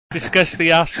Discuss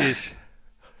the Ashes.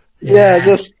 Yeah,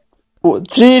 just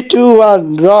 3, 2,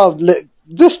 1, Rob,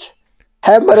 just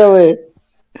hammer away.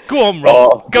 Go on,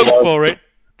 Rob. Go for it.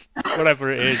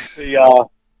 Whatever it is.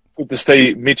 Good to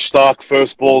see Mitch Stark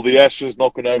first ball, the Ashes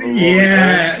knocking over Rory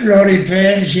Burns. Rory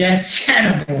Burns,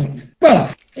 terrible.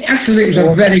 Well, actually it was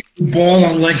a very good ball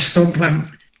on leg stump, and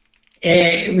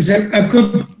it was a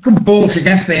good ball to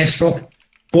get first up,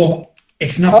 but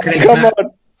it's not great.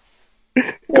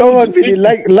 Come on, Billy.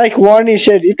 Like Warney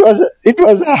said, it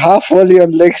was a half volley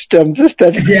on leg stump. Just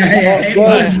that. It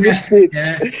was.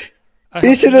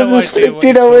 He should have just flipped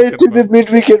it away to the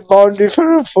mid-wicket boundary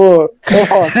for a 4. Come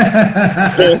on.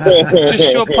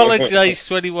 Just to apologise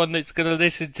to anyone that's going to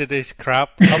listen to this crap.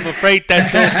 I'm afraid they're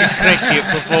talking cricket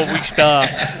before we start.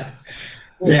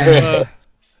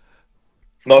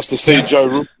 Nice to see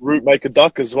Joe Root make a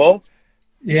duck as well.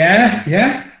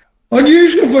 Yeah.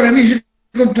 Unusual for him. He's a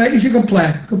good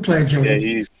player. Good player, Joe. Yeah,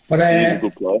 he's a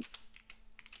good player.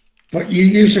 But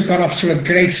you have got off to a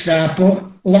great start, but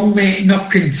long may it not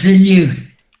continue.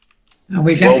 And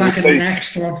we get back in the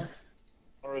next one.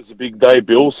 Tomorrow's a big day,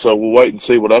 Bill, so we'll wait and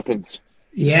see what happens.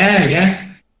 Yeah.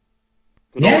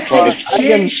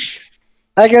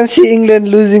 I can see England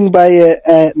losing by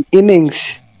an innings.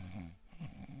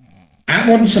 That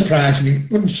wouldn't surprise me.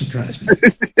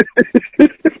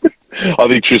 I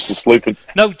think Tristan's sleeping.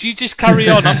 No, you just carry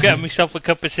on. I'm getting myself a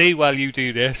cup of tea while you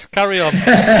do this. Carry on.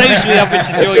 Saves me having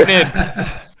to join in.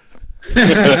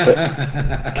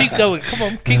 Keep going. Come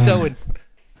on, keep going.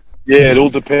 Yeah, it all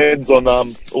depends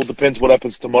what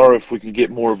happens tomorrow. If we can get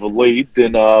more of a lead,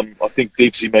 then I think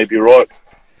Deepsy may be right.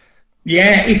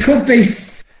 Yeah, it could be.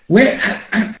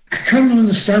 I can't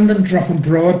understand them dropping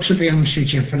Broad, to be honest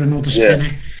with you, for another spinner.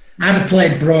 I'd have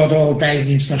played Broad all day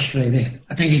against Australia.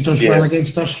 I think he does well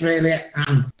against Australia,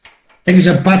 and I think it's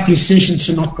a bad decision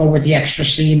to not go with the extra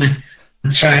seamer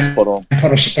and try and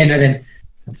put a spinner in.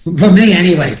 For me,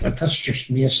 anyway, but that's just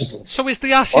me, I suppose. So is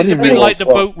the Ashes a bit like the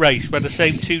boat race, where the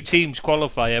same 2 teams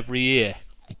qualify every year?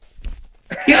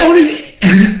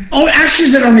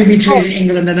 Ashes are only between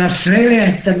England and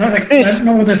Australia. They're not.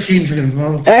 No other teams are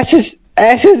involved. Ashes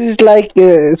is like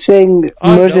saying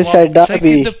Merseyside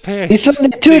Derby. It's only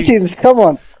 2 teams. Come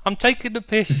on. I'm taking the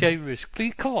piss, Seamus.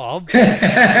 Please, come on.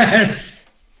 It's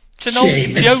an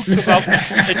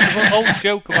old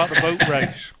joke about the boat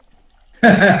race.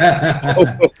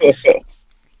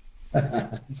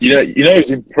 You know who's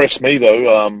impressed me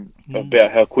though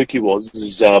about how quick he was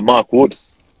is Mark Wood.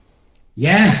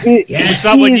 Yeah. Was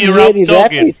that when you were out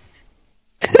dogging?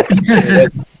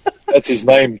 That's his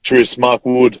name, Tris, Mark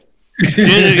Wood.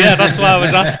 Yeah, that's why I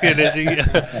was asking.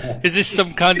 Is this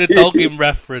some kind of dogging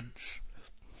reference?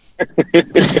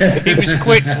 He was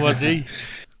quick, was he?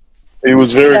 He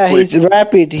was very quick.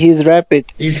 He's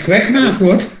rapid. He's quick, Mark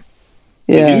Wood.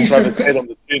 Yeah. He's head on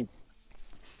the chin.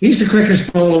 He's the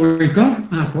quickest bowler we've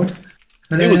got, Mark Wood.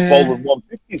 He was bowling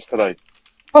 150s today.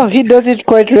 Oh, he does it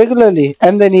quite regularly,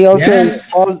 and then he also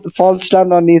falls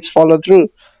down on his follow through.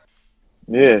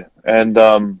 Yeah, and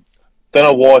don't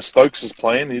know why Stokes is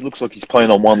playing. He looks like he's playing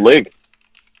on one leg.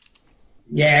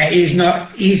 Yeah, he's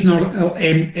not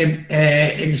in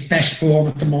his best form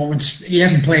at the moment. He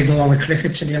hasn't played a lot of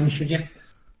cricket, to be honest with you.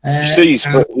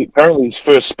 Apparently his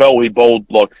first spell he bowled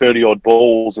like 30 odd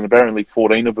balls, and apparently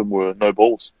 14 of them were no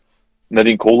balls, and they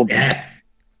didn't call him.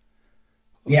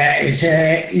 Yeah,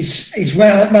 he's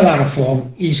well out of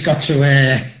form. He's got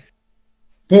to,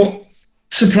 but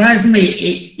surprisingly,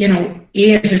 he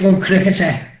is a good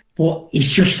cricketer, but he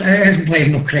hasn't played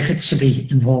enough cricket to be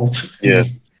involved. Yeah.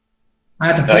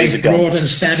 I'd have played Broad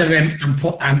instead of him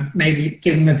and maybe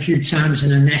give him a few times in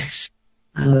the nets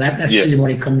and let's see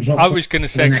what he comes up with. I was going to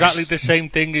say exactly the same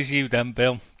thing as you then,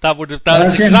 Bill. That's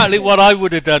exactly what I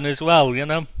would have done as well, you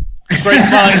know. Great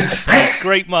minds.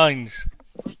 Great minds.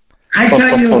 I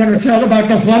thought you were going to talk about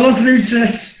the follow-through,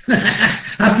 sis.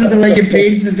 After the way you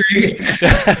painted today.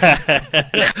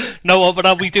 No, but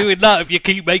I'll be doing that if you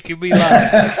keep making me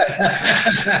laugh.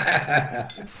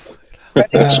 I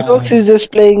think Stokes is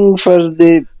just playing for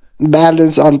the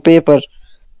balance on paper.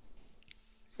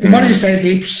 What do you say,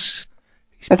 Deeps?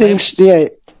 I think,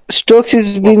 Stokes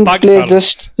is being played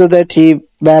just so that he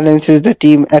balances the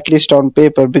team, at least on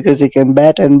paper, because he can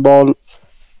bat and ball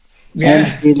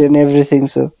and field and everything,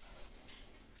 so...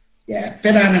 Yeah,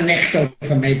 bit on the next though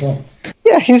for Maple.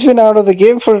 Yeah, he's been out of the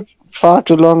game for far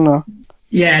too long now.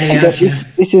 Yeah,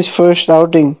 It's his first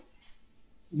outing.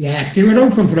 Yeah, they were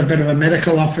hoping for a bit of a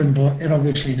miracle off him, but it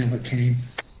obviously never came.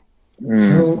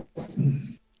 So,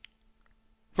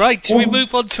 right, shall we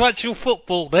move on to actual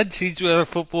football then, since we're a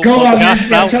football podcast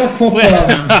now? Talk football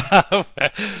now.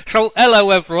 So, hello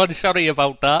everyone, sorry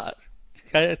about that.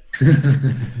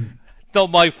 Not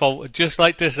my fault. I'd just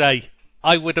like to say,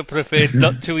 I would have preferred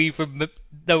not to even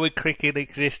know a cricket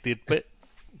existed, but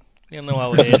you know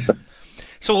how it is.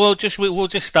 So we'll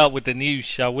just start with the news,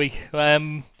 shall we?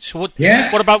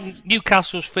 What about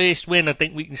Newcastle's first win? I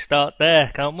think we can start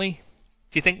there, can't we?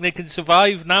 Do you think they can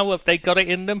survive now? Have they got it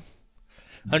in them?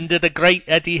 Under the great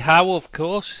Eddie Howe, of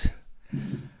course.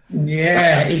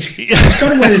 Yeah, he's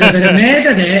got away with a bit of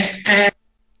murder there.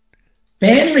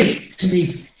 Burnley, to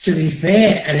be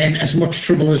fair, are in as much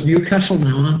trouble as Newcastle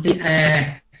now, aren't they?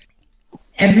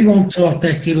 Everyone thought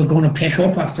that they were going to pick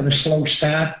up after a slow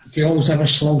start. They always have a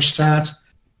slow start.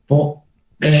 But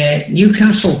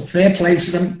Newcastle, fair play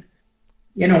to them.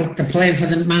 You know, they're playing for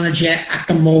the manager at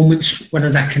the moment.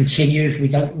 Whether that continues, we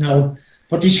don't know.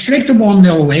 But they scraped a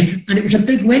 1-0 win, and it was a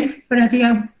big win for Eddie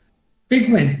Howe.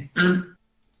 Big win. And,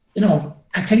 you know,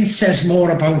 I think it says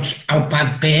more about how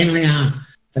bad Burnley are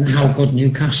than how good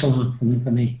Newcastle are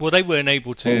for me. Well, they weren't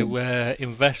able to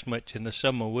invest much in the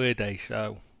summer, were they?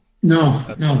 So no.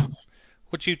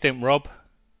 What do you think, Rob?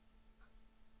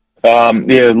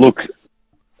 Yeah, look,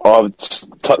 it's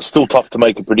still tough to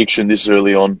make a prediction this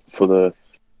early on for the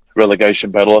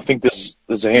relegation battle. I think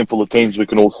there's a handful of teams we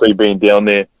can all see being down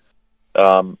there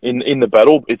in the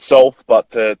battle itself,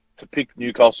 but to pick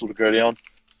Newcastle to go down,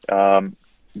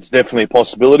 it's definitely a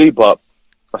possibility, but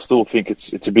I still think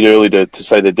it's a bit early to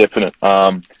say they're definite.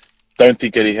 Don't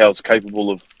think Eddie Howe's capable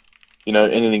of, you know,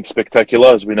 anything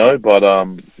spectacular, as we know, but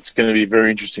it's going to be a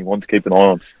very interesting one to keep an eye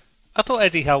on. I thought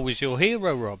Eddie Howe was your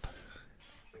hero, Rob.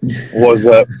 Was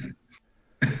that?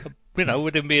 You know,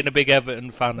 with him being a big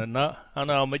Everton fan and that. I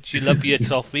know how much you love your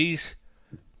toffees.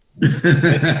 I'm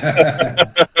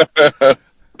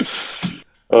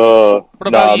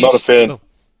not a fan. Oh,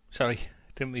 sorry,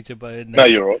 didn't mean to buy it. No,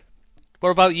 you're right. What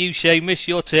about you, Seamus?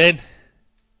 Your turn.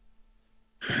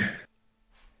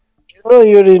 You know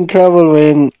you're in trouble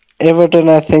when Everton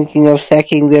are thinking of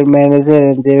sacking their manager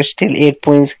and they're still 8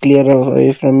 points clear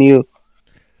away from you.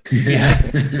 Yeah.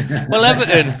 Well,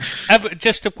 Everton,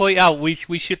 just to point out, we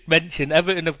should mention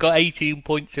Everton have got 18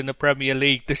 points in the Premier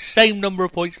League, the same number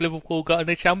of points Liverpool got in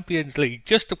the Champions League.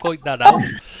 Just to point that out.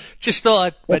 Just thought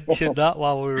I'd mention that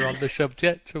while we were on the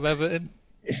subject of Everton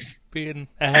being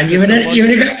ahead. And you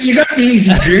got the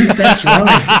easy group, that's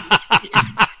right.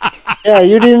 Yeah,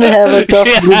 you didn't have a tough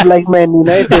group like Man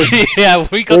United. Yeah,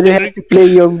 we got you had to play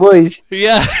young boys.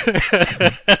 Yeah.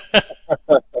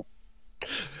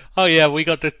 Oh yeah, we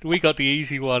got the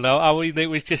easy one. I mean,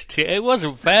 it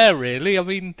wasn't fair, really. I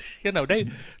mean, you know,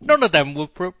 none of them were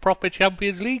proper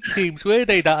Champions League teams, were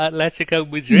they? That Atletico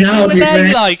Madrid, no,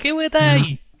 who were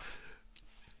they?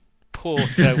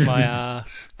 Porto, my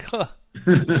ass.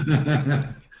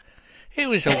 It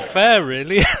was unfair,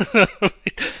 really.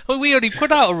 We only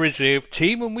put out a reserve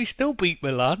team and we still beat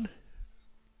Milan.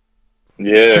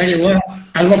 Yeah. Tell you what,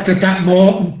 I looked at that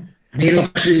Morton. And he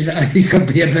could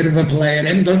be a bit of a player,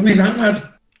 doesn't he, that lad?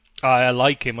 I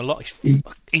like him a lot.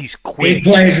 He's quick.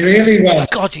 He plays really well.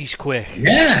 God, he's quick.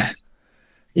 Yeah.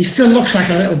 He still looks like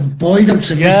a little boy, don't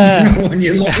you? Yeah. When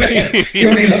you look at him, he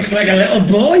only looks like a little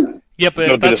boy. Yeah,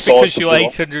 but that's because you're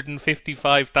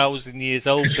 855,000 years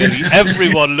old, Billy.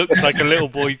 Everyone looks like a little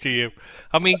boy to you.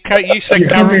 I mean, you said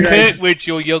Karen Kirkwood's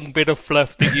your young bit of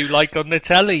fluff that you like on the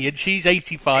telly, and she's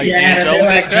 85 years old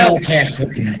herself.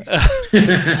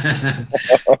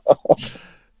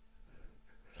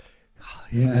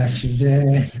 Yeah,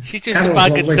 she's just a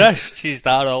bag of dust. She's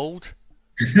that old.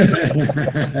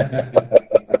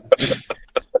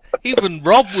 Even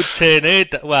Rob would turn her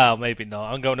well, maybe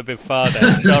not. I'm going a bit far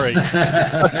there. Sorry.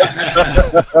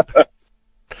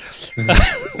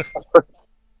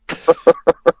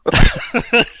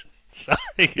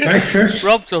 Sorry.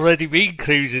 Rob's already been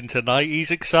cruising tonight. He's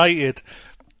excited.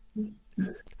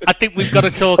 I think we've got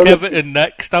to talk Everton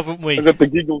next, haven't we? I got the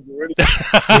giggles already.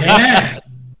 Yeah.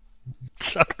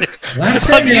 Sorry.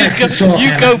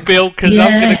 You go, Bill, because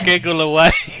I'm going to giggle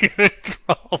away.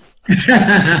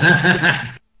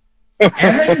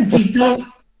 Everton,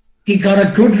 he got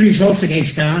a good result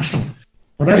against Arsenal.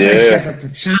 But as I said at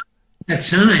the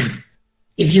time,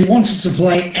 if you wanted to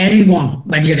play anyone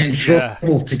when you're in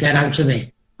trouble to get out of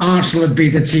it, Arsenal would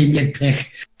be the team you'd pick,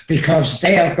 because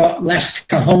they have got less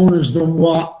cojones than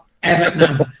what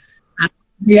Everton have.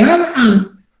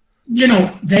 And you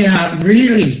know, they are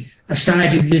really a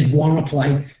side who you'd want to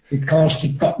play, because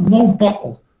they've got no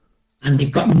bottle and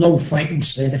they've got no fighting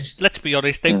spirit. Let's be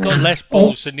honest, they've got less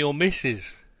balls than your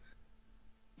missus.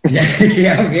 Yeah,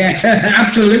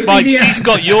 absolutely. Mike, she's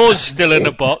got yours still in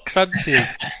a box, hasn't she?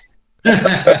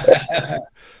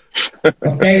 But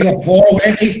they were poor.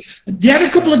 They had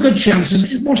a couple of good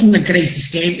chances. It wasn't the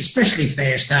greatest game, especially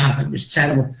first half. It was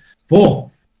terrible. But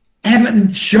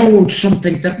Everton showed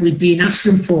something that we've been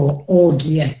asking for all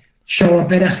year. Show a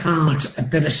bit of heart, a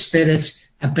bit of spirit,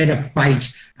 a bit of fight.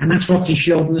 And that's what they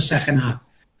showed in the second half.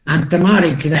 And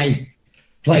Demarai Gray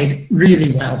played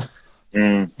really well.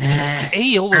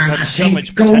 He always had so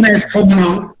much Gomez coming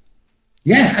on.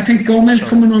 Yeah, I think Gomez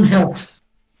coming on helped.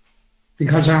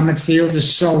 Because our midfield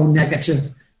is so negative.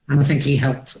 And I think he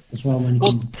helped as well.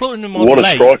 Putting him on what a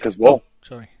strike as well.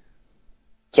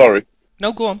 Sorry.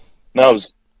 No, go on. No, it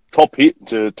was top hit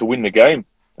to win the game.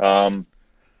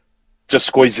 Just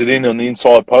squeezed it in on the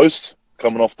inside post,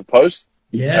 coming off the post.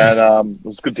 Yeah. And it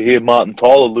was good to hear Martin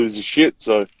Tyler lose his shit.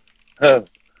 So I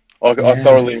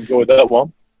thoroughly enjoyed that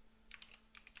one.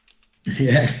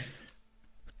 Yeah.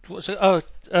 What's it? Go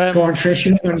on, Trish,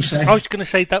 you want to say? I was going to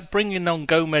say that bringing on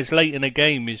Gomez late in a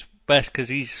game is best because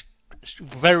he's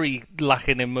very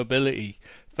lacking in mobility,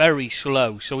 very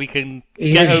slow, so he can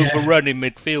get overrun in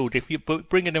midfield. If you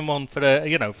bringing him on for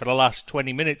the last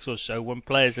 20 minutes or so when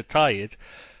players are tired,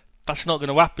 that's not going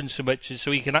to happen so much,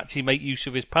 so he can actually make use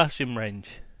of his passing range.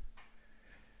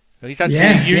 He's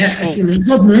actually useful. It was a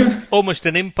good move. Almost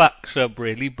an impact sub,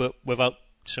 really, but without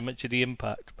so much of the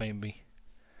impact, maybe.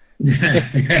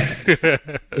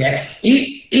 Yeah,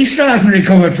 he still hasn't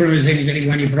recovered from his injury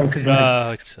when he broke his leg.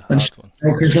 Oh, it's a hard one.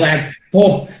 Broke his leg.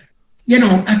 But,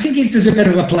 I think if there's a bit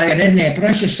of a player in there, but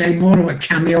as you say, more of a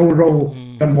cameo role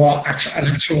than what an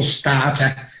actual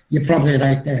starter. You're probably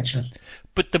right there, Chad.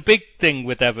 But the big thing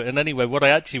with Everton, anyway, what I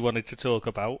actually wanted to talk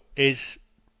about is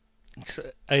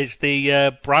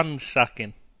the Brand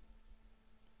sacking.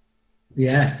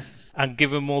 Yeah. And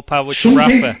giving more power to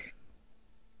Rafa.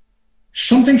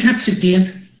 Something had to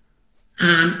give,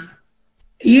 and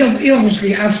he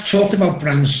obviously, I've talked about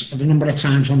Brands a number of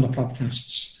times on the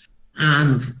podcasts,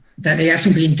 and that he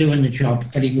hasn't been doing the job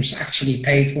that he was actually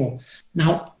paid for.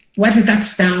 Now, whether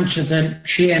that's down to the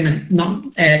chairman,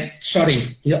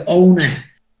 the owner,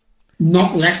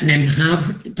 not letting him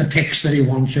have the picks that he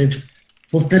wanted,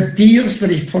 but the deals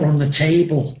that he put on the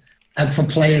table for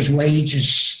players'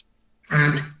 wages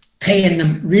and paying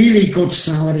them really good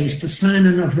salaries, the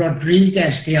signing of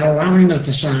Rodriguez, the allowing of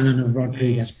the signing of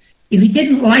Rodriguez. If he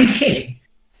didn't like it,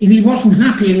 if he wasn't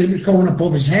happy if it was going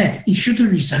above his head, he should have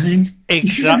resigned. Exactly. He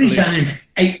should have resigned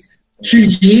 2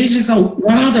 years ago,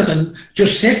 rather than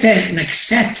just sit there and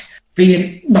accept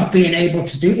not being able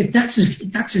to do it.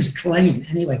 That's his claim,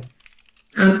 anyway.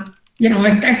 I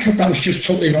thought that was just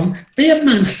totally wrong. Be a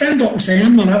man, stand up and say,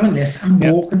 I'm not having this, I'm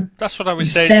walking. That's what I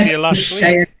was saying to you last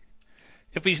week.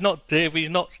 If he's not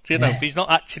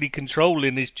actually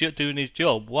controlling doing his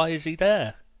job, why is he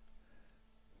there?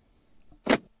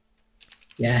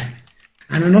 Yeah.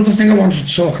 And another thing I wanted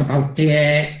to talk about,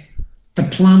 the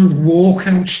planned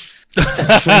walkout for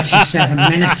 27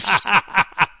 minutes.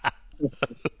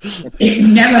 It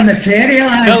never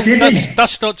materialised, did it?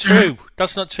 That's not true.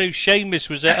 That's not true. Seamus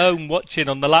was at home watching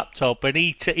on the laptop, and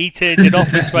he turned it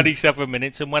off in 27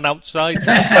 minutes and went outside to the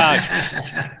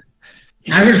bag.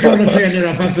 I was going to turn it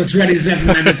off after 27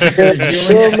 minutes.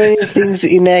 So many things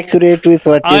inaccurate with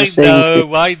what you're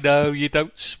saying. I know. You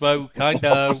don't smoke. I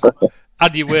know.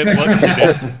 And you weren't watching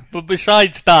it. But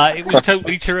besides that, it was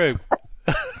totally true.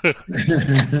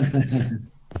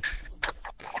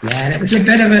 Yeah, it was a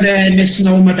bit of a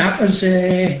misnomer. That was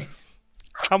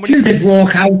how many? You did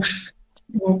walk out.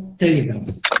 Well, there you go.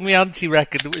 My auntie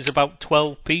reckoned it was about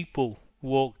 12 people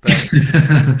walked out.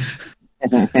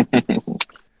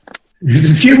 There's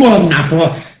a few more than that,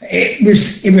 but it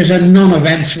was a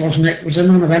non-event, wasn't it? It was a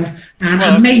non-event, and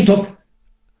I made up.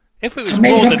 If it was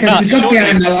more than that, they got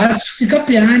behind the lads. They got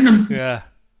behind them. Yeah.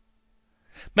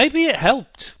 Maybe it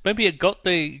helped. Maybe it got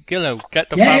get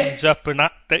the fans up and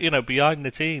behind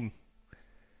the team.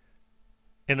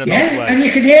 In an odd way. And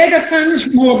you could hear the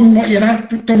fans more than what you have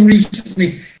done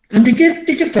recently, and they give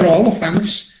to all the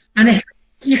fans, and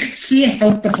you could see it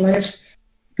helped the players.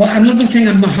 But another thing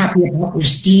I'm not happy about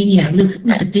was Digne. Look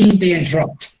at Digne being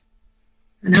dropped.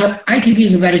 Now, I think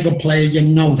he's a very good player, you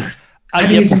know that.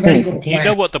 He's a very good player. You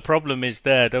know what the problem is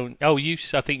there, don't you?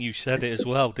 I think you said it as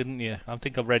well, didn't you? I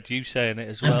think I read you saying it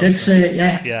as well. I did say it,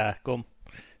 yeah. Yeah, go on.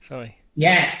 Sorry.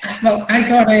 Yeah, well, I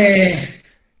got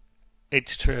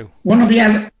It's true. One of the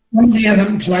other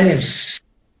players,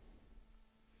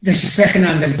 this is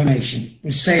second-hand information,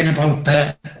 was saying about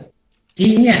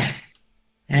Digne.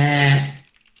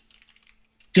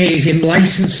 Gave him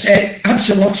license.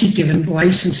 Ancelotti gave him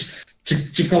license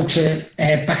to go to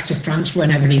back to France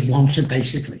whenever he wanted,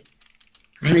 basically.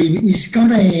 And he's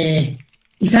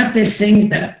had this thing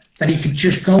that he could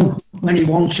just go when he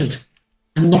wanted.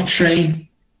 and not train.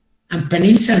 And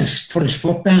Benitez put his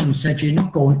foot down and said, "You're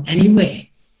not going anywhere.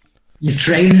 You're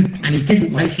training," and he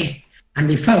didn't like it, and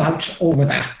they fell out over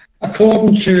that.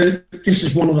 According to, this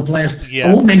is one of the players,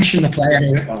 I won't mention the player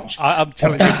who it was. I'm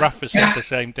telling you, Rafa said the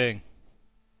same thing.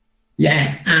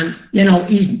 Yeah, and,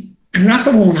 and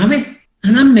Rafa won't have it,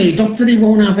 and I'm made up that he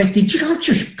won't have it. You can't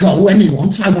just go when he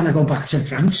wants. I want to go back to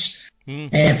France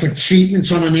for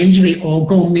treatments on an injury or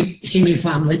go see my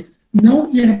family. No,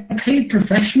 you're a paid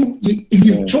professional. If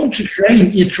you're told to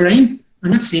train, you train,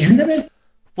 and that's the end of it.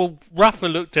 Well, Rafa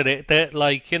looked at it that,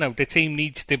 the team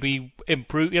needs to be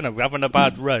improved. Having a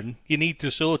bad run, you need to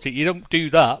sort it. You don't do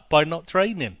that by not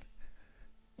training.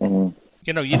 Mm-hmm.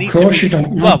 You need of course to be, you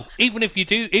don't. Well, even if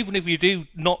you do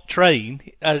not train,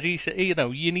 as he said,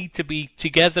 you need to be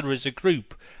together as a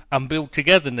group and build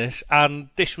togetherness. And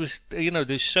this was,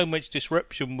 there's so much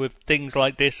disruption with things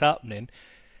like this happening.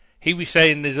 He was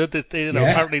saying there's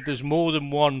apparently there's more than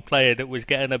one player that was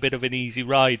getting a bit of an easy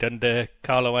ride under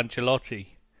Carlo Ancelotti.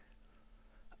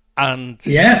 And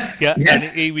and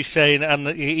he was saying, and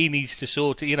he needs to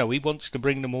sort it. He wants to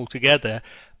bring them all together.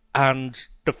 And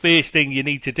the first thing you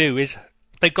need to do is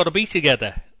they've got to be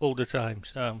together all the time.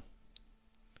 So.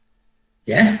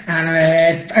 Yeah,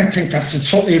 and I think that's a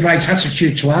totally right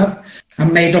attitude to have.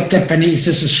 And made up that Benitez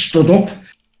has stood up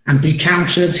and be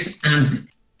counted, and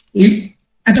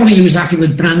I don't think he was happy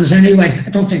with Brands anyway. I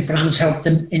don't think Brands helped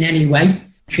him in any way,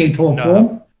 shape or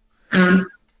form.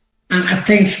 And I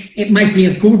think it might be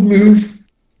a good move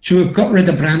to have got rid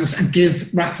of Brands and give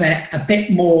Rafa a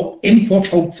bit more input,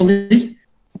 hopefully,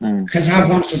 because I've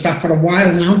wanted that for a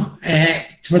while now,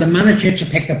 for the manager to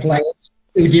pick the players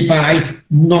who you buy,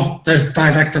 not the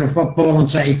director of football, and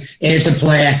say, here's a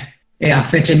player, I'll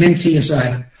fit him into your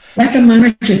side. Let the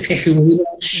manager pick who he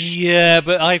wants. Yeah,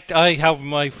 but I have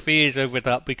my fears over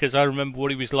that, because I remember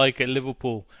what he was like at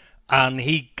Liverpool, and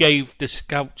he gave the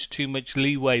scouts too much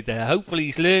leeway there. Hopefully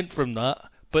he's learned from that,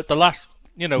 but the last,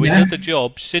 his other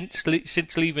jobs,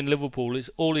 since leaving Liverpool,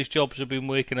 all his jobs have been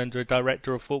working under a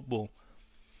director of football.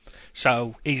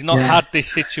 So he's not had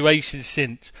this situation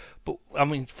since. But I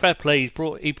mean, fair play.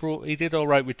 He did all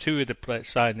right with two of the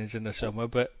signings in the summer,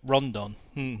 but Rondon.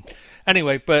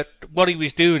 Anyway, but what he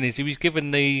was doing is he was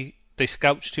giving the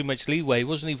scouts too much leeway. He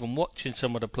wasn't even watching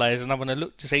some of the players and having a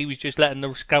look to see. He was just letting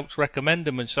the scouts recommend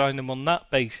them and sign them on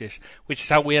that basis, which is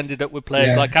how we ended up with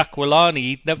players like Aquilani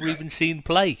he'd never even seen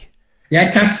play. Yeah,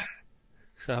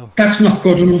 that's not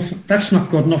good enough. That's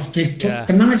not good enough.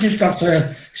 The manager's got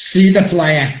to see the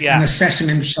player and assess him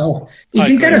himself. He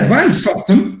can get advice off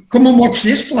them. Come and watch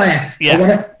this player.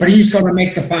 But he's got to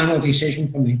make the final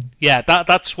decision for me. Yeah,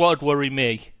 that's what would worry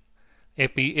me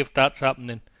if that's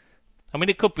happening. I mean,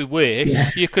 it could be worse. Yeah.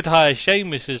 You could hire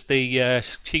Seamus as the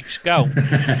chief scout.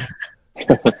 That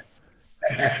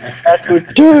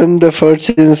would turn the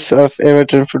fortunes of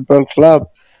Everton Football Club.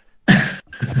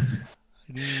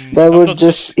 That would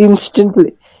just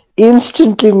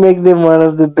instantly make them one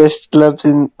of the best clubs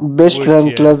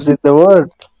run clubs in the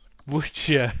world. Would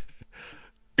you?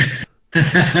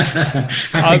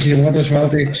 I think you would as well,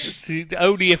 dude.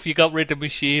 Only if you got rid of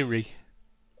Mashiri.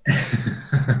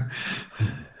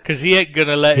 Because he ain't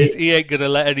gonna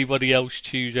let anybody else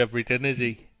choose everything, is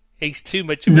he? He's too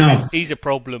much of he's a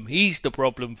problem. He's the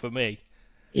problem for me.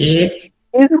 Yeah.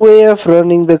 His way of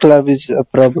running the club is a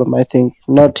problem, I think,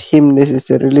 not him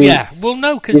necessarily. Yeah, well,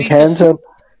 no, because his hands-on.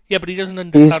 Yeah, but he doesn't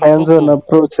understand his hands-on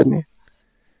approach.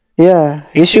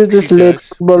 He should just let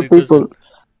football people.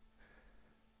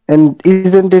 And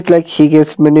isn't it like he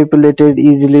gets manipulated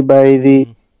easily by the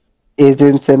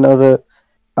agents and other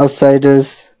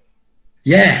outsiders?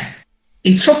 Yeah,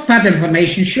 he took bad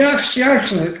information. Sharks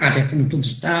had it from the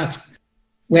start,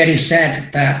 where he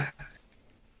said that,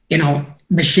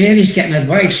 Mashiri's getting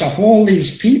advice off all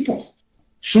these people,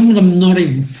 some of them not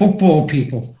even football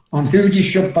people, on who they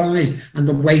should buy and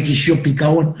the way they should be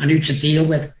going and who to deal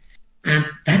with. And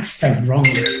that's the wrong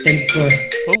thing to...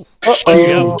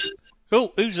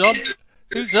 Oh, who's on?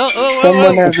 Who's on?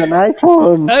 Someone has an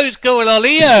iPhone. Who's going on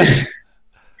here?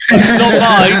 It's not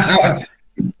mine.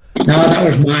 No, that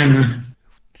was mine, man.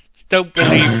 Don't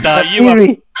believe that.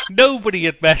 Nobody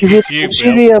had messaged you,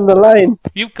 Siri on the line.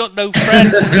 You've got no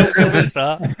friends. Don't give us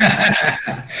that.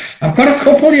 I've got a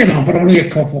couple, but only a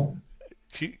couple.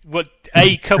 What,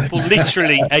 a couple,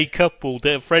 literally a couple that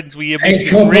are friends with your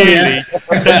missus, really?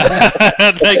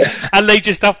 Yeah. and they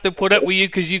just have to put up with you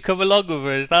because you come along with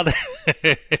her, is that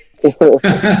it?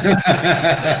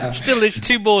 Still, it's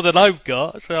two more than I've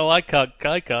got, so I can't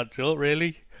talk,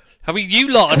 really. I mean, you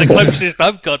lot are the closest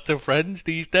I've got to friends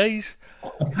these days.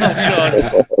 Oh,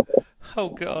 God. Oh,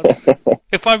 God.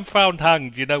 If I'm found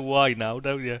hanged, you know why now,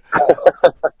 don't you?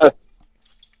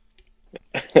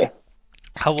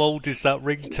 How old is that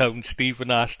ringtone,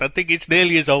 Stephen asked. I think it's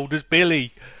nearly as old as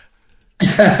Billy.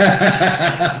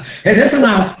 It isn't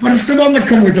now, but it's the one that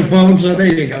comes with the phone, so there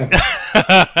you go.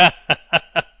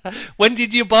 When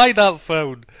did you buy that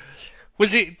phone?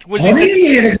 Was it a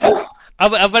year ago.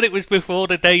 I bet it was before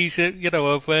the days,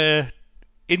 of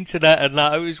internet and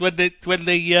that. It was when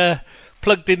they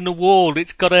plugged in the wall.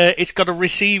 It's got a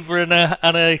receiver and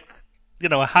a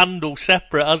a handle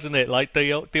separate, hasn't it? Like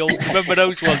the old, remember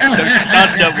those ones, those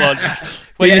standard ones,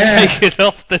 where you take it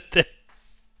off the thing.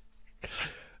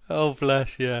 Oh,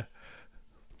 bless you.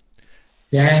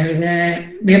 Yeah,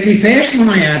 the first one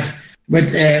I had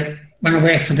with when I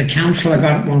worked for the council, I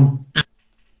got one.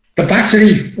 The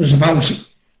battery was about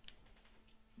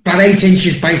 8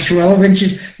 inches by 12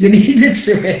 inches. You needed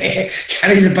to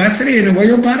carry the battery in a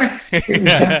wheelbarrow. It was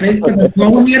that big for the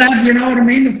phone you had, you know what I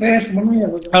mean? The first one I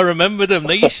had. I remember them.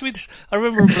 They used to be, I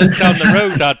remember down the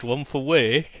road I had one for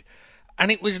work, and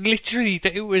it was literally,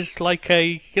 it was like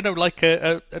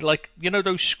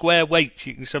those square weights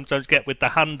you can sometimes get with the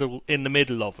handle in the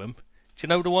middle of them. Do you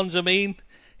know the ones I mean?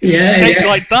 Yeah, shaped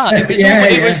like that.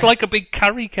 It was like a big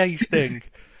carry case thing.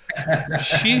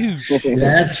 Huge. Yeah,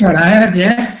 that's what I had,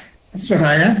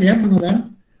 one of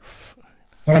them.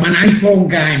 But I'm an iPhone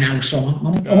guy now, so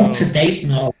I'm up to date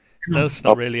now. That's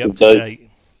not really up to date.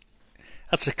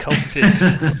 That's a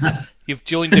cultist. You've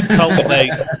joined a cult,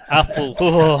 mate. Apple.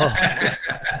 Oh.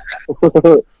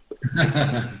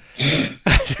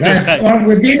 Well,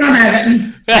 we've been on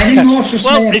Everton. Any more to say?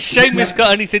 Well, is Seamus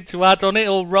got anything to add on it,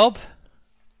 or Rob?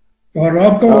 Well,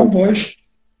 Rob, go on, boys.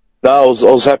 No, I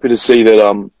was happy to see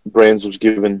that Brands was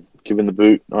given the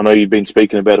boot. I know you've been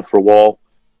speaking about it for a while.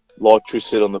 Like Trish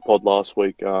said on the pod last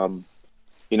week,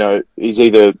 he's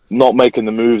either not making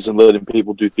the moves and letting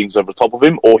people do things over the top of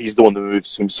him, or he's doing the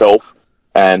moves himself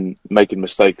and making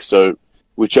mistakes. So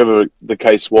whichever the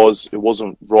case was, it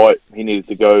wasn't right. He needed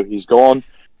to go. He's gone.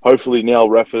 Hopefully now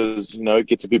Rafa's,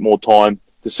 gets a bit more time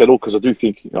to settle, because I do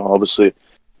think, obviously,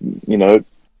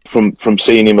 from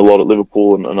seeing him a lot at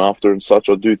Liverpool and after and such,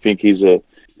 I do think he's a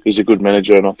good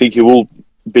manager, and I think he will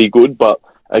be good. But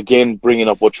again, bringing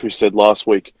up what Trish said last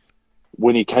week,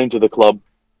 when he came to the club,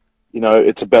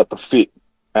 it's about the fit,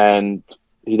 and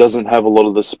he doesn't have a lot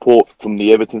of the support from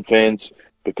the Everton fans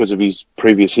because of his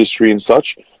previous history and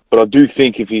such. But I do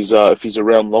think if he's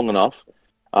around long enough,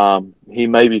 he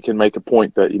maybe can make a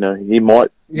point that he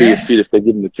might be a fit if they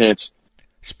give him the chance.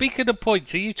 Speaking of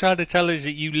points, are you trying to tell us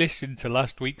that you listened to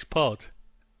last week's pod?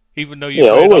 Even though you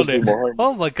weren't on it?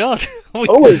 Oh my God.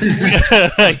 Always.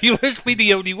 You must be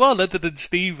the only one other than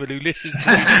Stephen who listens to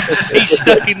it. He's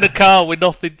stuck in the car with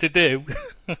nothing to do.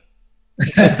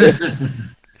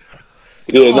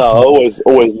 Yeah, no, I always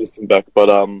listen back. But,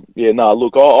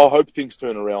 look, I hope things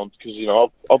turn around, because,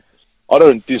 I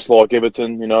don't dislike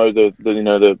Everton,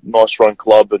 the nice run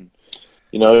club, and,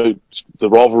 the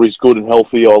rivalry's good and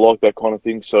healthy. I like that kind of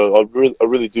thing. So I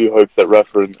really do hope that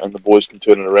Rafa and the boys can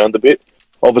turn it around a bit.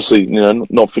 Obviously,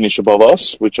 not finish above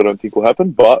us, which I don't think will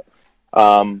happen, but,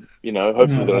 hopefully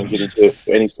they don't get into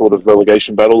any sort of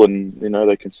relegation battle, and,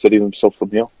 they can steady themselves from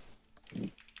here.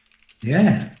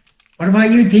 Yeah. What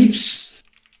about you, Deeps?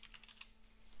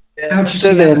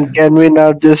 Then can we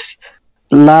now just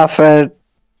laugh at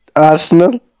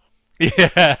Arsenal?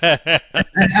 Yeah.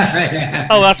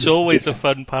 Oh, that's always a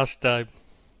fun pastime.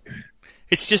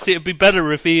 It's just it'd be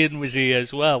better if Ian was here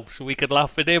as well, so we could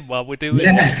laugh at him while we're doing it.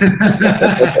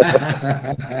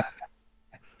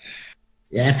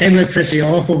 Yeah, they were pretty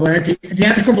awful. They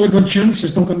had a couple of good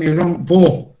chances, don't get me wrong,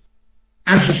 but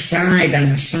as a side,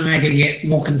 and you're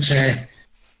looking to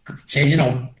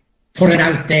put it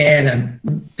out there and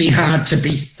be hard to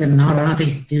beat, then not, are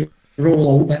they? They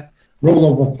roll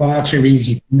over far too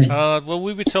easy for me. Well,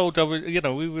 we were told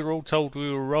we were all told we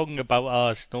were wrong about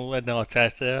Arsenal and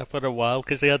Arteta for a while,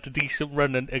 because they had a decent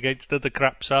run against other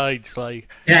crap sides.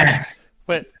 Yeah.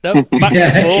 But no, back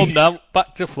to form now.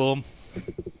 Back to form.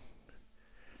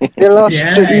 They lost.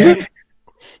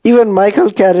 Even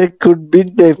Michael Carrick could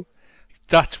beat them.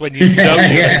 That's when you know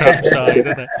you're a crap side,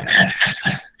 isn't it?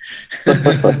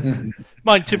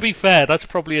 Mind, to be fair, that's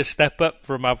probably a step up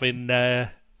from having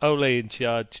Ole in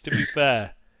charge, to be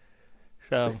fair.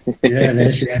 So. Yeah, it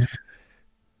is, yeah.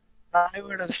 I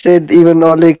would have said even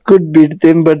Ole could beat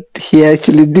them, but he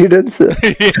actually didn't. So.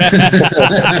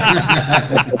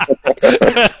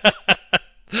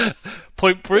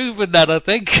 Point proven that, I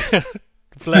think.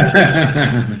 Bless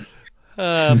him.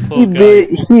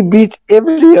 He beats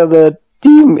every other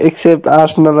team except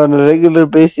Arsenal on a regular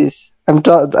basis. I'm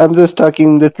just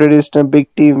talking the traditional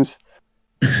big teams.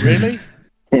 Really?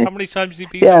 How many times has he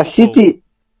beat Yeah, Liverpool? City.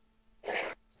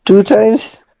 2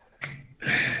 times.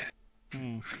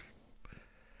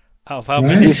 Out of how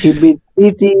many? He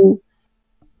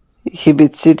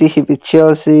beat City, he beat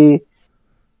Chelsea,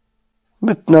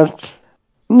 but not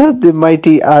the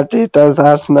mighty Arteta's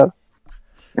Arsenal.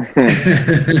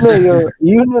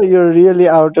 You're really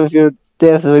out of your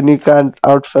depth when you can't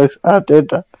outfox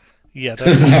Arteta. Yeah,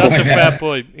 that's a fair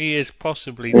point. He is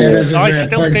possibly. I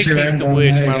still think he's the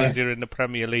worst manager in the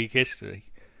Premier League history.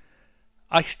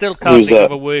 I still can't think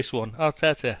of a worse one.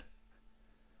 Arteta.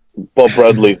 Bob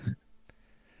Bradley.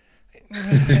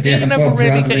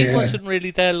 He wasn't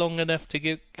really there long enough to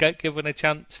get given a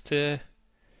chance to.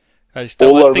 I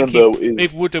think he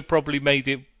would have probably made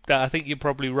it. I think you're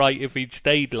probably right if he'd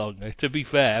stayed longer. To be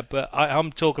fair, but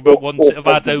I'm talking about ones that have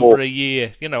had over a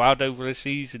year. Had over a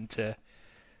season to.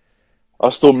 I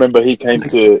still remember he came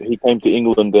to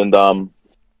England and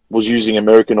was using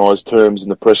Americanized terms in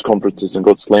the press conferences and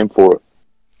got slammed for it.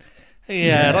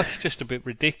 Yeah, that's just a bit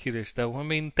ridiculous, though. I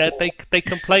mean, they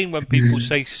complain when people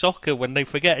say soccer when they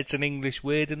forget it's an English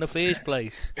word in the first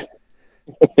place.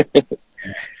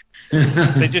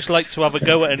 They just like to have a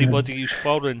go at anybody who's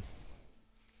foreign.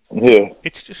 Yeah.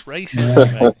 It's just racism,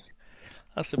 mate.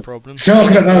 That's the problem.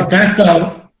 Talking about that,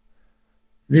 though,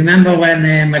 remember when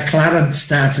McLaren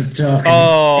started talking?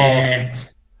 Oh.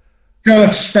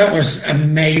 That was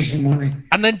amazing, wasn't it?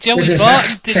 And then Joey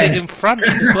Barton did it in France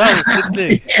as well, didn't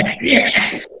he?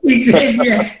 Yeah, he did,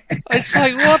 yeah. It's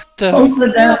like, what the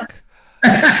fuck?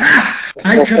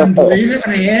 I couldn't believe it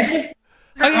when I heard it.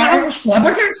 I was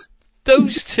flabbergasted.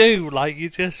 Those two, you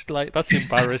just, that's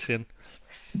embarrassing.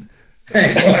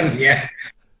 Yeah,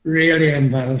 really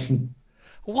embarrassing.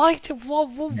 What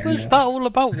was that all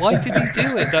about? Why did he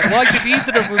do it? Why did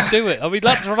either of them do it? I mean,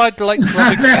 that's what I'd like to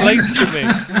have explained to me.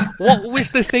 What was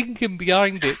the thinking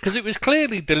behind it? Because it was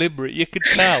clearly deliberate, you could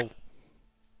tell.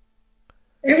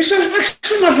 It was just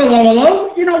like a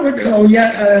low,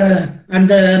 and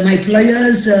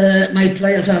my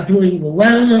players are doing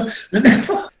well.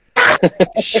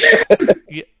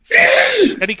 Yeah.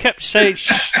 And he kept saying,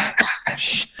 shh,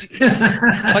 shh,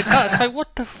 like that. It's like,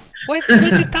 what the where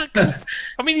did that go?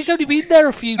 I mean, he's only been there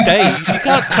a few days. You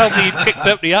can't tell me he picked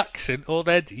up the accent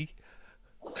already.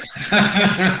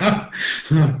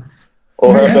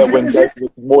 Or how about when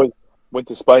David Moyes went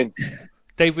to Spain?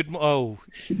 Oh.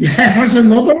 Yeah, that was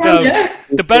another one, no, yeah.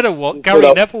 The better one.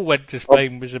 Gary Neville went to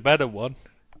Spain was a better one.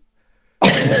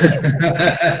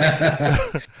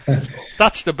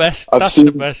 That's the best.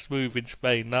 The best move in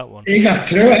Spain. That one. He got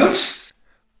through it.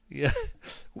 Yeah,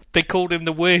 they called him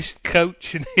the worst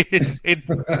coach in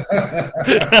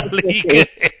La Liga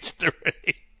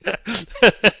history.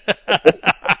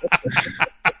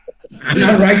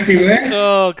 Not right to it.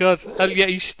 Oh God! And yet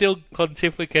he's still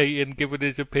pontificating, giving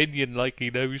his opinion like he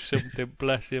knows something.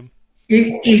 Bless him.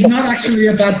 He's not actually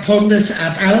a bad pundit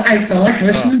at all. I like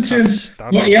listening to him,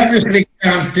 but he obviously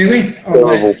can't do it.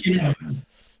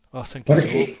 I think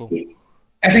he's awful.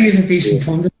 I think he's a decent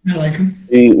pundit. I like him.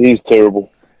 He's terrible.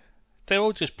 They're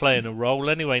all just playing a role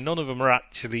anyway. None of them are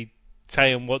actually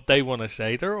saying what they want to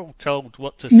say. They're all told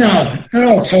what to say. No, they're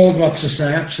all told what to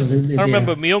say. Absolutely. I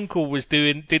remember my uncle was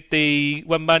when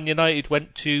Man United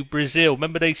went to Brazil.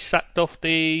 Remember they sacked off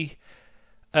the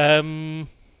FA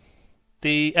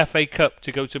Cup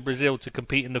to go to Brazil to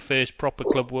compete in the first proper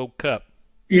Club World Cup.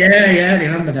 Yeah, I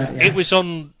remember that. Yeah.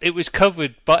 It was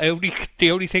covered, but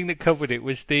the only thing that covered it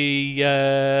was the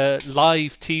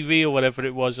live TV or whatever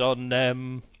it was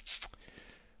on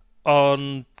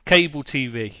cable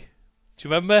TV. Do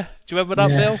you remember? Do you remember that,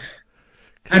 Bill?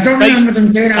 I don't remember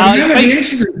them doing it. I remember the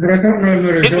incident, but I don't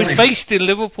remember it. It was based in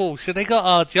Liverpool, so they got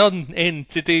our John in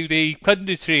to do the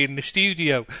punditry in the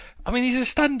studio. I mean, he's a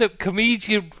stand-up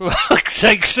comedian, for fuck's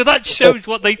sake, so that shows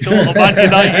what they thought of Man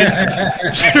United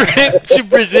trip to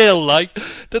Brazil,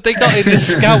 that they got in a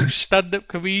scout stand-up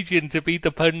comedian to be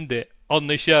the pundit on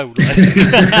the show. But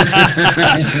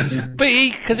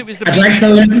because it was the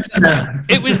BBC,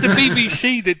 it was the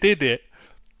BBC that did it.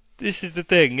 This is the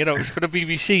thing, it was for the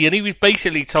BBC, and he was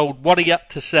basically told what he had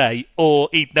to say, or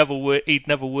he'd never work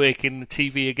in the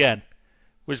TV again.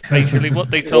 Was basically what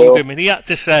they told him, and he had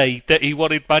to say that he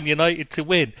wanted Man United to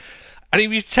win. And he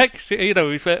was texting,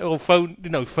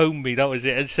 phoned me, that was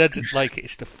it, and said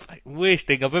it's the worst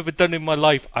thing I've ever done in my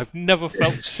life. I've never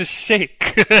felt so sick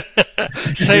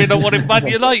saying I wanted Man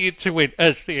United to win,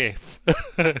 as if.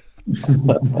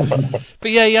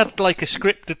 But yeah, he had a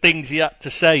script of things he had to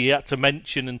say, he had to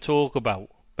mention and talk about,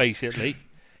 basically.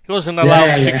 He wasn't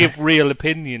allowed to give real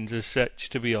opinions as such,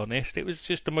 to be honest. It was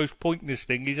just the most pointless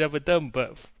thing he's ever done,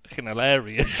 but fucking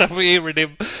hilarious. I'm hearing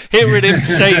him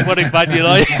say he wanted Man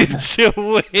United to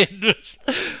win.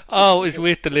 Oh, it's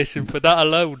weird to listen for that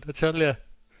alone, I tell you.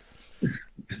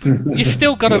 You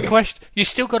still got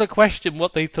to question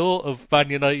what they thought of Man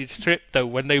United's trip, though,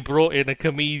 when they brought in a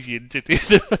comedian to do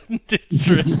the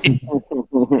mandatory.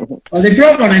 Well, they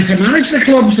brought one in to manage the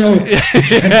club, so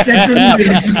that wouldn't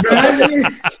be surprising.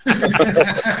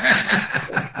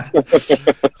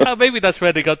 Oh, maybe that's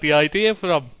where they got the idea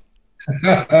from.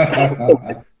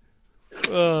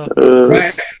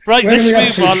 Right,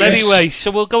 let's move on anyway.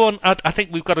 So we'll go on. I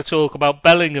think we've got to talk about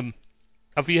Bellingham.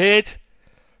 Have you heard?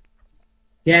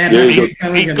 Yeah,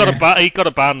 he got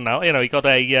a ban now. You know, he got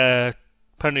a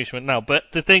punishment now. But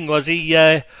the thing was,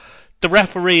 the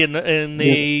referee in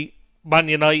the Man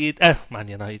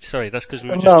United. Sorry, that's because we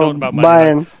were just talking about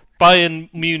Bayern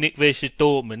Munich versus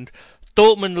Dortmund.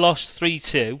 Dortmund lost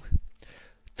 3-2.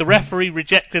 The referee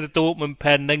rejected a Dortmund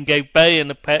pen, then gave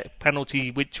Bayern a penalty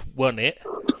which won it.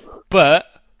 But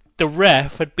the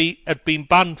ref had been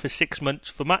banned for 6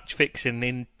 months for match fixing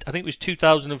in, I think it was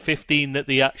 2015 that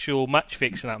the actual match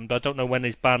fixing happened. I don't know when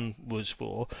his ban was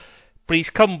for. But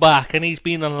he's come back and he's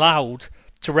been allowed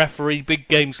to referee big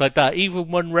games like that,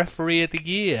 even one referee of the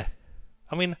year.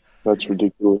 I mean, that's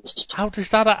ridiculous. How does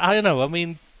that? I don't know. I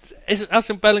mean,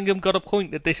 hasn't Bellingham got a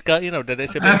point that this guy, you know, that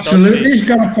it's a bit absolutely dodgy? He's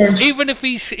got a point. Even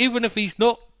if he's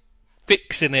not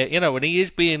fixing it, you know, and he is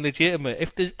being legitimate.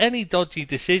 If there's any dodgy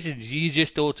decisions, you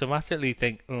just automatically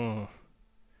think, oh,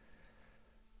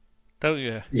 don't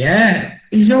you? Yeah,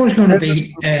 he's always going to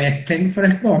be a thing for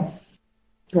it. Go on.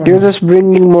 You're just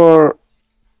bringing more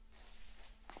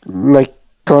like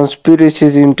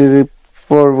conspiracies into the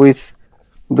fore with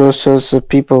those sorts of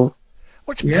people.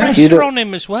 Well, it's pressure on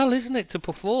him as well, isn't it, to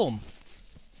perform?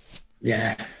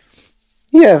 Yeah.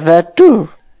 Yeah, that too.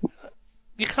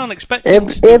 You can't expect him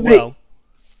to do well.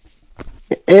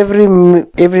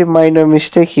 Every minor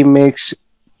mistake he makes,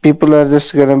 people are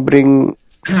just gonna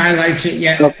highlight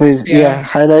it,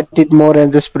 highlight it more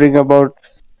and just bring about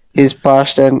his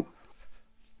past and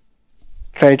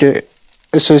try to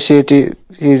associate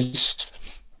his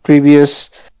previous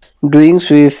doings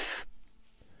with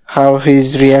how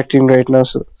he's reacting right now.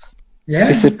 So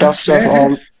it's a tough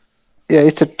job.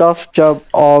 It's a tough job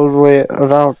all the way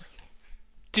around.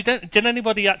 Did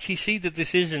anybody actually see the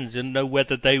decisions and know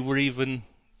whether they were even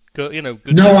good?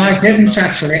 No, I didn't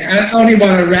actually. I only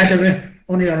on a read of it.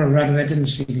 I didn't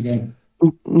see the game.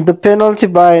 The penalty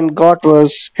Bayern got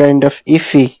was kind of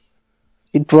iffy.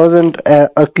 It wasn't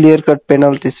a clear-cut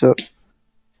penalty, so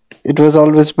it was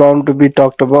always bound to be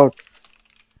talked about.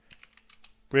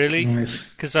 Really?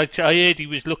 Because I heard he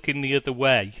was looking the other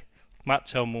way,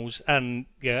 Mats Hummels, and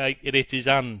it hit his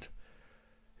hand.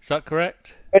 Is that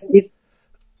correct?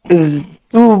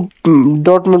 Two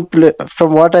Dortmund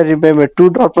from what I remember, two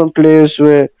Dortmund players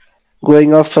were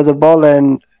going up for the ball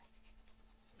and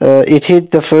it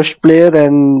hit the first player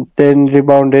and then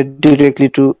rebounded directly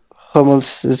to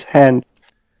Hummels' hand.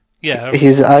 Yeah.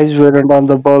 His eyes weren't on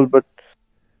the ball, but...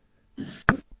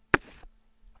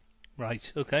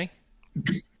 Right, okay.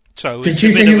 So did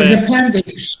you think it was a plan?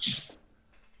 It's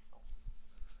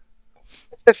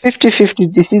a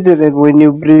 50-50 decision when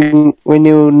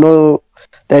you know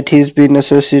that he's been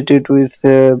associated with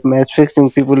match fixing,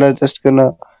 people are just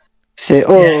gonna say,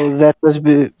 that must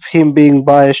be him being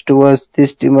biased towards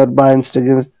this team or biased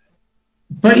against.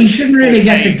 But he shouldn't really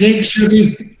get the gig, should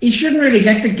he? He shouldn't really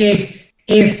get the gig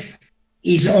if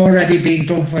he's already been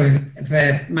done for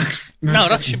match. No,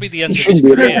 that should be the end of his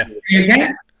career.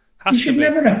 He should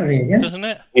never referee again, doesn't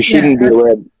it? He shouldn't be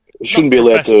allowed. He shouldn't be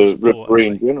allowed to referee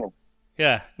in general.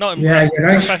 Yeah, not in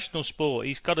professional sport.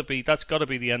 That's got to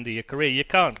be the end of your career. You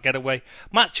can't get away.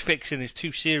 Match fixing is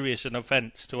too serious an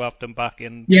offence to have them back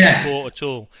in sport at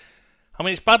all. I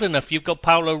mean, it's bad enough. You've got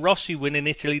Paolo Rossi winning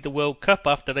Italy the World Cup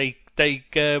after they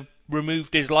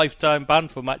removed his lifetime ban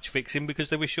for match fixing because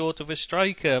they were short of a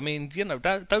striker. I mean,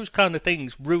 those kind of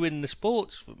things ruin the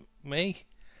sports for me.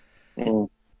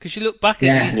 Because you look back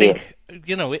and you think,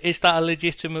 is that a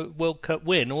legitimate World Cup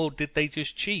win, or did they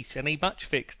just cheat and he match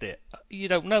fixed it? You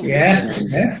don't know.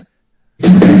 Yeah.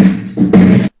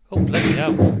 Oh, bloody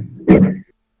hell.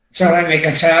 Sorry, my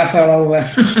guitar fell over.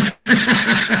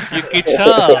 Your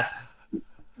guitar?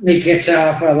 My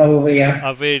guitar fell over, yeah.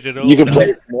 I've heard it all. You can play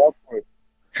it from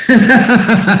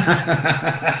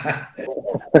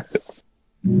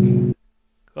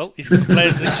Oh, he's going to play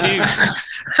us the tune.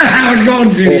 I was going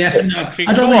to, yeah. No,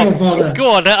 I don't think I'll bother. Go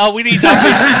on, we need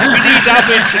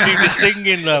Abid to do the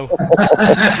singing, though.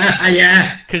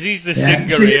 Yeah. Because he's the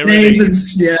singer here, isn't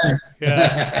he?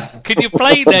 Yeah. Can you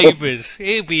play Neighbours?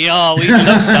 Here we are, we love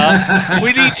that.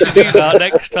 We need to do that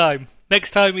next time.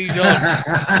 Next time he's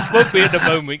on. Won't be at the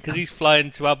moment, because he's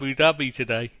flying to Abu Dhabi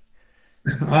today.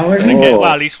 Oh, is he?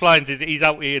 Well, he's flying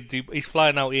out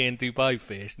here in Dubai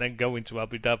first, and then going to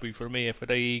Abu Dhabi from here for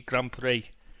the Grand Prix.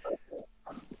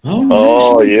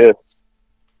 Oh, yeah.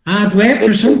 Hard work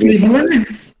for some people, isn't it?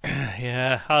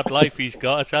 Yeah, hard life he's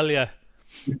got, I tell you.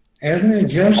 Isn't it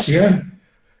just, yeah?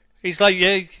 He's like,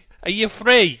 yeah, are you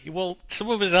free? Well, some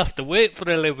of us have to wait for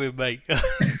a living, mate.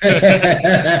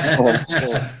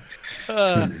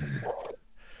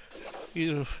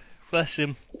 Bless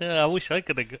him. Yeah, I wish I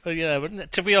could have. Yeah,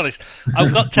 but to be honest, I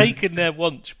got taken there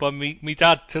once by me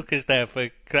dad took us there for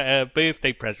a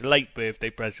birthday present, late birthday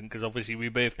present, because obviously my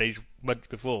birthday's months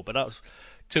before. But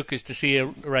took us to see a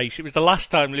race. It was the last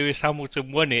time Lewis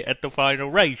Hamilton won it at the final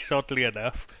race. Oddly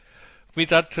enough, my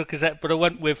dad took us there, but I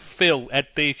went with Phil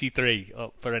at 33.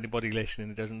 For anybody listening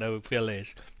who doesn't know who Phil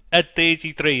is, at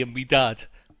 33, and my dad.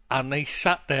 And they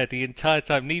sat there the entire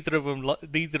time. Neither of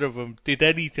them did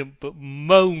anything but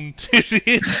moan to the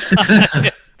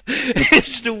entire.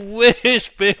 It's the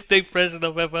worst birthday present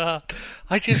I've ever had.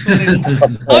 I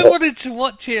wanted to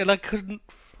watch it and I couldn't.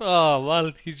 Oh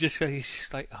well, he's just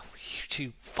like, oh, you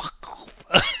two, fuck off.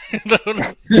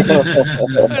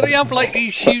 And they have like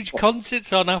these huge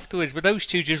concerts on afterwards, but those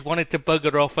two just wanted to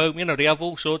bugger off home. You know, they have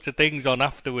all sorts of things on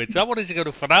afterwards. I wanted to go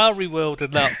to Ferrari World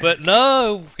and that, but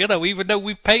no, you know, even though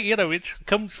we pay, you know, it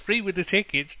comes free with the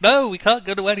tickets. No, we can't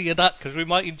go to any of that because we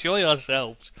might enjoy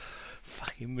ourselves.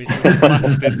 Fucking miserable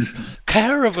bastards.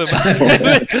 Care of them.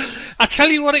 I tell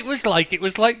you what it was like. It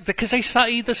was like, because they sat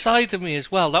either side of me as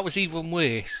well. That was even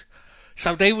worse.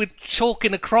 So they were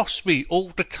talking across me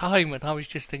all the time, and I was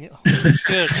just thinking, oh,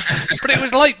 shit. But it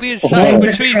was like being sat in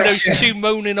between those two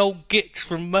moaning old gits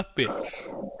from Muppets.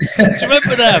 Do you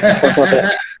remember them?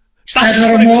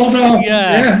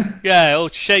 Yeah,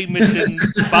 old Seamus and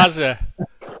Bazza.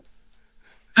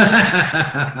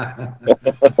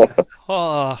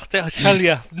 Oh, I tell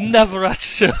you, never had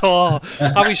so. Oh,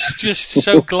 I was just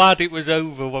so glad it was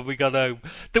over when we got home.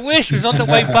 The worst was on the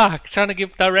way back, trying to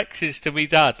give directions to me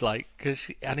dad, like,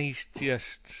 and he's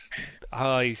just,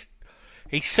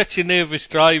 he's such a nervous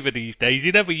driver these days.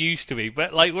 He never used to be,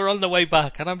 but like we're on the way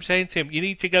back, and I'm saying to him, you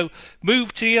need to go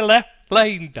move to your left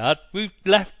lane, Dad. Move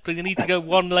left, and you need to go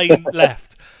one lane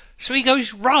left. So he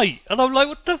goes right, and I'm like,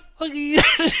 what the fuck are you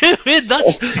doing?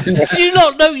 Do you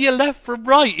not know your left from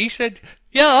right? He said,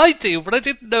 yeah, I do, but I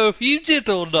didn't know if you did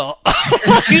or not.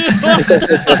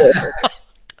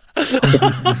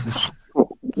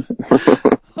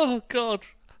 Oh, God.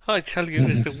 I tell you,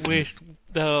 it's the worst.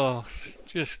 Oh,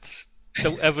 just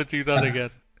don't ever do that again.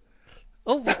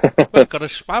 Oh, we've got a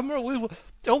spammer.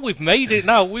 We've made it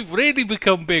now. We've really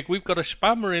become big. We've got a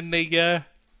spammer in the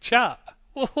chat.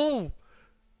 Whoa.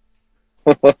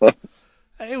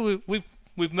 Hey,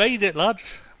 we've made it,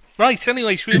 lads. Right,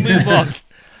 anyway, should we move on?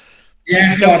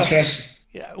 Yeah, go on, Chris.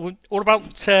 Yeah, what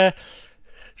about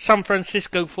San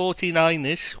Francisco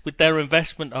 49ers with their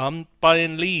investment arm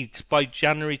buying Leeds by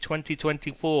January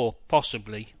 2024,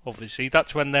 possibly, obviously.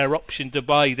 That's when their option to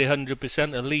buy the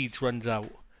 100% of Leeds runs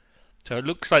out. So it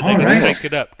looks like they're going to take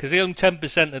it up, because they own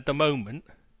 10% at the moment.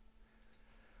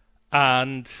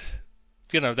 And,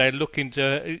 you know, they're looking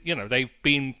to, you know, they've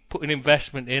been putting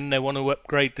investment in. They want to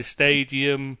upgrade the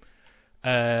stadium,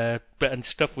 and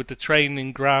stuff with the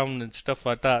training ground and stuff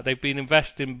like that. They've been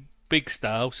investing big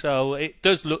style, so it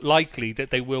does look likely that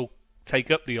they will take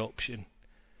up the option.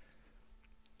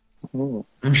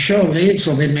 I'm sure Leeds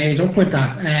will be made up with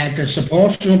that. The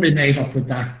supporters will be made up with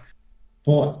that.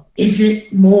 But is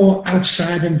it more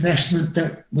outside investment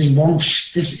that we want?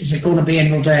 Is it going to be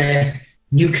another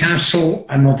Newcastle,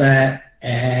 another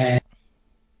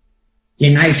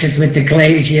United with the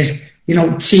Glazers? You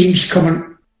know, teams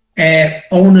coming,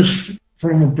 owners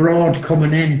from abroad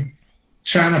coming in,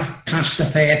 trying to pass the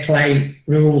fair play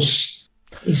rules.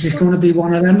 Is it going to be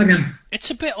one of them again? It's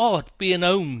a bit odd being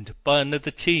owned by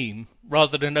another team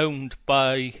rather than owned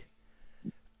by,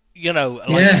 you know,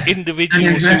 like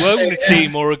individuals who own a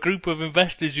team or a group of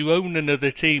investors who own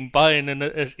another team buying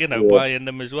buying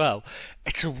them as well.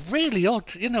 It's a really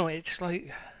odd, you know, it's like,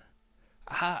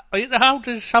 how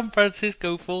does San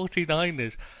Francisco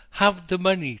 49ers have the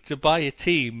money to buy a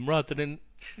team rather than,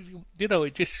 you know,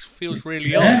 it just feels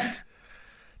really odd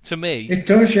to me. It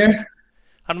does, yeah.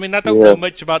 I mean, I don't know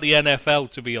much about the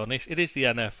NFL, to be honest. It is the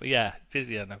NFL, it is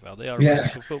the NFL. They are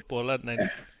a football, aren't they?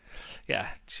 Yeah,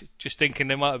 just thinking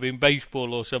they might have been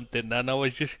baseball or something. Then I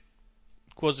wasn't sure.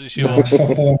 No,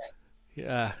 football.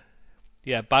 Yeah,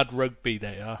 bad rugby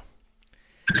they are.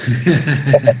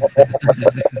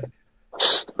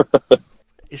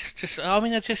 It's just, I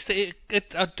mean, am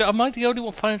I the only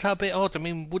one who finds that a bit odd? I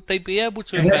mean, would they be able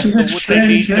to invest, or would they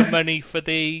need the money for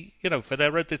for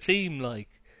their other team, like?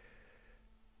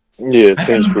 Yeah, it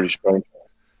seems pretty strange.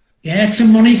 Yeah, it's a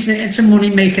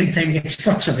money-making thing. It's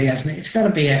got to be, hasn't it? It's got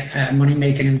to be a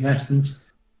money-making investment,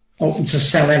 open to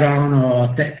sell it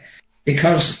on,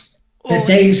 because the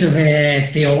days of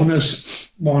the owners,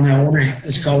 one owner,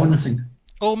 is going, I think.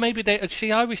 Or maybe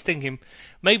I was thinking,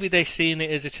 maybe they're seeing it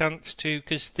as a chance to,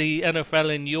 because the NFL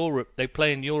in Europe, they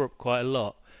play in Europe quite a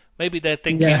lot. Maybe they're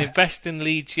thinking invest in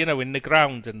Leeds, in the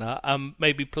ground and that, and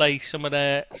maybe play some of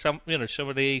the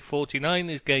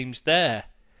 49ers games there.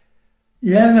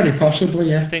 Yeah, very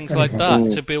possibly, yeah. Things like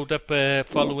that, to build up a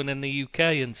following in the UK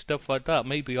and stuff like that.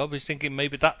 Maybe, I was thinking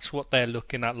maybe that's what they're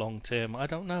looking at long term. I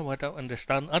don't know, I don't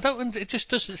understand. It just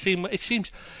doesn't seem, it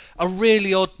seems a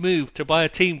really odd move to buy a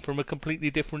team from a completely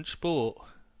different sport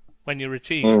when you're a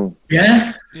team.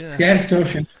 Yeah, it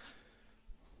does.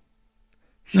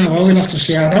 No, we'll have to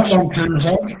see how that one pans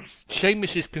out.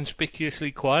 Seamus is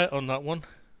conspicuously quiet on that one.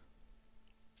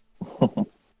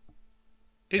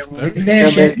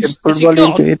 American football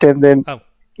into it, and then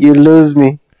you lose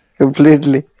me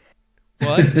completely.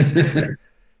 What? Do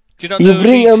you not you know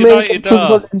bring Leeds American United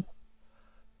football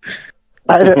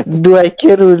are? Do I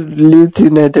care who Leeds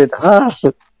United are?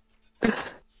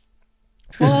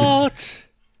 What?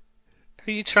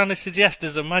 Are you trying to suggest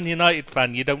as a Man United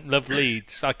fan you don't love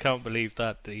Leeds? I can't believe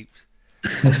that, Deeps. I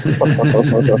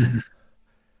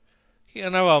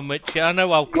know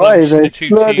how close the two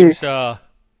teams are.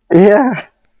 Yeah.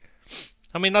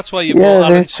 I mean, that's why you bought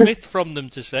Alan Smith from them,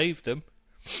 to save them.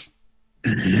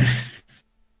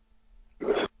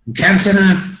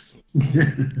 Cantona.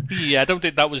 Yeah, I don't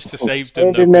think that was to save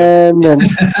them, though.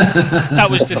 That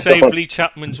was to save Lee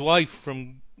Chapman's wife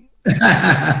from...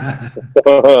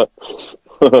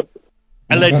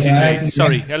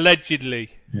 Allegedly.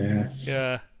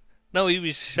 Yeah. No, he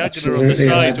was shagging her on the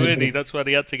side, wasn't he? That's why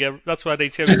they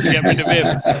chose to get rid of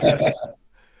him.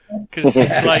 Because,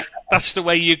 that's the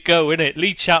way you go, innit?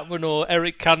 Lee Chapman or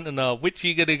Eric Cantona, which are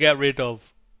you going to get rid of?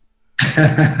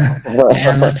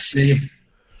 Let's see.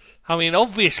 I mean,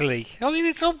 obviously.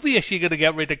 It's obvious you're going to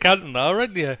get rid of Cantona,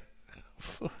 aren't you?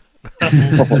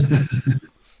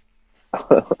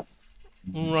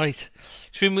 Right.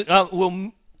 Should we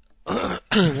we'll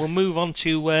move on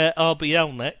to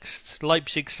RBL next.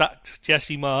 Leipzig sacked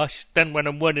Jesse Marsch, then went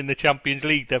and won in the Champions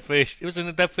League. It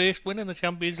wasn't their first win in the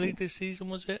Champions League this season,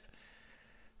 was it?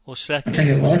 Or second? I think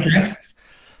it was, yeah.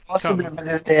 Possibly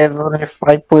because they have only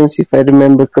 5 points, if I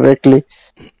remember correctly.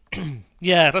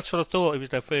 Yeah, that's what I thought. It was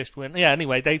their first win. Yeah,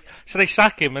 anyway, they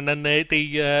sack him, and then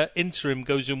the interim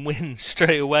goes and wins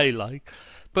straight away,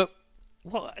 But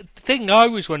the thing I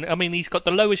was wondering, he's got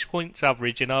the lowest points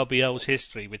average in RBL's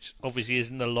history, which obviously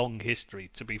isn't a long history,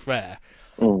 to be fair.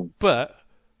 But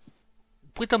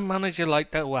with a manager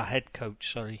like that, or a head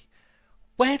coach,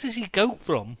 where does he go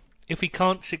from if he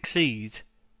can't succeed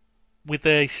with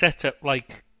a setup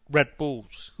like Red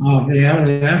Bulls? Oh,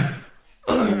 yeah.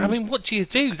 What do you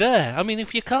do there?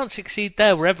 If you can't succeed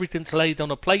there where everything's laid on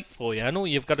a plate for you, and all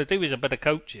you've got to do is a bit of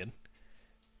coaching,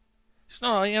 it's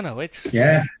not, it's...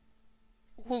 Yeah.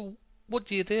 Well, what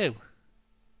do you do?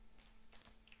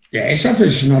 Yeah, he's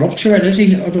obviously not up to it, is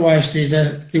he? Otherwise,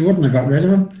 they wouldn't have got rid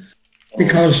of him.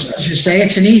 Because, as you say,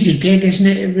 it's an easy gig, isn't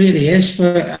it? It really is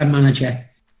for a manager.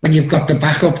 When you've got the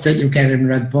backup that you get in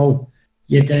Red Bull,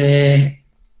 it'd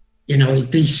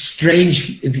be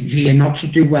strange if you're not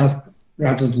to do well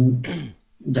rather than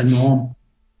the norm.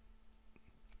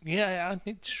 Yeah,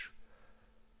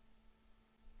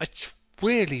 it's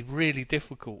really, really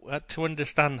difficult to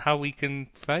understand how he can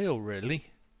fail, really.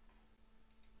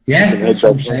 Yeah, that's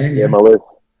what I'm saying. Yeah.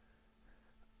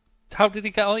 How did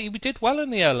he get on? He did well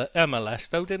in the MLS,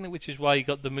 though, didn't he? Which is why he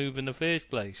got the move in the first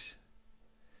place.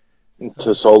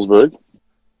 To Salzburg?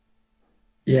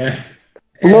 Yeah.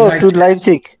 No, to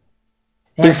Leipzig.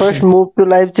 He first moved to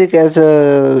Leipzig as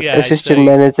a assistant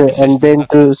manager, and then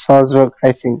to Salzburg,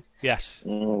 I think. Yes.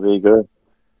 There you go.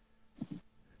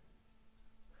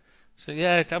 So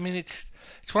yeah, it's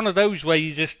one of those where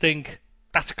you just think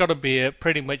that's got to be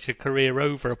pretty much a career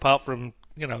over. Apart from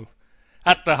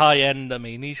at the high end,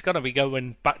 he's got to be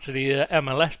going back to the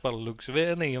MLS by the looks of it,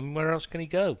 isn't he? Where else can he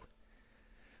go?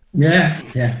 Yeah.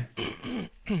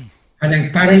 I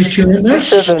think Barry's joined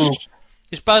us.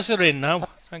 Is Bazza in now?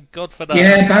 Thank God for that.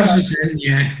 Yeah, Baz is in.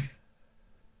 Yeah.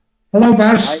 Hello,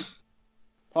 Baz. Hi.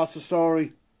 What's the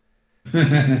story?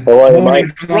 How are you,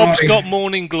 mate? Rob's got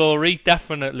morning glory,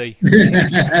 definitely.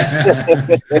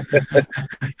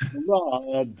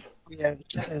 Rob. Yeah.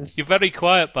 You're very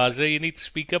quiet, Bazzy. You need to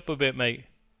speak up a bit, mate.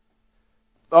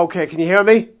 Okay, can you hear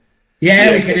me?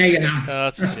 Yeah, we can hear you now.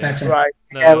 That's better. Right.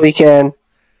 No, Yeah, we can.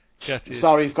 get it.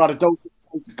 Sorry, you've got a dose.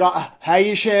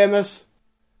 Hey, Seamus.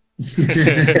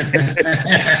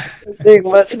 Think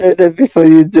much later before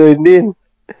you joined in.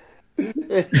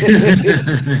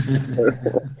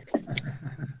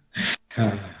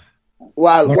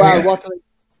 Well, what?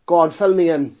 Go on, fill me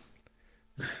in.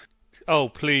 Oh,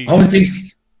 please. Oh,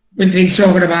 we've been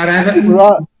talking about Everton.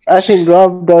 I think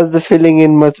Rob does the filling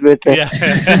in much better. Yeah.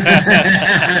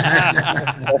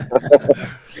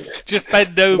 Just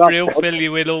bend over, he'll fill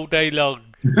you in all day long.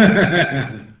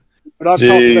 We're not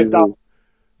talking about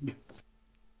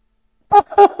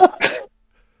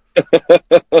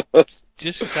that.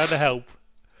 Just trying to help.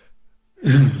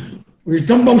 We've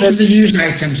done most of the news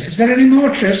items. Is there any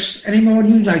more, Tris? Any more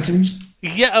news items?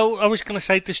 Yeah, I was going to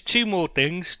say there's two more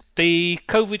things. The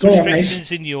COVID Go on,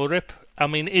 restrictions in Europe. I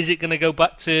mean, is it going to go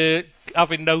back to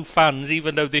having no fans,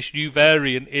 even though this new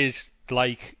variant is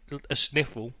like a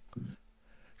sniffle?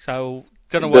 So,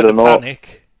 don't know why the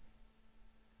panic.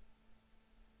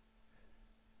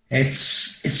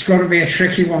 It's going to be a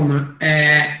tricky one.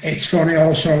 It's going to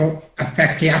also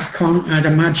affect the AFCON, I'd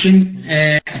imagine.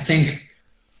 I think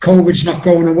COVID's not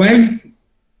going away,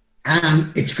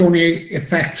 and it's going to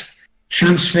affect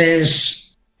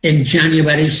transfers in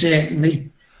January, certainly.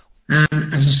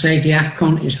 And as I say, the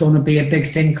AFCON is going to be a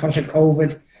big thing because of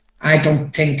COVID. I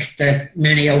don't think that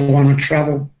many will want to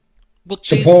travel. But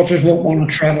supporters won't want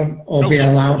to travel or be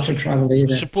allowed to travel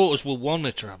either. Supporters will want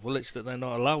to travel, it's that they're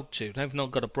not allowed to. They've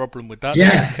not got a problem with that. Yeah.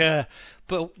 They don't care.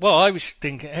 But, well, I was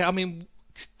thinking, I mean,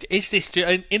 is this,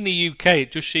 in the UK,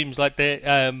 it just seems like they're,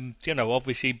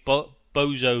 obviously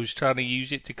Bozo's trying to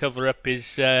use it to cover up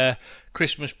his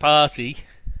Christmas party.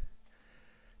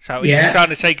 So he's trying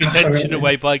to take attention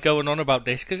away by going on about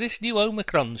this, because this new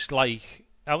Omicron's like,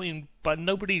 I mean, but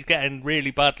nobody's getting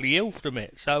really badly ill from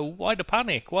it. So why the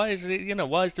panic? Why is it?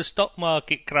 Why is the stock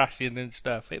market crashing and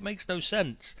stuff? It makes no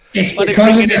sense. It's why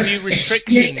because they're bringing in new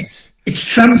restrictions. It's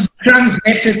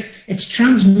transmitted. It's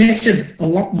transmitted a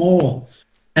lot more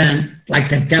than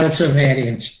like the Delta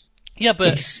variant. Yeah,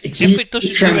 but it's if it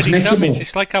doesn't do any damage,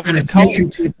 it's like having a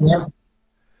cold.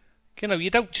 You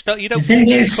don't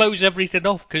close everything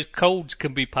off because colds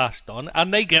can be passed on,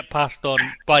 and they get passed on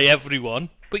by everyone.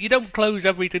 But you don't close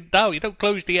everything down. You don't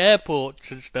close the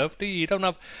airports and stuff, do you? You don't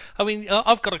have... I mean,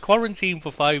 I've got a quarantine for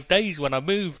 5 days when I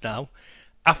move now,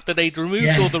 after they'd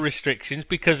removed all the restrictions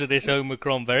because of this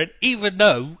Omicron variant, even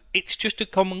though it's just a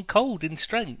common cold in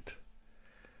strength.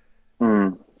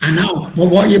 Mm. I know, but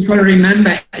what you've got to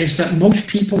remember is that most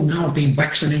people now have been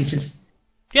vaccinated.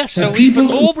 Yes, so even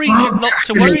more reason not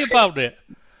to worry about it.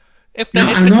 If the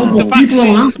people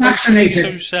who aren't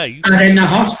vaccinated are in the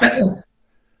hospital.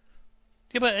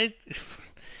 Yeah, but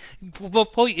the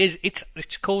point is, it's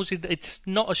causing. It's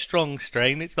not a strong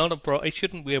strain. It's not it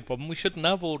shouldn't be a problem. We shouldn't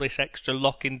have all this extra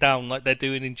locking down like they're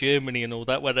doing in Germany and all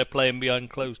that, where they're playing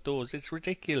behind closed doors. It's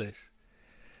ridiculous.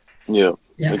 Yeah,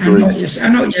 I know what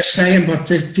you're saying, but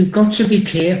you've got to be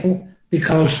careful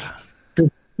because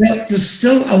there's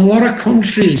still a lot of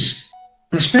countries,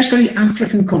 especially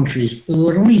African countries, who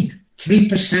are only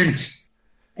 3%.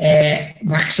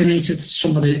 Vaccinated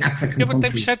some of the African countries. Yeah, but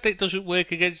they've said that it doesn't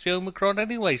work against the Omicron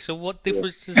anyway, so what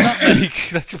difference does that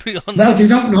make? Let's be honest. Well, they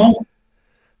don't know.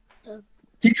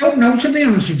 They don't know, to be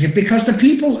honest with you, because the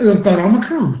people who have got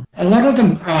Omicron, a lot of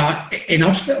them are in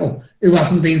hospital who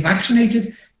haven't been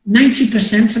vaccinated.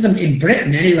 90% of them in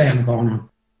Britain, anyway, I'm going on,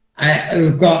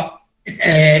 who are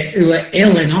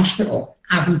ill in hospital,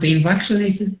 haven't been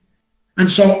vaccinated. And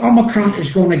so Omicron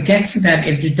is going to get to them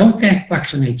if they don't get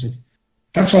vaccinated.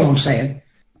 That's all I'm saying.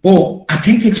 But I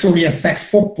think it's going to affect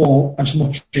football as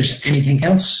much as anything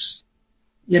else.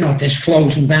 This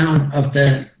closing down of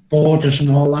the borders and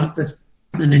all that.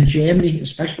 And in Germany,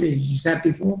 especially, as you said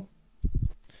before.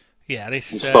 Yeah, this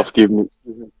stuff giving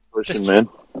me impression, man.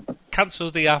 Cancel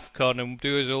the AFCON and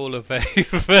do us all a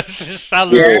favour versus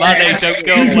Salah Mane, don't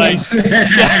go away.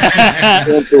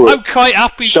 I'm quite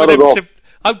happy for them to...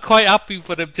 I'm quite happy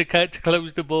for them to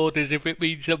close the borders if it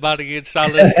means that Manning and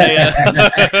Salah stay out.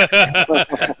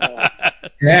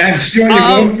 Yeah, I'm sure you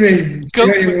won't be.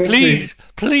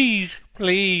 Please.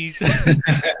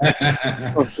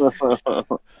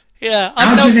 Yeah.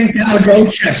 How do you think that'll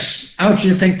go, Chess? How do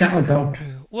you think that'll go?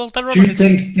 Well, do you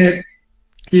think that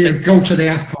they'll go to the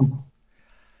AFCON?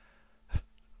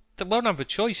 They won't have a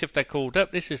choice if they're called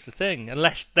up. This is the thing.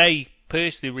 Unless they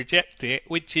personally reject it,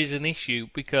 which is an issue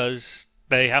because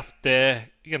They have to,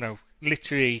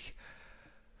 literally.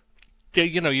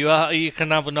 You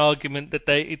can have an argument that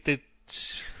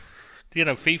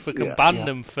FIFA can ban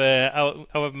them for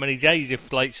however many days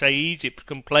if, like, say, Egypt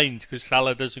complains because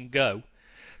Salah doesn't go.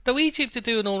 Though Egypt are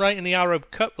doing all right in the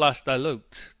Arab Cup last I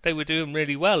looked. They were doing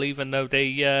really well, even though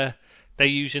they're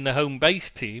using the home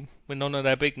base team with none of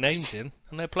their big names in,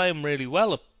 and they're playing really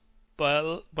well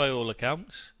by all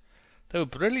accounts. They were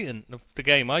brilliant, the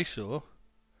game I saw.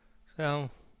 So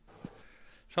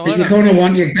you're going to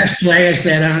want your best players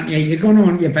there, aren't you? You're going to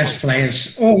want your best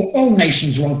players. All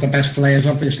nations want the best players,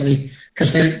 obviously,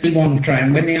 because they want to try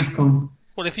and win the AFCON.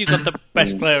 Well, if you've got the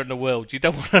best player in the world, you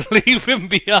don't want to leave him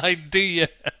behind, do you?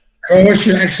 Oh, that's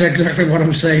exactly what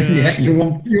I'm saying. Yeah, you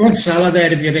want Salah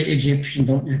there if you're Egyptian,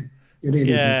 don't you? You really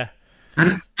do.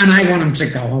 And I want him to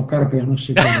go. I've got to be honest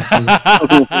with you.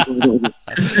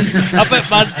 I bet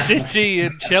Man City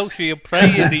and Chelsea are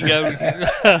praying he goes.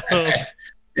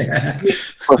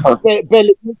 Bill,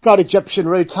 you've got Egyptian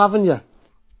roots, haven't you?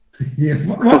 Yeah,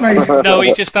 what mate? No,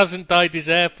 he just hasn't dyed his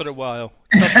hair for a while.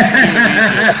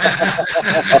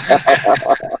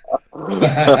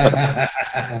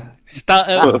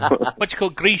 What do you call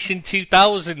Greece in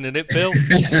 2000, isn't it, Bill?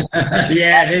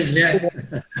 Yeah, it is, yeah.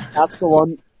 That's the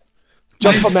one.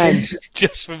 Just for men.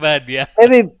 Just for men, yeah.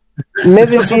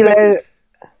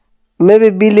 Maybe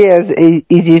Billy has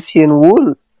Egyptian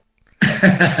wool.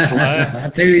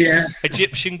 I do, yeah.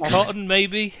 Egyptian cotton,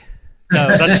 maybe? No,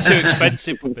 that's too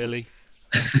expensive for Billy.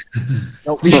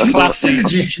 Too classy.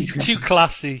 Too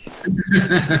classy.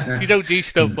 You don't do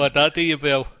stuff like that, do you,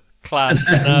 Bill? Class.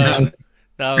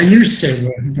 No. I used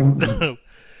to.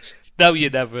 No, you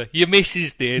never. Your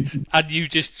missus did, and you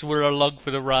just were along for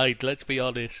the ride, let's be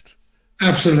honest.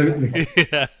 Absolutely.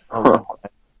 Yeah. I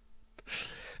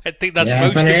think that's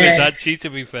most of us, actually, to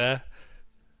be fair.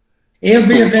 He'll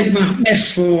be a big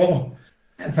miss for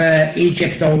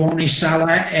Egypt, though, won't he,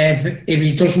 Salah, if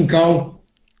he doesn't go.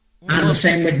 And the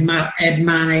same with Ed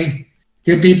Manny.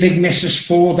 There'll be big misses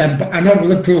for them. But I know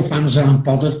Liverpool fans aren't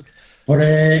bothered. But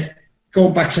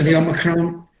going back to the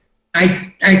Omicron,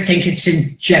 I think it's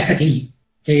in jeopardy,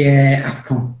 the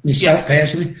AFCON. Myself,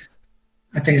 personally.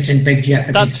 I think it's in big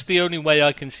jeopardy. That's the only way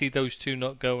I can see those two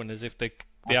not going, is if the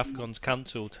AFCON's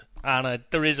cancelled. And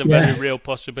there is a very real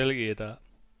possibility of that.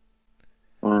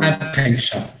 I think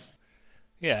so.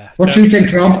 Yeah. What do you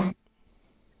think, Rob?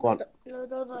 Go on.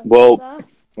 Well,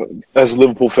 as a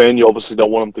Liverpool fan, you obviously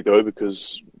don't want them to go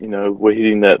because, we're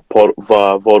hitting that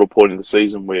vital point in the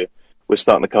season where we're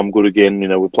starting to come good again.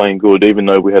 We're playing good, even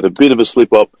though we had a bit of a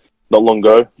slip up not long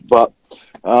ago. But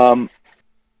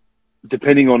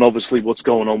depending on obviously what's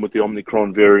going on with the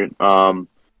Omicron variant,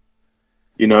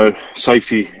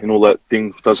 safety and all that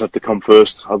thing does have to come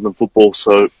first, other than football.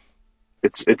 So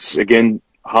it's again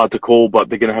hard to call, but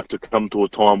they're going to have to come to a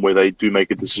time where they do make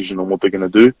a decision on what they're going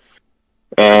to do.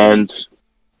 And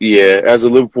yeah, as a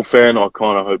Liverpool fan, I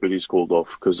kind of hope it is called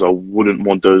off because I wouldn't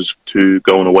want those two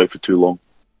going away for too long.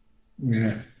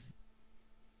 Yeah.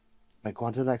 Right, go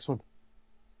on to the next one.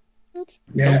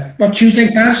 Yeah. What do you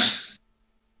think, Baz?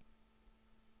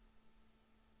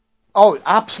 Oh,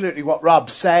 absolutely what Rob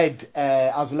said.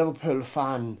 As a Liverpool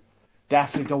fan,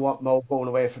 definitely don't want Mo going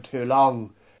away for too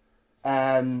long.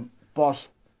 But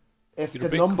if the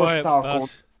numbers start going...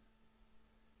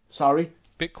 Sorry?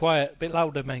 Bit quiet, bit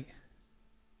louder, mate.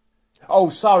 Oh,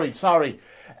 sorry.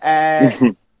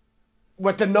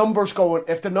 With the numbers going...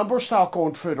 If the numbers start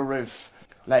going through the roof,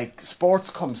 like, sports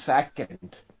comes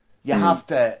second, you have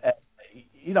to...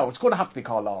 it's going to have to be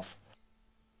called off.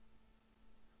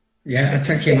 Yeah, I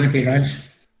think you might be right.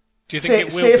 Do you think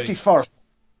it will safety be? First.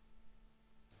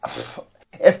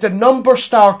 If the numbers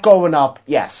start going up,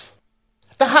 yes.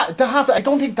 They have. I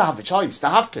don't think they have a choice. They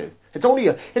have to. At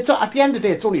the end of the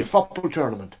day, it's only a football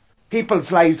tournament.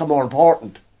 People's lives are more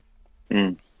important.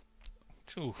 Ooh,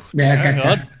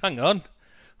 hang on.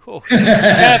 Oh,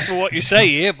 careful what you say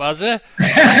here, Bazza.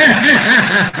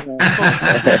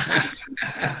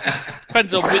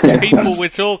 Depends on which people we're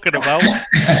talking about.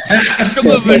 Some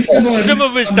of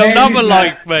us don't have a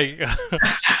life, mate.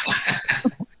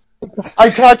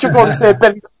 I thought you were going to say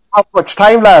Billy doesn't have much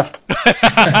time left.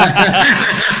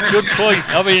 Good point.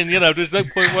 I mean, there's no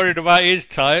point worrying about his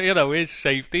time, his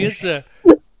safety, is there?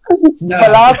 No. The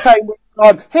last time we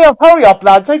thought, hey, hurry up,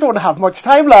 lads, I don't have much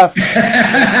time left.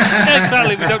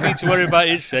 Exactly, we don't need to worry about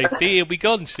his safety. He'll be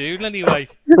gone soon anyway.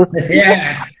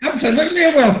 Yeah, absolutely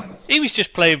I will. He was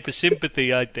just playing for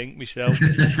sympathy, I think, myself.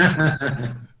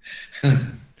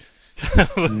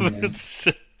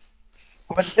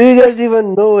 But do you guys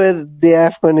even know where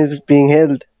the AFCON is being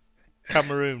held?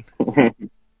 Cameroon.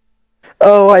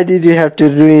 Oh, why did you have to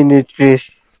ruin it,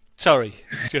 Chris? Sorry,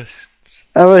 just...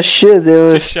 I was sure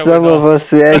there were some of us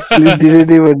who actually didn't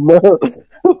even know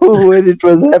when it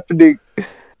was happening.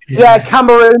 Yeah,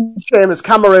 Cameroon, Seamus,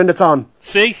 Cameroon, it's on.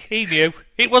 See, he knew.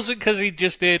 It wasn't because he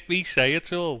just heard me say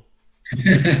it all.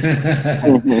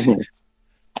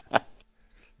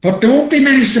 But there won't be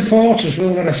many supporters,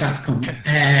 will there, at AFCON?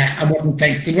 I wouldn't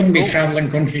think. They wouldn't be travelling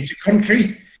country to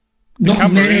country.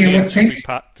 Not many, I would think.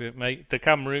 Packed it, mate. The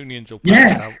Cameroonians will pack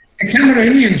it out. The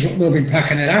Cameroonians will be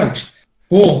packing it out.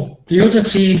 But the other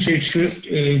teams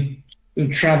who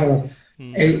travel,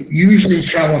 usually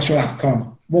travel to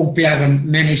AFCON, won't be having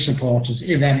many supporters,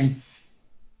 if any.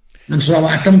 And so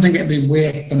I don't think it'll be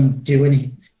worth them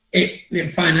doing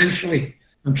it financially,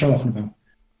 I'm talking about.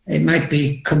 It might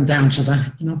come down to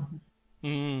that, you know.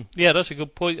 Yeah, that's a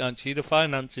good point, actually. The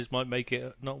finances might make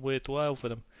it not worthwhile for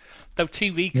them. Though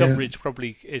TV coverage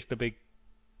probably is the big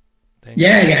thing.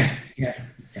 Yeah.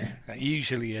 It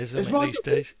usually is, isn't it, these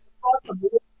days?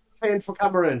 Playing for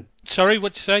Cameroon. Sorry,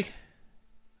 what'd you say?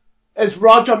 Is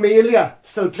Roger Melia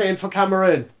still playing for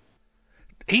Cameroon?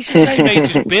 He's the same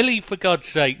age as Billy, for God's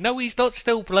sake. No, he's not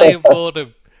still playing for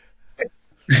them.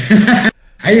 I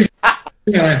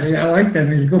like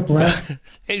him. He's a good player.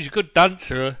 He's a good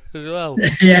dancer as well.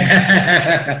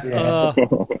 Yeah.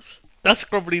 That's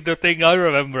probably the thing I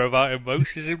remember about him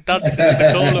most, is him dancing with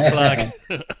the colour flag.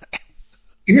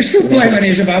 He was still playing when he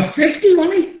was about 50,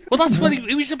 wasn't he? Well, that's when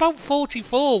he was about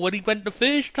 44 when he went the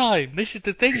first time. This is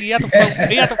the thing. He had a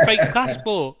fake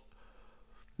passport.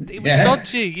 It was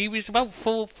dodgy. He was about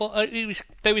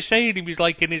they were saying he was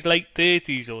like in his late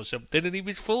 30s or something, and he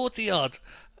was 40 odd.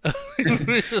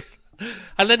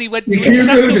 And then he went to his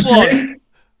second one.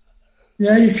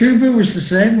 Yeah, Yakubu was the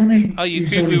same, wasn't he? Oh,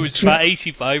 Yakubu was about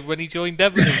 85 when he joined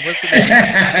Everton, wasn't he?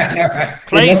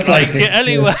 Played like it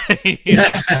anyway.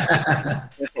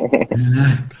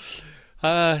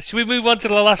 Should we move on to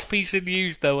the last piece of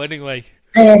news, though, anyway?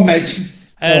 Go on, mate.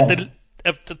 I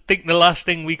think the last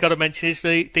thing we got to mention is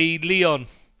the Lyon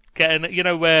getting,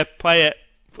 where Payet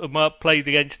played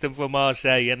against them for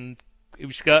Marseille, and he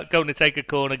was going to take a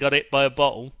corner, got hit by a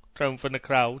bottle thrown from the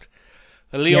crowd.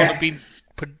 And Lyon have been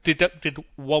deducted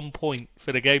 1 point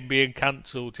for the game being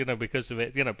cancelled, because of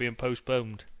it, being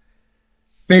postponed.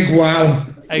 Big wow.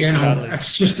 Exactly.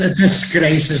 It's just a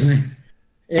disgrace, isn't it?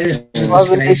 It is a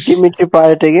wasn't disgrace. it Dimitri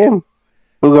Payet again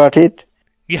who got it?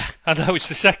 Yeah, I know, it's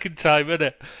the second time, isn't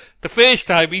it? The first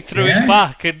time he threw it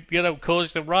back and,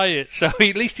 caused a riot, so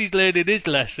at least he's learning his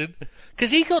lesson.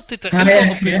 Because he got a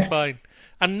big fine.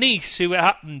 And Nice, who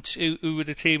were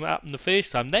the team it happened the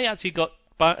first time, they actually got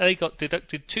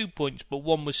deducted 2 points, but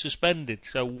one was suspended,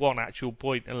 so 1 actual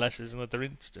point unless there's another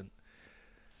incident.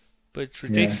 But it's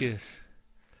ridiculous.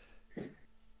 Do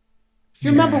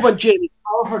you remember when Jamie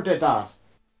Carragher did that?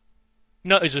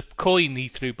 No, it was a coin he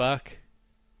threw back.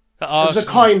 It was a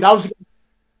coin. That was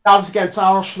against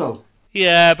Arsenal.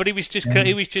 Yeah, but he was just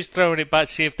throwing it back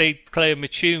to see if they'd play him a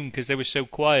tune because they were so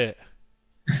quiet.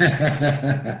 I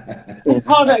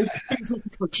thought he was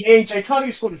looking for change. I thought he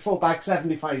was going to throw back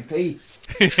 75p.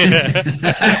 He's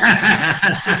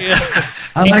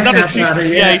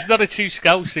not a two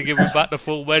scouts to give him back the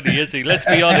full money, is he? Let's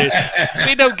be honest.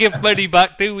 We don't give money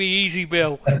back, do we, Easy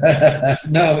Bill?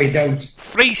 No, we don't.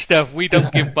 Free stuff we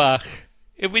don't give back.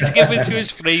 If it's given to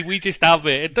us free, we just have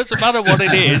it. It doesn't matter what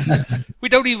it is. We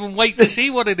don't even wait to see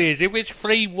what it is. If it's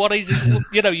free, what is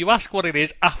it? You ask what it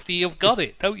is after you've got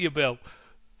it, don't you, Bill?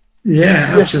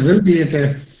 Yeah, absolutely you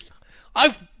do.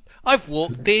 I've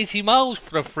walked 30 miles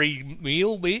for a free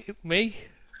meal, me.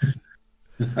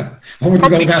 I wouldn't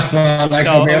go that far.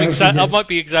 I might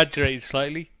be exaggerating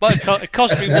slightly. But it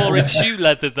cost me more in shoe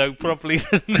leather, though, probably.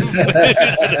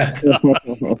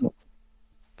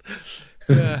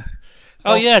 Yeah.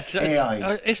 Oh, yeah.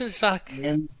 Isn't Zach...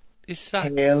 Is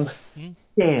Zach... Dale.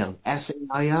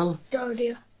 S-A-I-L.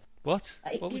 What?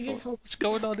 What's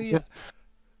going on here?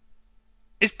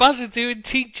 Is Bazza doing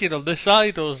teaching on the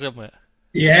side or something?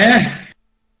 Yeah.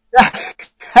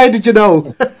 How did you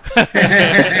know?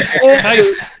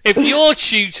 If you're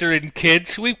tutoring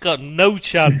kids, we've got no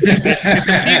chance in this. The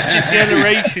future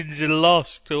generations are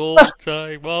lost all the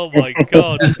time. Oh my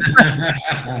God.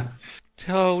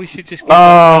 Oh, we should just give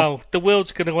up now. The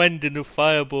world's going to end in a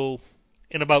fireball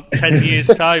in about 10 years'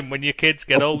 time when your kids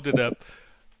get old enough.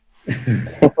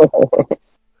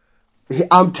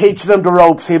 I'm teaching him the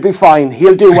ropes. He'll be fine.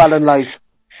 He'll do well in life.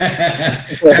 Yeah,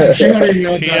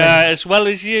 as well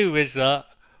as you, is that?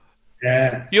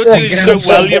 Yeah. You're doing so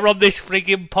well, you're on this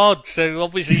frigging pod, so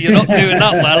obviously you're not doing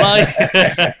that well, are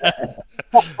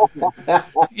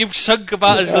you? You've sunk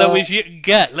about as low as you can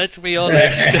get, let's be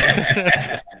honest.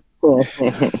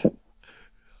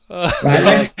 Right,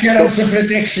 let's get out some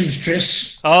predictions,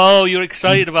 Tris. Oh, you're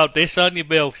excited about this, aren't you,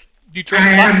 Bill? You dropped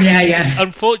back. Yeah.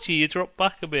 Unfortunately, you dropped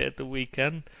back a bit at the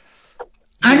weekend.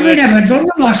 And we never done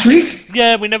it last week.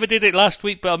 Yeah, we never did it last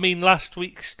week, but I mean last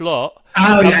week's lot.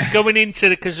 Oh, yeah. Going into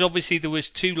it, because obviously there was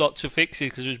 2 lots of fixes,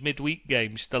 because it was midweek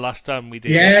games the last time we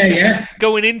did it. Yeah.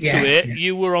 Going into it,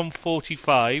 you were on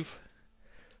 45.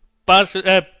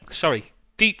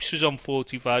 Deeps was on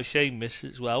 45, Seamus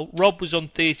as well. Rob was on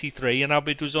 33, and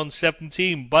Abid was on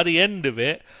 17. By the end of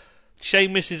it,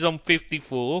 Seamus is on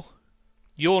 54.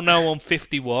 You're now on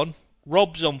 51.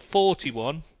 Rob's on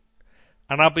 41.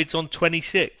 And Abid's on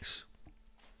 26.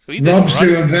 So Rob's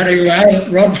doing very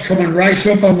well. Rob's coming right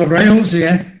up on the rails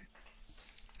here.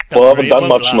 Well, I haven't done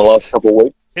much in the last couple of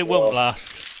weeks. It won't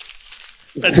last.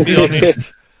 Let's be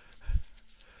honest.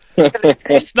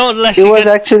 It's not unless he was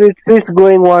actually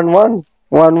going 1-1.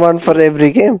 1-1 for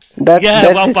every game. That's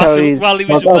while he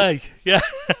was away. Yeah.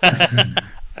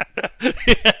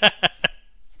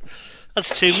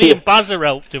 That's true. Me and Bazza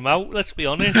helped him out, let's be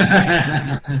honest.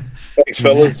 Thanks,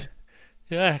 fellas.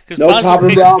 Yeah, because Bazza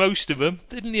picked most of them,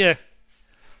 didn't you?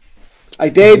 I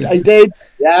did.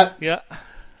 Yeah.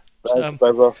 Thanks,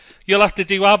 Bazza. You'll have to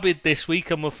do Abid this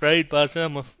week, I'm afraid,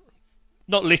 Bazza.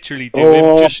 Not literally do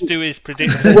him, just do his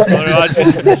predictions. I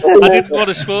didn't want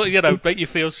to make you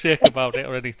feel sick about it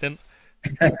or anything.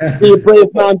 Be a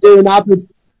brave man doing Abid.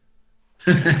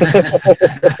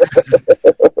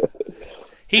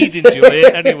 He'd enjoy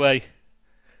it anyway.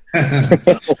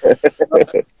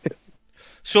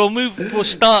 So we'll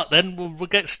start then. We'll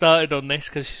get started on this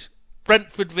because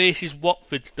Brentford versus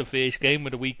Watford's the first game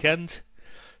of the weekend.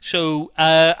 So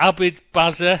Abid,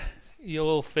 Bazza,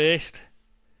 you're first.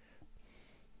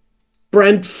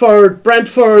 Brentford,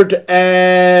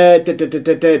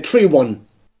 3-1.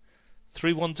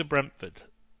 3-1 to Brentford.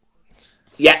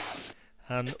 Yeah.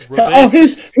 And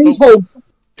who's home?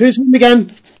 Who's home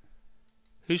again?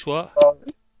 Who's what?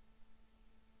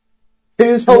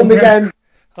 Who's home again?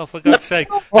 Oh, for God's sake.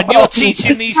 And you're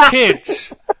teaching these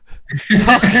kids.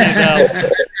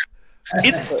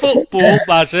 In football,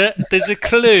 Bazza, there's a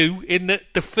clue in that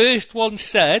the first one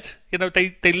said,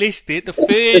 they list it, the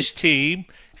first team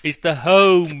is the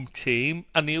home team,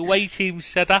 and the away team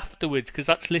said afterwards, because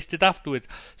that's listed afterwards.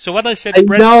 So when I said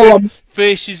Brentford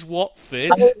versus Watford,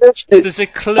 there's a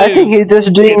clue. I think he's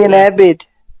just doing an Abid.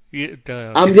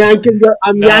 I'm yanking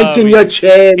your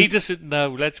chain. He doesn't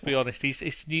know, let's be honest.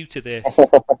 He's new to this.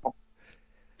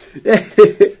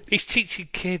 He's teaching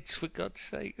kids, for God's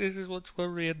sake. This is what's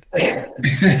worrying. I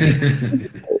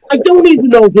don't even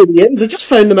know who he is. I just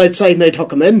found him outside and I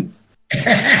took him in.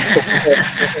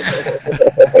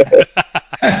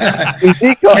 Is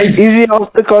he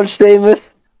also called Seamus?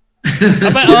 I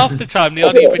bet half the time they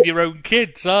aren't even your own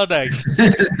kids, are they?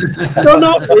 No,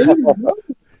 not really.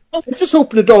 Just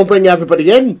open the door and bring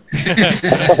everybody in.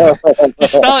 You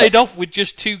started off with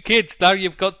just 2 kids, now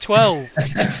you've got 12.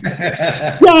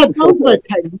 Yeah, that was about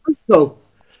 10 years ago.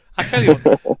 I tell you,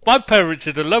 my parents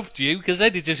would have loved you because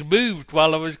they'd have just moved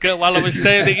while I was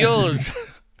staying at yours.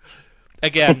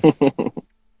 Again.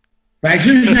 Right,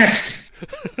 who's next?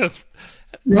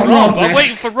 Rob. I'm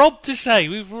waiting for Rob to say.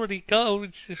 We've already got.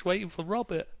 It's just waiting for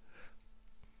Robert.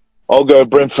 I'll go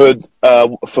Brentford.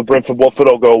 For Brentford Watford,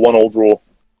 I'll go 1-1 draw.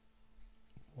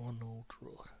 1-1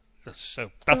 draw.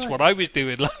 That's what I was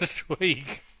doing last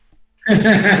week.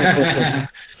 Mine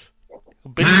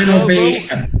will be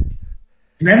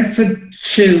Brentford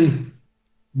 2,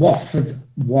 Watford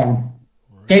 1.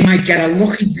 They might get a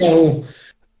lucky goal,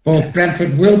 but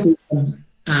Brentford will be won,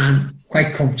 and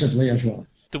quite comfortably as well.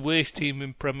 The worst team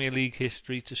in Premier League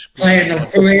history to score. Playing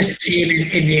the worst team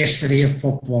in the history of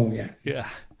football, yeah. Yeah.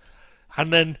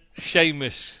 And then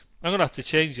Seamus. I'm going to have to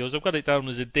change yours. I've got it down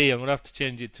as a D. I'm going to have to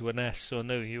change it to an S so I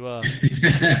know who you are.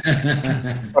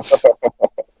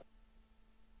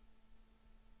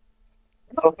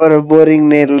 Go for a boring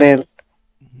 0-0.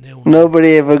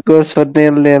 Nobody ever goes for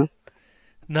 0-0.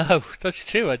 No, that's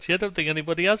true actually. I don't think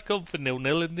anybody has gone for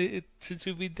 0-0 since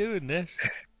we've been doing this.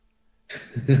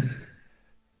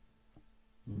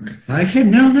 I said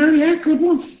 0-0, yeah, good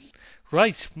one.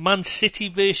 Right, Man City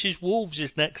versus Wolves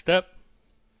is next up.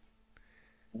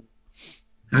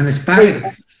 And it's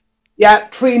back. Yeah,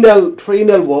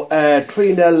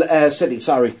 3-0 City,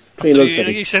 sorry. 3-0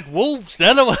 City. You said Wolves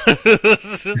then. I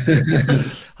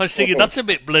was thinking that's a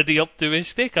bit bloody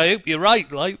optimistic. I hope you're right,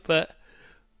 but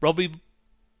Robbie?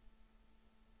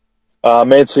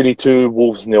 Man City 2,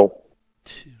 Wolves 0.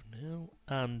 2-0.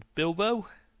 And Bilbo?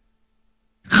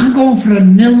 I'm going for a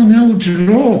 0-0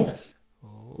 draw.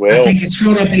 Well, I think it's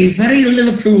going to be very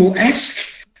Liverpool-esque.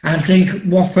 I think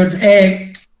Wolves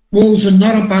are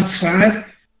not a bad side.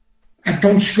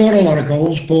 don't score a lot of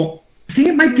goals, but I think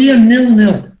it might be a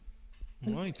 0-0.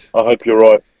 Right. I hope you're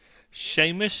right.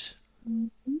 Seamus?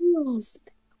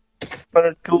 For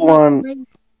a 2-1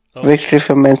 victory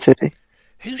for Man City.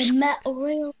 Who's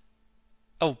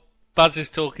Oh, Baz is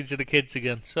talking to the kids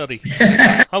again. Sorry.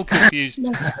 I'm confused.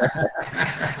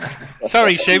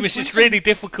 Sorry, Seamus, it's really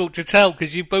difficult to tell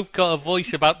because you've both got a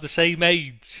voice about the same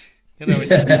age. You know, you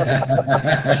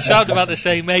sound about the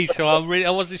same age, so I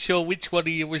wasn't sure which one of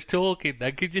you was talking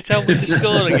then. Could you tell me the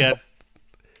score again?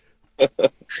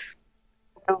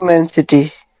 Man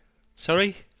City.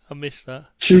 Sorry? I missed that.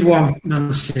 2-1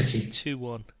 Man City.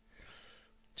 2-1.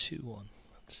 2-1 Man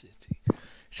City.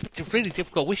 It's really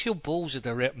difficult. I wish your balls had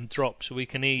hurry up and drop so we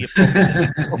can hear you properly.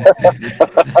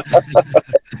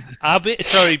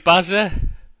 Sorry, Bazza?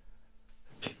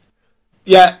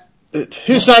 Yeah.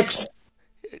 Who's next?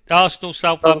 Arsenal,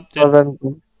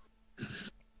 Southampton.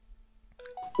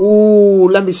 Ooh,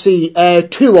 let me see.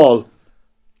 2-2.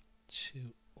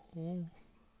 2-2.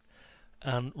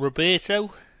 And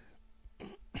Roberto?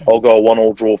 I'll go a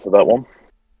 1-1 draw for that one.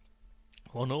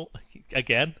 1-0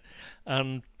 again.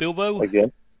 And Bilbo?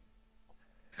 Again.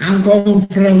 I'm going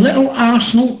for a little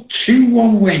Arsenal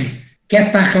 2-1 win.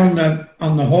 Get back on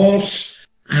the horse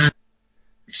and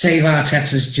save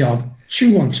Arteta's job.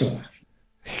 2-1 to her.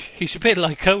 He's a bit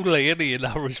like Ole, isn't he, in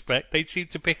that respect? They seem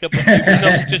to pick up a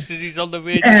result just as he's on the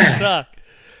verge of the sack.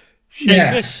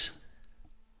 Seamus?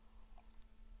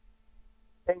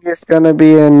 I think it's going to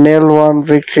be a 0-1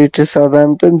 victory to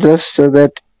Southampton just so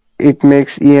that it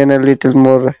makes Ian a little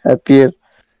more happier.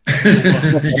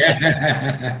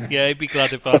 Yeah, he'd be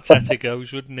glad if Arteta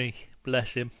goes, wouldn't he?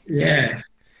 Bless him. Yeah.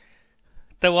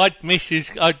 Though I'd miss his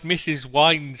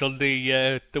whines on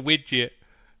the widget.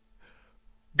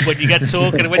 When you get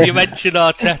talking, when you mention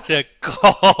Arteta,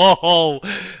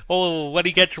 when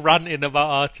he gets ranting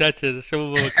about Arteta, some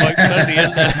of them are quite funny,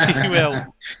 aren't they? He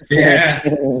will. Yeah.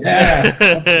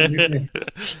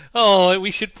 Oh,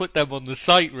 we should put them on the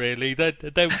site, really. They're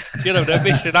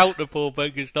missing out, the poor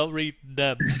buggers, not reading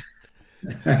them.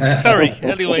 Sorry,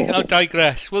 anyway, I'll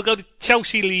digress. We'll go to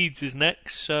Chelsea Leeds is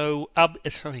next, so,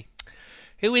 sorry.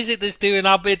 Who is it that's doing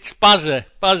Abid's Buzzer?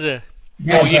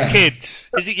 Oh, your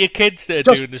kids. Is it your kids that are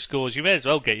doing the scores? You may as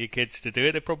well get your kids to do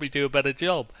it. They probably do a better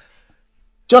job.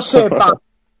 Just say Bab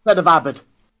instead of Abid.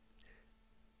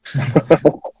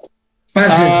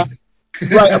 Right,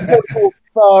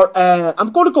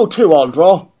 I'm going to go 2-2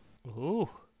 draw.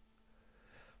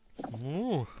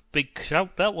 Ooh, big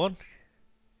shout, that one.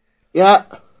 Yeah.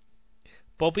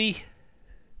 Bobby?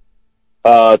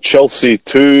 Chelsea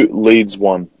 2, Leeds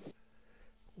 1.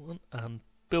 And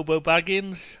Bilbo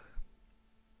Baggins?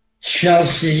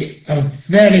 Chelsea, a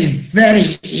very,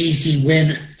 very easy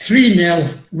win.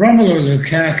 3-0, Romelu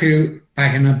Lukaku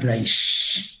back in a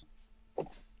brace.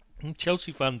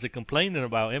 Chelsea fans are complaining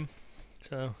about him.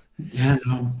 So. Yeah,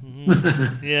 no.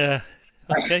 Yeah.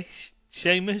 Okay,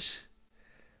 Seamus?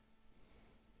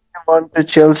 1 to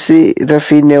Chelsea,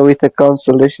 Rafinha with a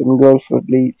consolation goal for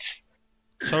Leeds.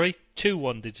 Sorry,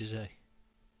 2-1 did you say?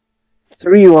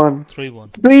 3-1.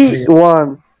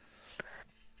 3-1.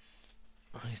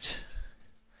 Right.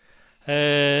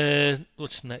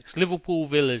 What's next? Liverpool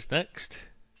Villa's next.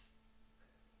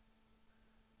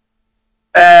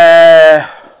 I'm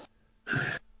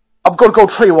going to go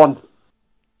 3-1.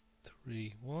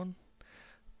 3-1.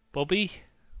 Bobby?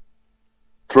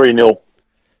 3-0.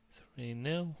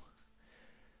 3-0.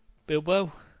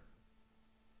 Bilbo?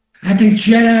 I think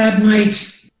Gerrard might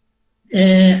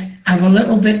have a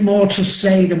little bit more to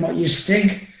say than what you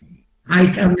think.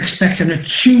 I'm expecting a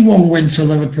 2-1 win to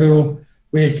Liverpool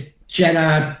with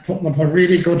Gerrard putting up a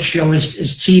really good show,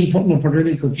 his team putting up a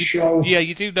really good show. Yeah,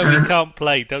 you do know he can't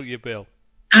play, don't you, Bill?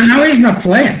 I know he's not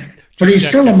playing, but he's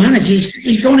still a manager.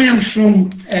 He's going out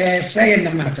from saying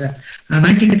the matter, and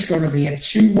I think it's going to be a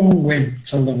 2-1 win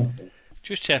to Liverpool.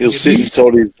 Just checking.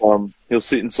 He'll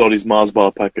sit inside his Mars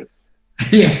bar packet.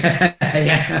 Yeah.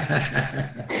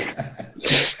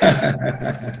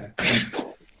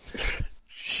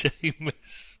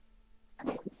 Seamus.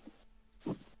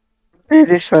 Play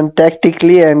this one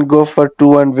tactically and go for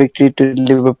 2-1 victory to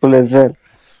Liverpool as well.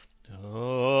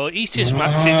 Oh, he's just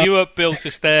matching you up, Bill,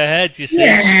 to stay ahead, you see.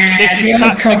 Yeah, this is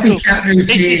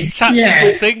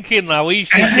tactical thinking now. He's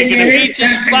just thinking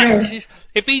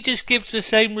if he just gives the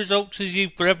same results as you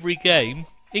for every game,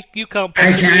 you can't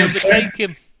possibly overtake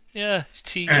him. Yeah, it's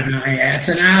cheating. I know, yeah, it's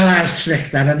an all-out trick,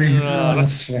 that,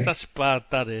 isn't it? That's bad,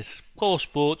 that is. Poor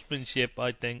sportsmanship,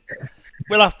 I think.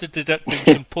 We'll have to deduct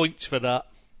him some points for that.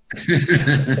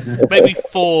 Maybe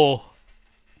 4.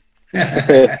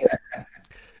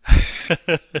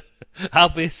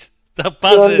 Albert, the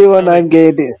only one I'm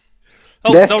getting.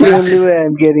 Oh, That's Norwich. the only way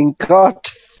I'm getting caught.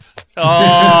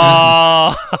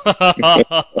 Oh.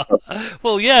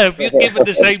 Well, yeah, if you're given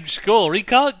the same score, he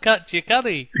can't catch you, can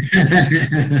he?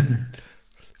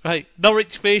 Right,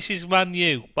 Norwich faces Man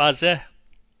U. Bazza.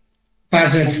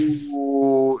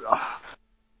 Ooh,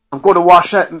 I'm going to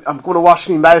wash it. I'm going to wash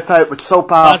my mouth out with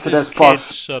soap after Bazza's this, but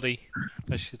kids, sorry.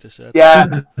 I should have said. yeah.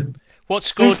 What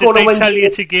score Who's did gonna they win, tell you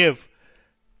Jim? to give?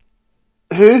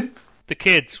 Who? The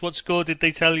kids. What score did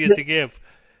they tell you to give?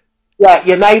 Yeah,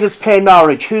 United's playing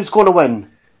Norwich. Who's going to win?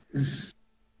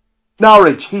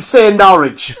 Norwich. He's saying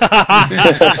Norwich.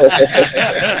 I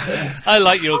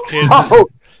like your kids. Oh,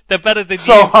 They're better than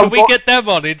So you. Can I'm we go- get them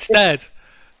on instead?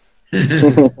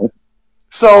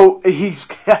 so he's.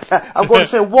 I'm going to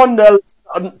say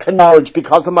 1-0 to Norwich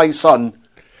because of my son.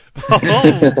 Oh.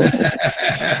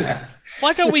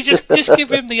 Why don't we just give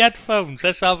him the headphones?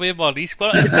 Let's have him on.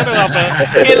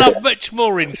 He'll have much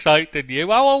more insight than you.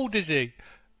 How old is he?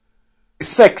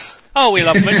 6. Oh,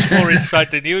 he'll have much more insight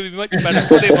than you. It'd be much better.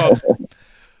 Put him on.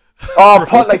 Oh,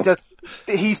 put like this.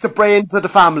 He's the brains of the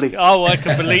family. Oh, I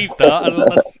can believe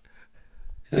that.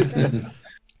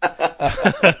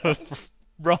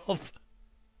 Rob.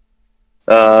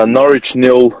 Norwich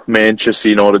 0, Manchester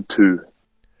United 2.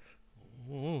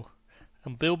 Ooh.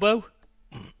 And Bilbo?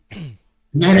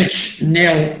 Norwich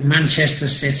 0, Manchester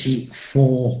City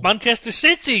 4. Manchester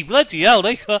City, bloody hell,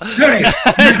 they got... Sorry,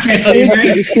 Manchester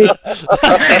United.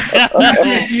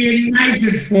 Manchester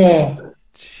United 4.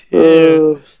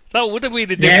 That would have been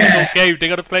a difficult game. They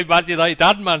got to play Man United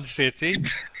and Man City.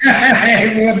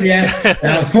 It would,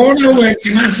 yeah. 4-0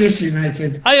 to Manchester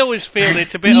United. I always feel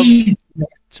it's a bit...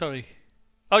 Sorry.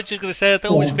 I was just going to say, I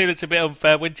always feel it's a bit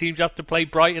unfair when teams have to play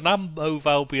Brighton and Hove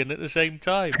Albion at the same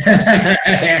time.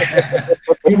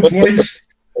 Good points.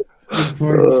 Good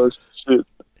points. Oh, shit.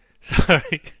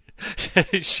 Sorry.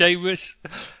 Seamus.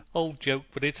 Old joke,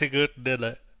 but it's a good one, isn't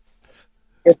it?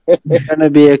 It's gonna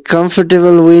be a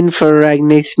comfortable win for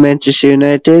Ragnick's Manchester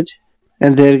United,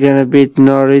 and they're gonna beat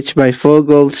Norwich by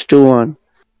 4-1.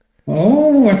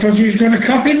 Oh, I thought he was going to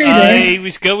copy me He there.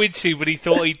 was going to, but he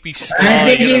thought he'd be sly. I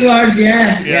think he was,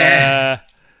 yeah. Yeah.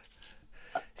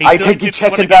 I think he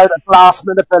chickened out at the last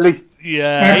minute, Billy.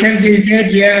 Yeah. I think he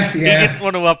did, yeah. He didn't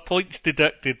want to have points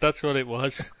deducted, that's what it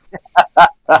was.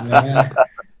 Yeah.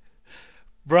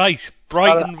 Right,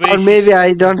 Brighton Or versus... maybe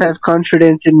I don't have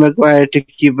confidence in Maguire to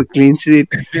keep a clean sweep.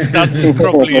 That's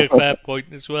probably a fair point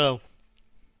as well.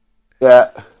 Yeah.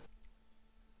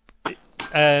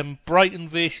 Brighton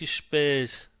versus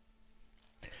Spurs.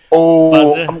 Oh,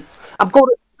 Bazza. I'm going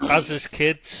to Bazza's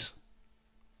kids.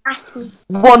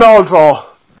 1-1 draw.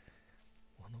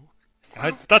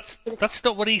 That's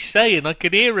not what he's saying. I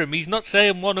can hear him. He's not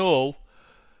saying 1-1.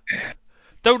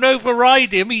 Don't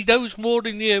override him. He knows more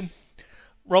than you.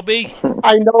 Robbie?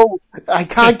 I know. I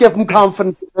can't give him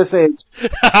confidence at this age.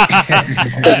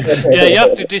 Yeah, you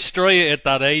have to destroy it at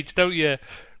that age, don't you?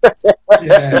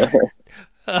 Yeah.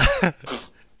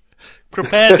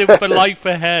 Prepare them for life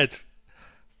ahead.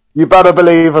 You better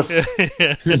believe it.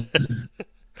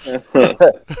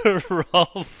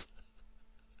 Rob?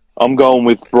 I'm going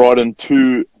with Brighton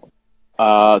 2,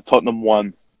 Tottenham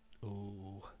 1.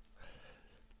 Ooh.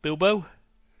 Bilbo?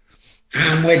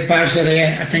 I'm with Bazza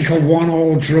there. I think a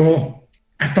 1-1 draw.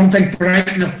 I don't think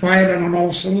Brighton are firing on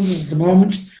all cylinders at the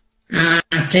moment. I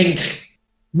think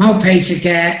Maupay to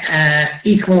get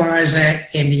equaliser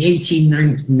in the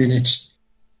 89th minute.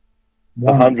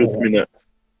 100th minute.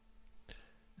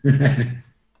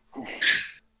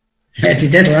 They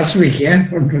did last week, yeah?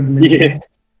 100 minutes. Yeah.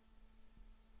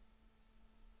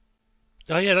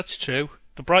 Oh yeah, that's true.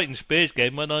 The Brighton Spurs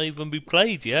game might not even be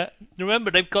played yet.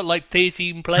 Remember, they've got like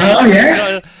 13 players. Oh,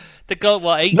 yeah? They've got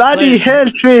what, 8 Bloody players? hell,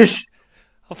 Trish!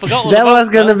 I forgot all That about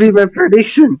was gonna be my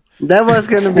prediction. That was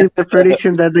gonna be the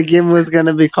prediction that the game was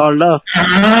gonna be called off.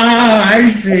 Ah, I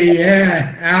see,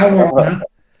 yeah.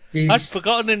 I'd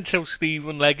forgotten until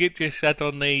Stephen Leggett just said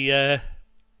on the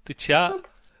chat.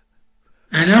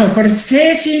 I know, but it's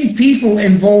 13 people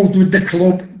involved with the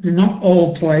club. They're not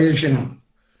all players, you know.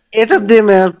 8 of them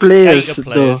are players, 8 are though.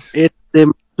 players. 8 of them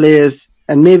are players,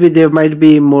 and maybe there might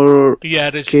be more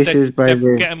Yeah, cases by they're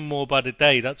the... getting more by the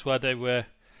day. That's why they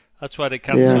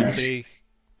cancelled the,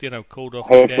 called off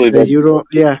Hopefully the game. The Euro,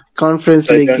 Conference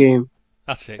They League don't- game.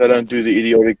 That's it. They don't do the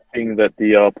idiotic thing that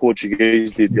the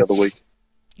Portuguese did the other week.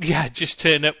 Yeah, just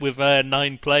turn up with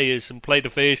 9 players and play the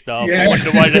first half. Yeah. I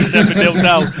wonder why they're 7-0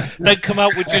 down. Then come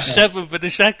out with just 7 for the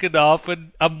second half,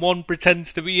 and one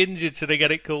pretends to be injured, so they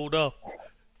get it called off.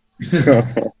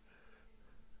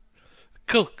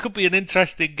 Cool. Could be an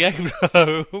interesting game,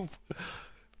 though.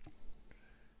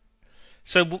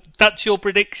 So that's your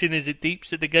prediction, is it, Deeps,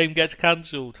 that the game gets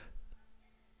cancelled?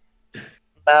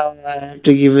 Now I have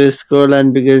to give a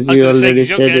scoreline because you already you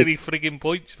said don't get it. any frigging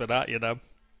points for that,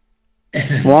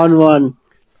 1-1.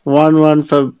 1-1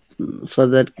 for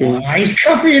that game. Oh, he's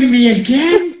copying me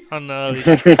again. I know,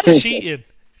 it's cheating.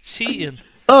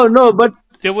 Oh no, but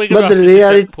Then we're going to have to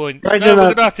deduct points. No, we're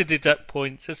going to have to deduct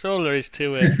points. That's all there is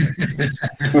to it.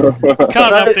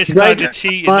 Can't have this kind of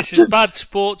cheating. This is bad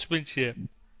sportsmanship.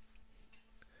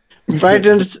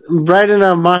 Brighton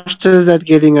are masters at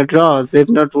getting a draw. They've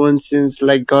not won since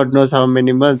God knows how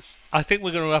many months. I think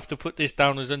we're going to have to put this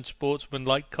down as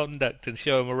unsportsmanlike conduct and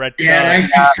show them a red card.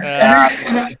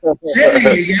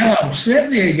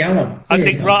 Certainly a yellow.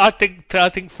 I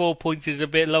think 4 points is a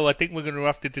bit low. I think we're going to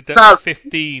have to deduct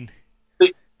 15.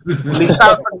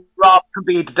 Myself and Rob can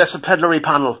be the disciplinary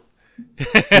panel.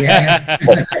 Yeah.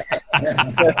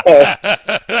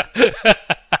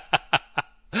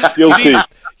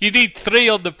 You need 3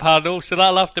 on the panel, so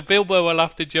Bilbo will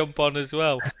have to jump on as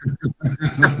well.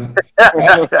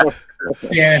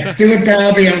 Yeah, do a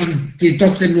derby on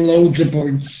deducting loads of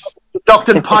points.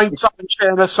 Deducting points on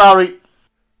China, sorry.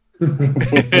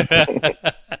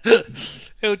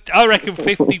 I reckon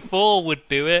 54 would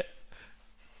do it.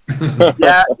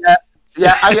 Yeah,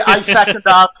 I second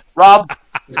that. Rob?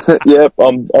 Yep,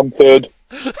 I'm third.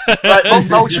 Right,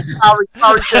 motion,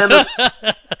 sorry, James.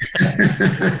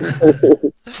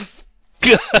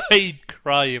 He'd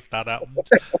cry if that happened.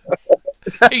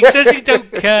 He says he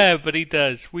don't care, but he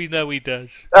does. We know he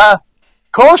does. Of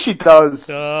course he does.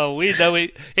 Oh, we know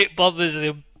it. It bothers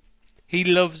him. He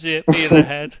loves it, being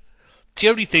ahead. It's the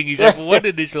only thing he's ever won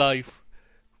in his life.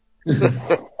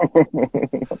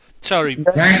 Sorry,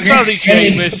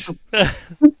 Seamus.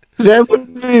 That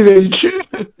would be very true.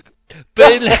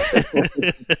 Burnley.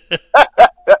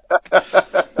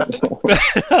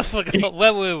 I forgot.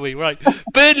 Where were we? Right.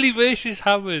 Burnley versus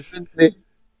Hammers.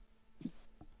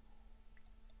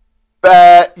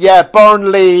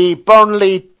 Burnley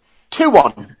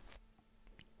 2-1.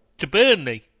 To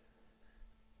Burnley?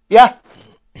 Yeah.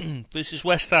 This is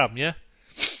West Ham, yeah?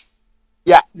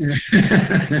 Yeah.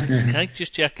 Okay,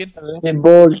 just checking.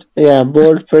 Bold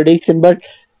prediction, but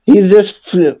he's just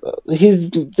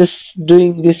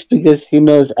doing this because he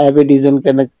knows Abbott isn't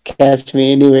gonna catch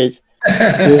me anyways.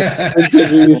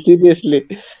 Seriously.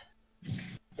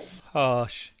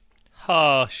 Harsh.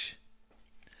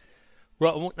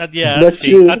 Right, yeah,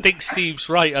 I think Steve's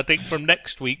right. I think from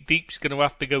next week, Deep's going to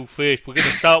have to go first. We're going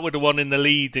to start with the one in the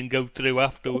lead and go through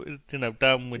after,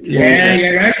 downwards. Yeah,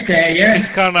 you're right there, yeah. You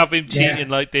can't have him cheating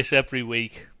like this every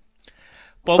week.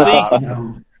 Bobby?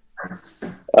 I'm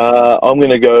going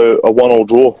to go a 1-1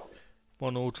 draw.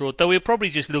 1-1 draw. Though we'll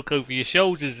probably just look over your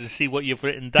shoulders to see what you've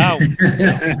written down.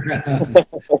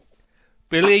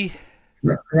 Billy?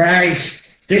 Right.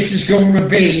 This is going to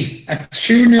be a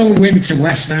 2-0 win to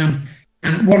West Ham.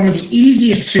 And one of the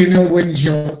easiest 2-0 wins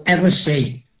you'll ever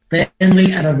see.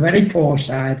 Burnley are a very poor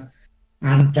side,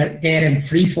 and they're in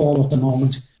free fall at the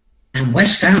moment. And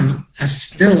West Ham are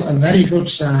still a very good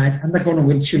side, and they're going to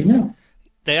win 2-0.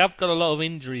 They have got a lot of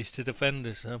injuries to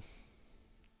defenders, though.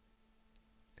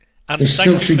 And they're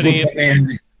still too good for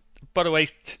Burnley. By the way,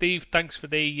 Steve, thanks for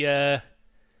the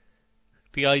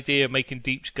idea of making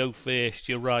Deeps go first.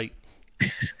 You're right.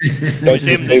 It was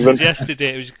him that suggested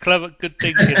it. It was clever, good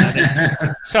thinking.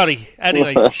 Sorry.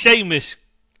 Anyway, Seamus.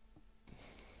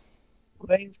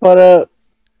 Going for a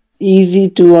easy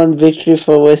 2-1 victory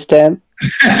for West Ham.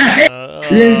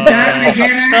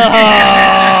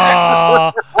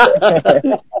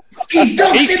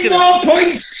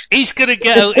 He's gonna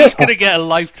get a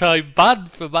lifetime ban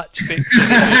for match fixing.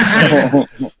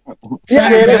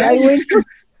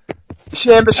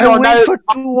 Seamus, I went for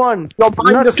 2-1, not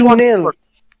 2-0.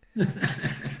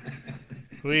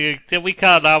 We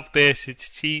can't have this. It's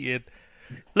cheating.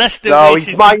 Leicester. No,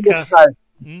 he's minus now.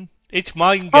 It's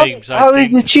mind games. How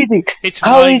is it cheating? It's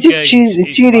how is it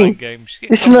cheating?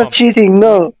 It's not cheating.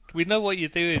 No. We know what you're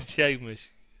doing, Seamus.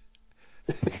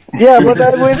 Yeah, but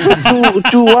I went for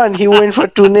 2-1. He went for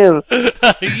 2-0.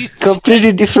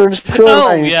 Completely different scoreline.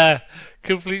 Oh yeah,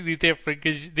 completely different.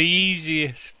 Because the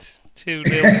easiest 2-0,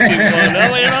 2-1.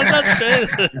 No, wait, I'm not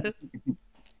saying.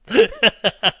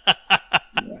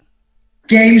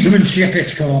 Gamesmanship,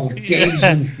 it's called.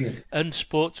 Gamesmanship.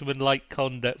 Unsportsmanlike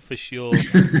conduct for sure.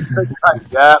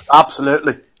 Yeah,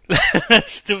 absolutely.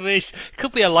 It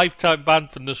could be a lifetime ban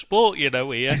from the sport, here.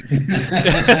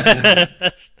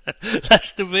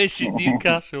 Leicester versus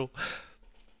Newcastle.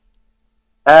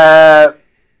 I'm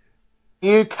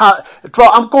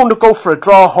going to go for a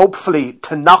draw, hopefully,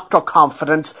 to knock their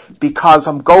confidence, because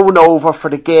I'm going over for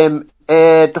the game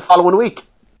the following week.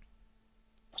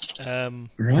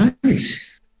 Right.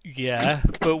 Yeah,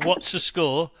 but what's the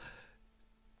score?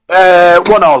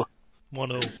 1-1.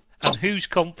 1-0. And whose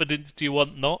confidence do you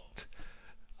want knocked?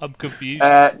 I'm confused.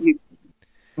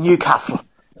 Newcastle.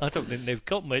 I don't think they've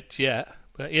got much yet,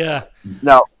 but yeah.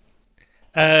 No.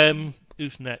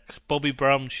 Who's next? Bobby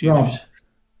Brown Shoes. Rob.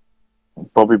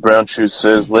 Bobby Brown Shoes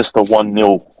says Leicester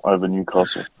 1-0 over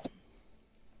Newcastle.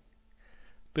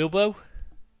 Bilbo?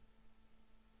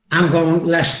 I'm going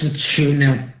Leicester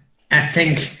 2-0. I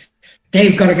think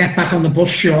they've got to get back on the bus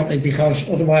shortly because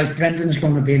otherwise Brendan's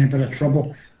going to be in a bit of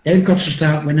trouble. They've got to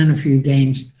start winning a few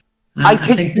games. I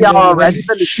think they are already.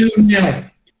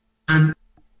 2-0. And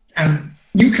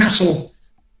Newcastle,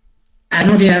 I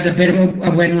know they had a bit of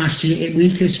a win last year. It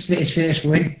weak his first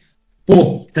win,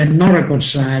 but they're not a good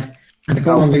side, and they're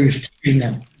going to lose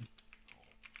 3-0.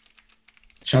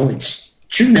 So it's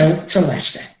 2-0 to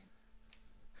Leicester.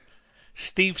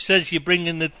 Steve says you're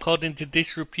bringing the pod into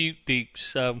disrepute,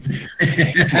 Deeps. If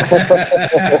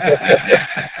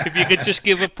you could just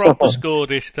give a proper score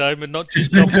this time and not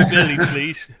just drop a Billy,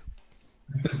 please.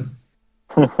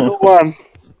 2-1.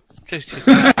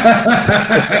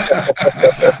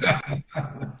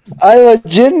 I was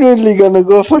genuinely gonna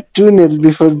go for 2-0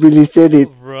 before Billy said it.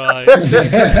 Right.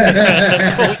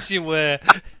 Of course you were.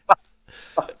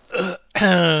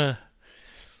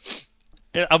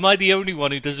 Am I the only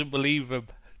one who doesn't believe him?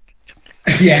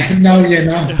 Yeah, no, you're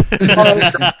not.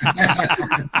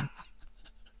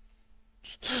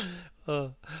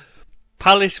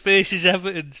 Palace versus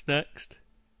Everton's next.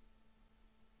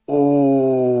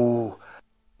 Oh,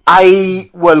 I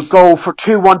will go for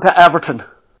 2-1 to Everton.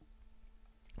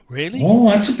 Really? Oh,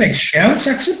 that's a big shout.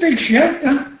 That's a big shout,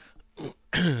 huh?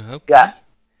 Okay. Yeah.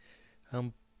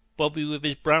 Bobby with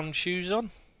his brown shoes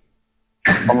on.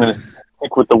 I'm going to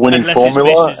stick with the winning Unless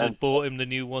formula. his missus has bought him the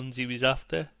new ones he was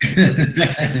after.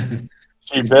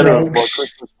 She better by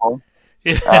Christmas time.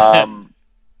 Yeah.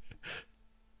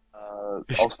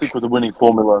 I'll stick with the winning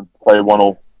formula and play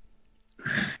 1-1.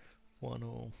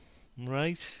 1-1.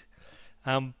 Right.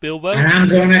 Bilbo? And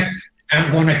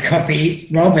I'm gonna copy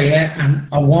Rob here and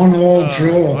a 1-1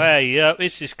 draw. Hey, yeah,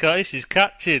 this is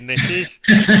catching. This is.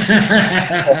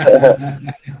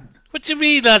 What do you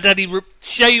mean, lad?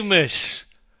 Seamus?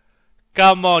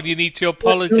 Come on, you need to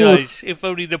apologise. If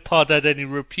only the pod had any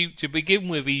repute to begin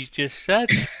with, he's just said.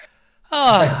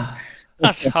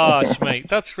 That's harsh, mate.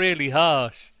 That's really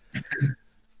harsh.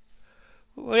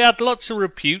 We had lots of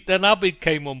repute, then Abid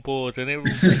came on board, and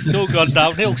it's all gone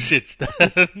downhill since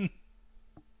then.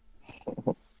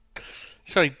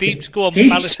 Sorry, Deeps, go on,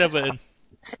 Palace Everton.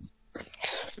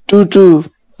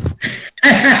 2-2.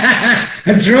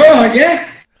 A draw, yeah?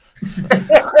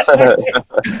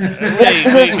 Hey,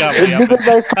 we got me.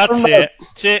 That's it.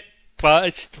 It's it. But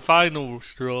it's the final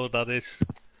straw, that is.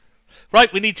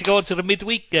 Right, we need to go on to the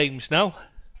midweek games now.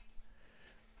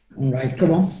 Right,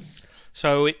 come on.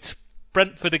 So it's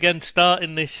Brentford again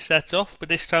starting this set off, but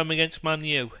this time against Man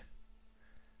U.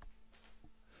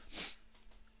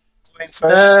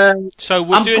 So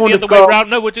we'll do it the other way round.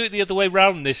 No, we'll do it the other way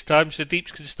round this time, so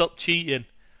Deeps can stop cheating.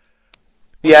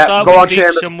 Yeah, go on, Deeps,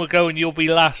 Seamus. and we'll go, and you'll be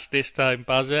last this time,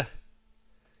 Bazza.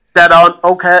 Dead on.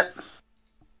 Okay.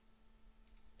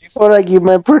 Before I give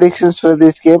my predictions for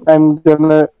this game, I'm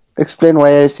gonna explain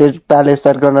why I said Palace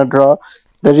are gonna draw.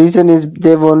 The reason is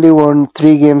they've only won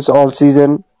 3 games all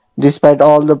season, despite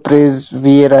all the praise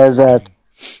Vieira has had.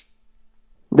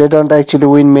 They don't actually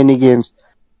win many games.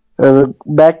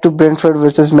 Back to Brentford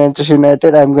versus Manchester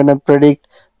United, I'm gonna predict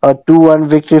a 2-1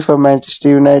 victory for Manchester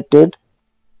United.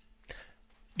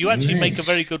 You actually make a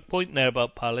very good point there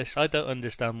about Palace. I don't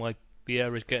understand why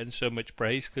Vieira's getting so much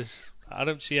praise, because I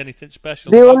don't see anything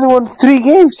special. They only won 3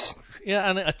 games. Yeah,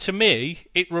 and to me,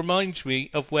 it reminds me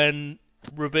of when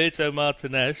Roberto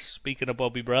Martinez, speaking of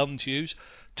Bobby Brown shoes,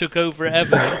 took over at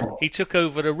Everton. He took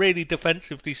over a really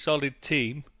defensively solid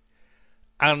team,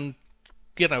 and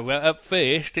at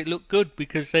first it looked good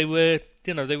because they were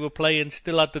playing,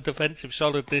 still had the defensive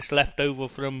solidness left over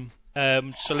from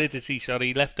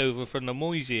left over from the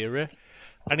Moyes era,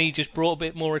 and he just brought a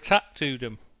bit more attack to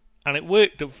them, and it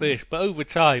worked at first, but over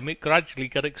time it gradually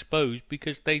got exposed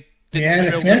because they didn't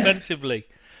drill defensively.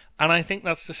 And I think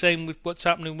that's the same with what's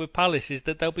happening with Palace, is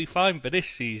that they'll be fine for this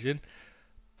season,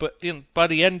 but by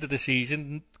the end of the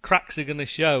season, cracks are going to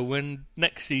show, and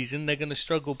next season they're going to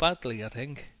struggle badly, I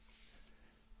think.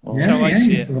 Yeah, I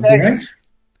see it.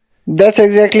 That's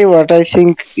exactly what I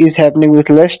think is happening with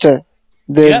Leicester.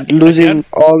 They're losing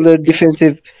all the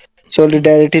defensive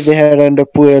solidarity they had under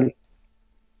Puel.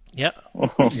 Yeah.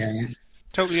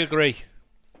 Totally agree.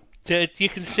 You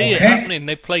can see it happening.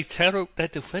 They play terrible. They're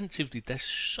defensively. They're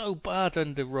so bad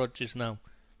under Rodgers now.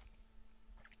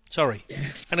 Sorry.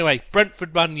 Anyway,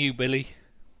 Brentford Man U, Billy.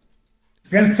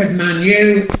 Brentford Man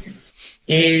U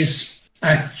is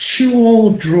a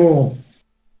 2-2 draw.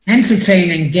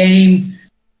 Entertaining game.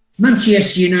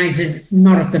 Manchester United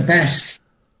not at the best.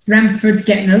 Brentford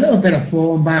getting a little bit of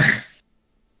form back.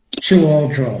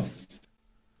 2-2 draw.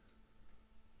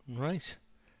 Right.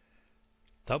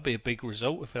 That'll be a big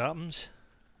result if it happens.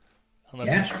 And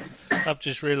Yeah. I've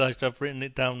just realised I've written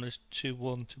it down as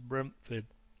 2-1 to Brentford.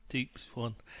 Deeps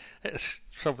one. It's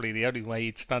probably the only way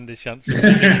he'd stand a chance of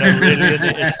winning, though, really,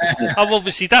 isn't it? I'm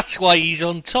obviously, that's why he's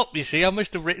on top, you see. I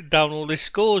must have written down all his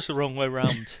scores the wrong way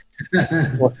round.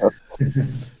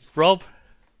 Rob?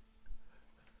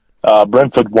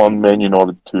 Brentford 1, Man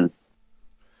United 2.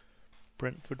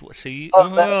 Brentford, what? See?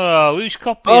 Who's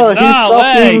copying now?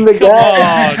 Copying Hey, the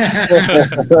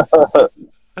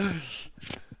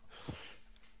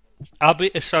come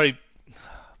on! Sorry,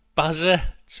 Bazza.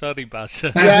 Sorry,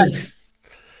 Bazza.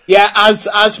 Yeah,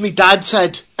 as my dad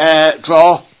said,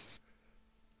 draw.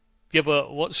 Yeah,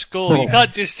 but what score? You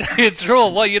can't just say a draw.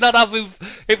 What, you're not having...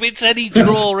 If it's any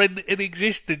draw in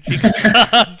existence, you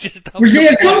can't just have... Was he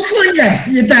a gunslinger?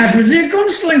 Your dad, was he a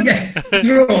gunslinger?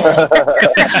 Draw.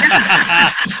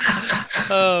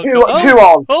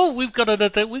 Oh, we've got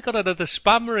another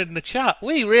spammer in the chat.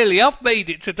 We really have made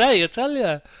it today, I tell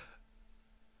you.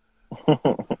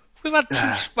 We've had 2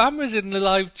 spammers in the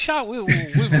live chat. We're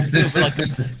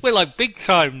like big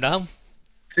time now.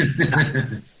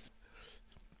 2-2,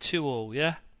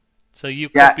 yeah? So you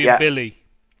copy Billy.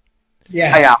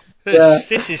 Yeah. I am.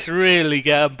 This is really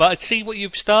getting bad. See what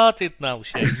you've started now,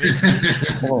 Seamus.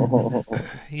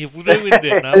 You've ruined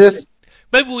it now.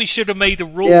 Maybe we should have made a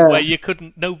rule where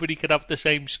nobody could have the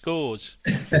same scores.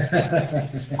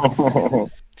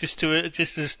 just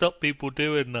to stop people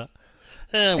doing that.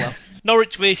 Oh well.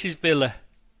 Norwich versus Villa.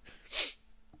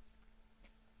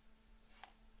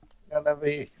 Gonna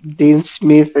be Dean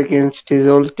Smith against his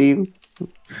old team.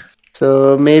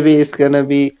 So maybe it's gonna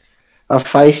be a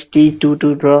feisty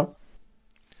 2-2 draw.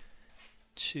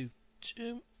 2-2.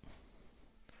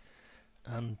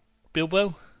 And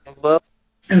Bilbo?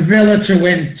 And Villa to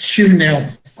win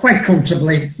 2-0 quite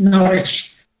comfortably.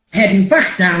 Norwich heading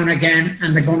back down again,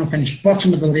 and they're going to finish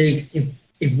bottom of the league if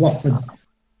Watford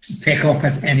pick up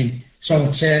at any. So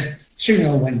it's a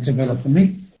 2-0 win to Villa for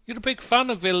me. You're a big fan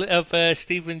of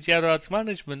Steven Gerrard's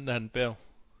management then, Bill?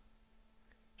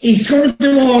 He's going to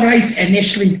do all right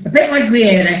initially. A bit like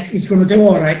Vieira, he's going to do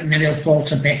all right, and then he'll fall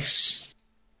to bits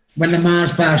when the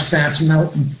Mars bar starts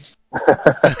melting.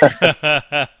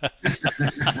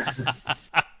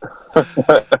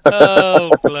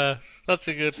 Oh, bless. That's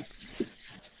a good...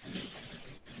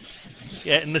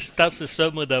 Yeah, and that's the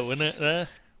summer though, isn't it, there?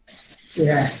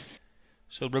 Yeah.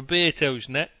 So Roberto's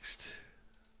next.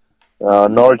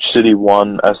 Norwich City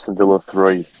 1, Aston Villa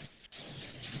 3.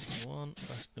 1,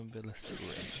 Aston Villa 3.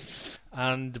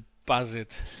 And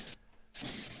Bazit.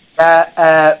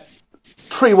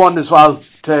 3-1 as well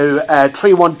to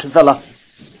 3-1 to Villa.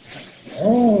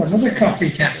 Oh, another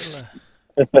copycat.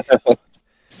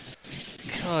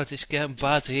 God, it's getting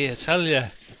bad here, I tell you.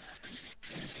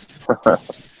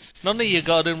 None of you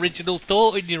got an original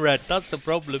thought in your head, that's the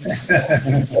problem.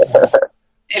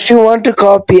 If you want to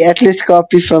copy, at least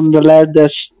copy from the lad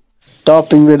that's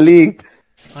topping the league.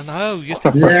 I know, you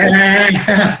think... he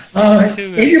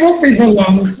won't be for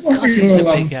long. He's a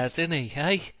big head, isn't he,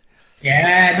 eh?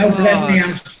 Yeah, no blame me.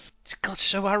 He's got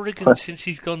so arrogant since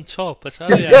he's gone top, I tell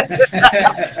you.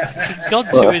 He's gone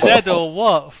to his head or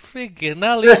what? Friggin'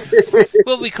 hell.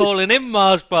 What are we calling him,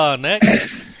 Mars Bar,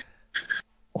 next?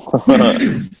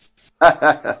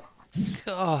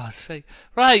 God sake.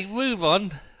 Right, move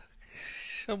on.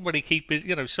 Somebody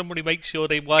somebody make sure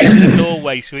they widen the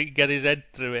doorway so he can get his head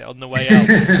through it on the way out.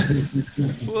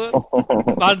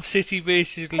 Man City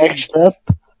versus Leeds. Next up,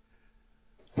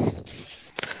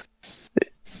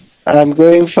 I'm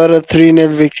going for a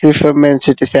 3-0 victory for Man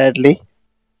City, sadly.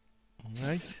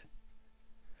 Right.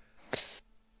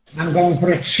 I'm going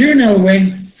for a 2-0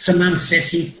 win to Man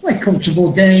City. Quite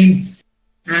comfortable game.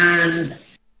 And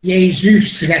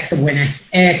Jesus to get the winner.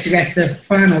 To get the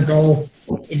final goal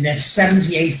in the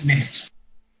 78th minute.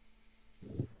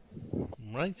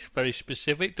 Right, very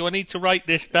specific. Do I need to write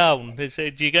this down? You don't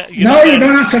have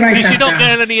to write that down. Because you're not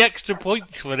getting any extra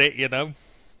points for it, you know.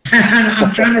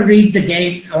 I'm trying to read the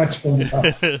game. Oh, it's going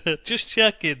to Just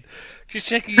checking. You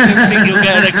don't think you'll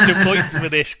get an extra point for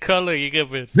this colour you're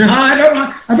giving? No,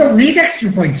 I don't need extra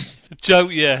points.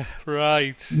 Don't you?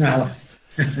 Right. No.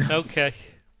 Okay.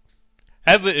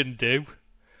 Everton do.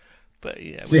 But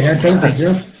yeah. Don't they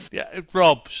do? Yeah,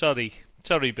 Rob, sorry.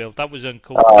 Sorry, Bill, that was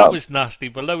uncool. That was nasty.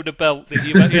 Below the belt, that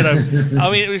you know. I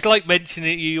mean, it was like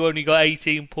mentioning you only got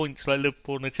 18 points like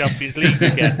Liverpool in the Champions League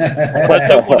again. But I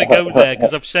don't want to go there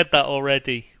because I've said that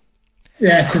already.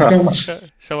 Yes, it does.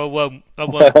 So I won't.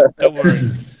 Don't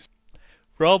worry.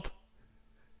 Rob?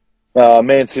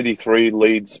 Man City 3,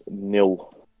 Leeds 0.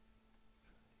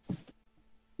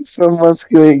 Someone's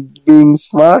being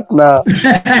smart now.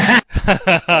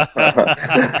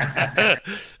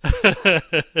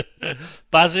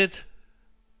 Bazid?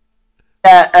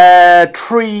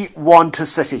 3-1 to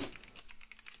City.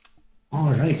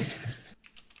 All right.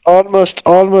 Almost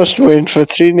went for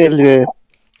 3-0 there.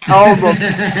 Almost.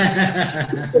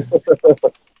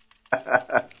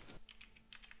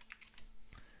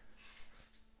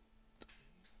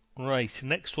 Right,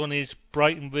 next one is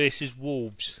Brighton versus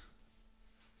Wolves.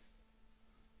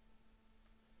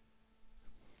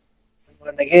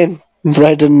 And again,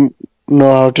 Brighton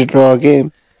know how to draw a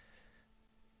game.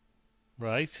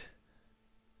 Right.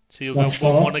 So you'll go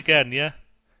 1-1 again, yeah?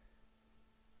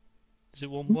 Is it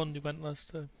 1-1 you went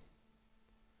last time?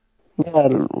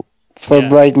 Yeah, for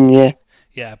Brighton, yeah.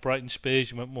 Yeah, Brighton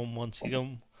Spurs, you went 1-1. So you go...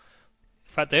 In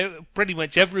fact, pretty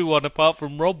much everyone apart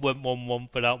from Rob went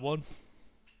 1-1 for that one.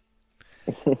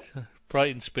 So,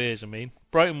 Brighton Spurs, I mean.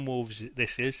 Brighton Wolves,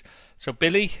 this is. So,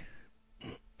 Billy?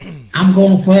 I'm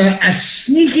going for a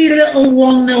sneaky little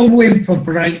 1-0 win for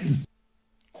Brighton.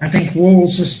 I think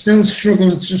Wolves are still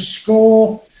struggling to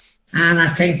score, and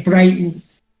I think Brighton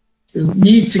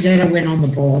need to get a win on the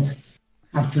board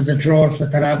after the draws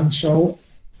that they're having. So,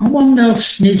 a 1-0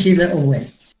 sneaky little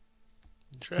win.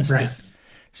 Interesting. Right.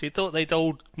 So you thought they'd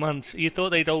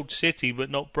hold City, but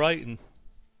not Brighton.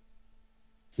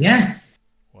 Yeah.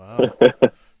 Wow.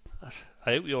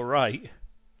 I hope you're right.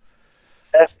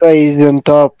 That's why he's on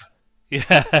top.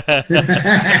 Yeah.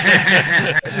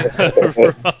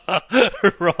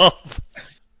 Rob.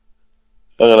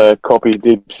 I'm gonna copy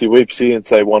Dipsy Whipsy and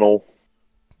say 1-1.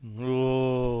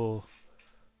 Oh.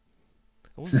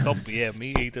 I wouldn't copy him.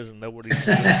 He doesn't know what he's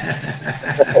doing.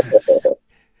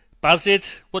 Bazid,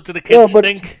 what do the kids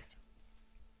think?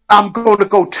 I'm going to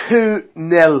go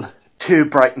 2-0 to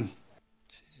Brighton.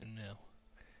 2-0.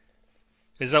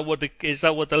 Is that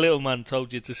what the little man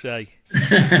told you to say?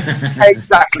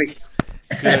 Exactly.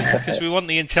 Good, because we want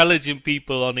the intelligent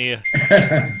people on here.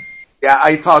 Yeah,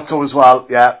 I thought so as well.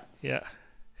 Yeah. Yeah.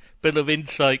 Bit of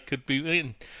insight could be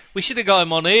in. We should have got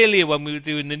him on earlier when we were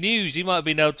doing the news. He might have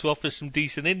been able to offer some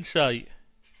decent insight.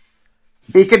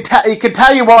 He can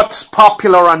tell you what's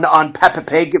popular on Peppa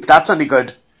Pig, if that's any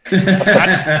good.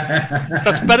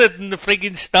 That's better than the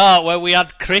frigging start where we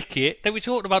had cricket. They were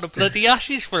talking about the bloody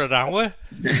Ashes for an hour.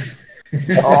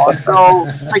 Oh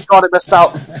no, thank God I missed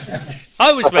out.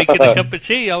 I was making a cup of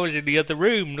tea. I was in the other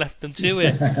room, left them to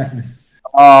it.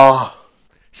 Oh.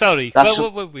 Sorry,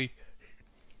 what were we?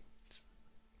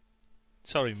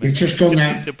 Sorry, mate. You've just done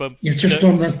that. You've just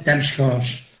done that. Them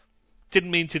scores.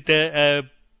 Didn't mean to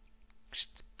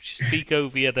speak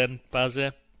over you then,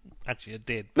 Bazza. Actually, I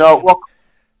did. No, well,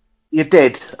 you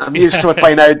did. I'm used to it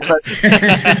by now, Chris.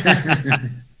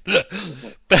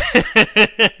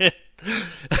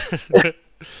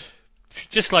 It's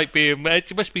just like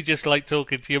it must be just like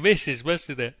talking to your missus,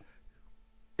 mustn't it?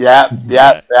 Yeah.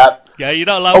 Yeah, you're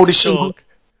not allowed to talk.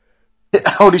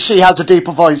 Only she has a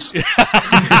deeper voice.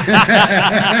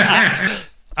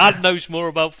 Ad knows more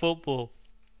about football.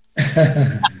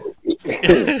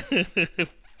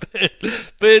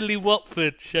 Burnley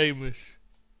Watford, Seamus.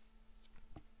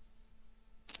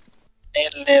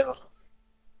 0-0.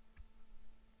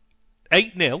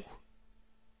 8-0?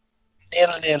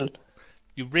 0-0.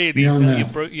 You really,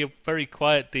 you're very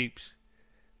quiet, Deeps.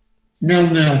 No.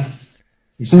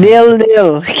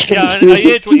 0-0. Yeah, I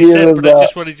heard what you said, but I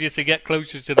just wanted you to get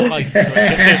closer to the mic,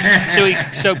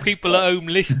 so people at home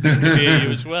listening can hear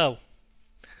you as well.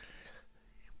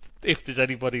 If there's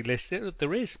anybody listening,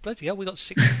 there is. Bloody hell, we got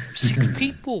six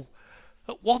people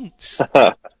at once.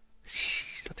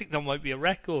 Jeez, I think that might be a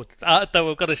record. Though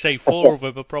I've got to say 4 of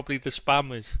them are probably the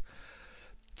spammers.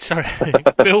 Sorry,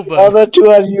 Bilbo. The other 2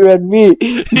 are you and me.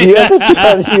 The other 2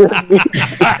 are you and me.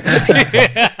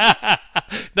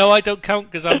 No, I don't count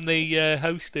because I'm the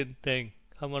hosting thing.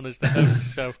 I'm on as the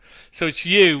host, so it's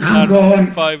you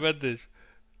and 5 others.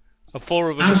 And 4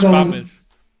 of them are spammers.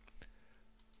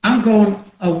 I'm going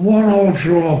a 1-1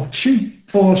 draw.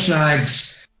 4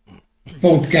 sides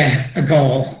both get a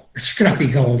goal, a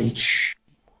scrappy goal each.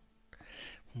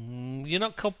 You're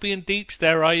not copying Deeps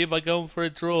there, are you, by going for a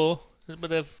draw? No,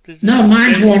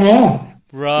 mine's 1-1.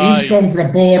 Right. He's going for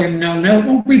a boring 0-0. It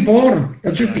won't be boring.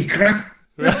 It'll just be crap.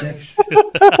 That's it.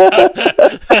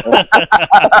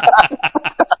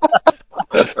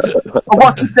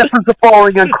 What's the difference of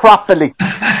boring and crappily?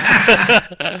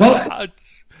 Well,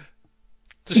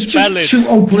 the spelling. Two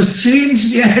hopeless teams,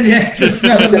 yeah, the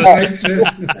spelling.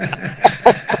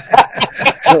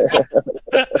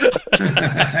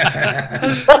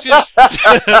 Just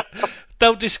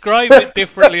they'll describe it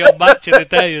differently on Match of the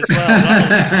Day as well.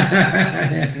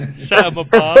 Set them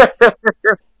apart.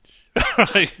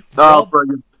 Right. Oh,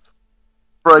 brilliant.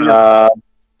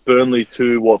 Burnley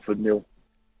 2, Watford 0.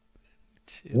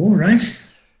 All right.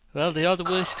 Well, they are the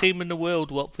worst team in the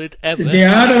world, Watford, ever. They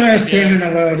are the worst team in the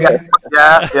world,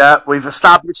 Yeah, we've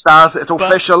established that. It's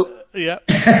official. Yeah.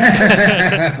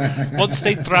 Once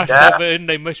they thrash Everton,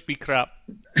 they must be crap.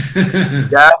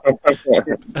 Yeah.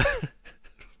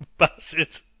 That's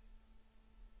it.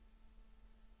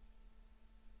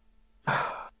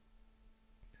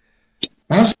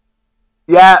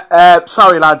 Yeah,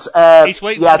 sorry lads. He's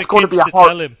waiting yeah, for it's going to be a kids to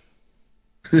tell him.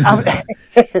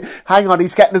 Hang on,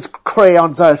 he's getting his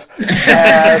crayons out.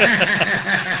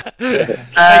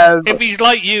 If he's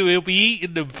like you, he'll be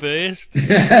eating them first.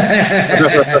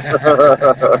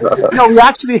 No, he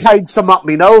actually hides some up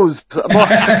my nose.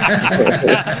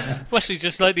 Must be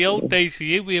just like the old days for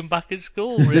you being back at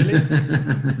school, really.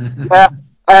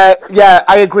 Yeah,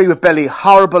 I agree with Billy.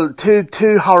 Horrible,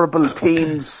 two horrible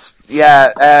teams.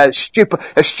 Yeah, a stupid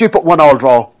 1-1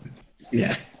 draw.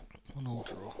 Yeah. 1-1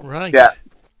 draw. Right. Yeah.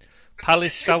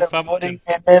 Palace, Southampton.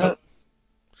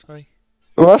 Sorry.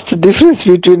 What's the difference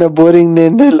between a boring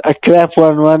 0-0, a crap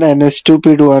 1-1, and a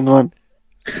stupid 1-1?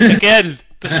 Again,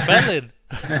 the spelling.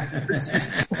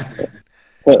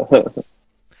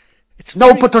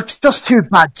 No, but they're just two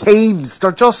bad teams.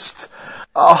 They're just,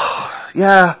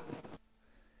 yeah.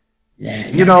 Yeah,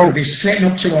 you know, you'll be sitting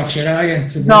up to watch it, are you?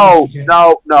 No.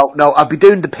 I'll be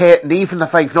doing the painting, even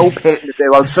if I've no painting to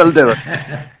do, I'll still do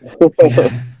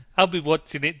it. I'll be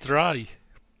watching it dry.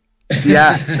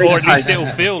 Yeah. Or at least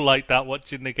it'll feel like that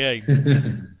watching the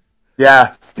game.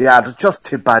 Yeah, they're just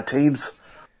two bad teams.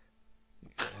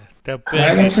 What's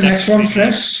the next one,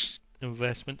 Chris?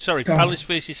 Investment. Sorry, Palace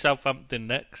versus Southampton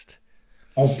next.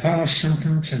 Oh, Palace,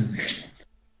 Southampton.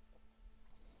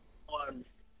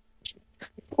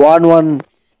 1-1.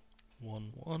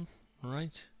 1-1,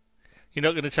 right. You're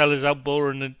not going to tell us how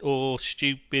boring or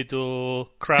stupid or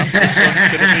crap this one's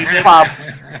going to be then?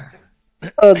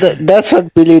 Oh, that's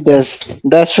what Billy does.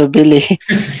 That's for Billy.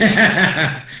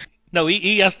 No,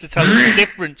 he has to tell us the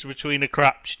difference between a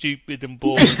crap, stupid and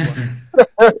boring one.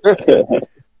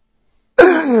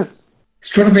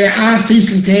 It's going to be a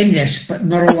half-decent game, yes, but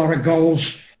not a lot of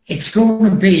goals. It's going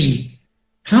to be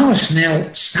Palace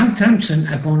 0, Southampton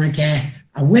are going to get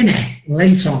a winner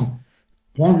late on.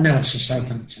 1-0 to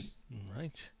Southampton.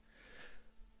 Right.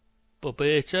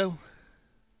 Boberto?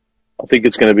 I think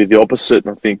it's going to be the opposite.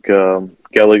 I think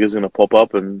Gallagher's going to pop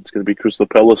up and it's going to be Crystal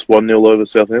Palace 1-0 over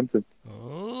Southampton.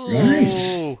 Oh,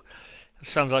 right. That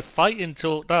sounds like fighting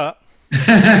talk, that.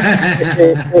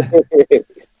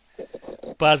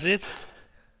 Bazit?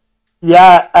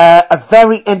 Yeah, a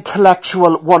very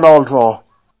intellectual 1-1 draw.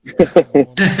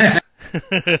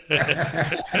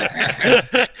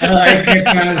 I like it,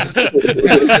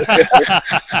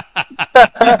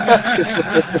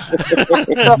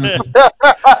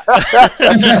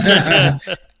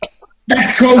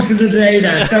 That's quote of the day,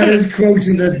 that is quote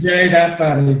of the day, that,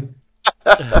 Barry.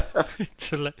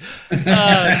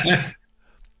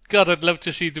 God, I'd love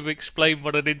to see them explain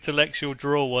what an intellectual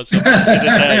draw was. Can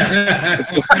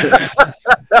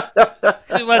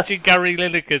you imagine Gary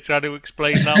Lineker trying to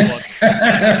explain that one?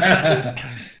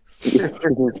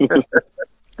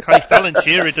 Christ, Alan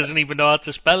Shearer doesn't even know how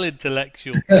to spell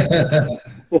intellectual.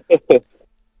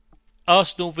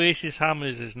 Arsenal versus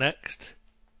Hammers is next.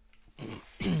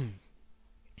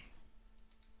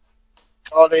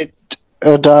 Call it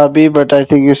a derby, but I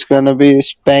think it's gonna be a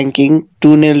spanking.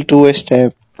 2-0 to West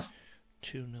Ham.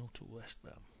 2-0 to West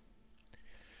Ham.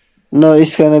 No,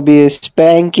 it's gonna be a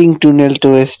spanking 2-0 to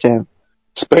West Ham.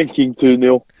 Spanking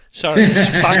 2-0. Sorry,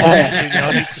 spanking 2-0.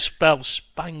 I need to spell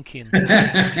spanking.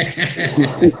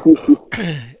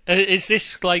 Is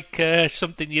this like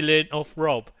something you learnt off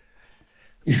Rob?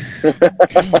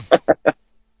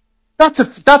 That's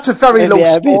a very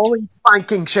low scoring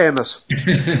spanking, Seamus.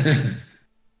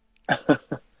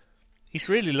 He's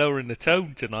really lowering the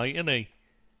tone tonight, isn't he?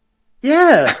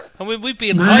 Yeah. I mean, we've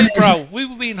been highbrow.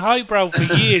 We've been highbrow for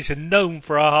years and known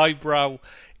for our highbrow,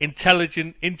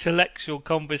 intelligent, intellectual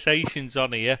conversations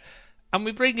on here. And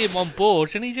we bring him on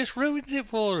board and he just ruins it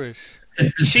for us.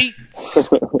 See,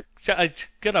 reduce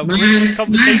the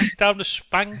conversation down to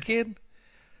spanking.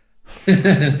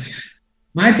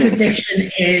 My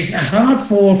prediction is a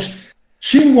hard-fought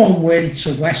 2-1 win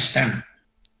to West Ham.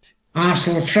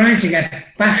 Arsenal are trying to get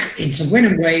back into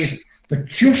winning ways, but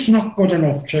just not good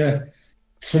enough to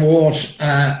thwart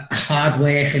hard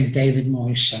work in David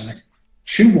Moyes' side.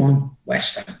 2-1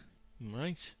 West Ham.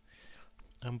 Right.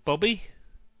 And Bobby?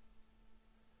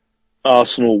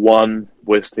 Arsenal 1,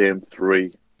 West Ham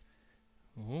 3.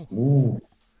 Ooh.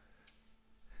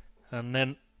 And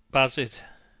then Bazit.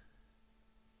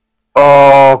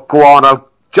 Oh, go on.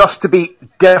 Just to be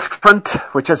different,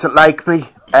 which isn't like me,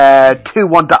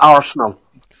 2-1 to Arsenal.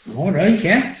 All right,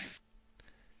 yeah.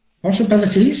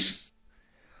 Possibilities.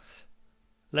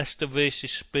 Leicester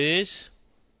versus Spurs.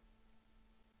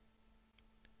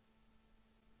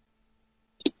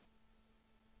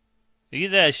 Are you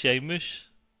there, Seamus?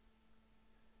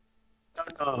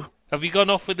 No. Have you gone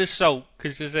off with the salt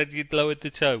because they said you'd lowered the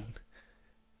tone?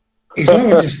 He's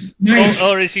lowered his knife.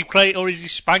 Or is he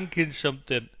spanking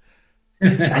something?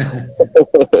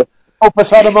 Hope us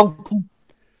had a monkey.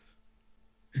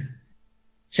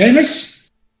 Seamus?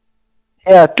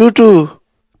 Yeah, 2-2.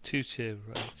 2-2,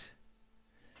 right.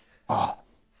 Oh.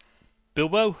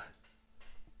 Bilbo?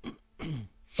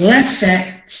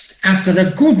 Leicester, after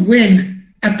a good win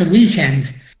at the weekend,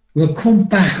 will come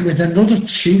back with another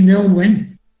 2-0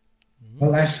 win for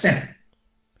Leicester.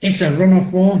 It's a run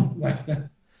of form, Leicester.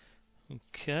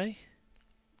 Okay.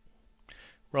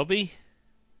 Robbie?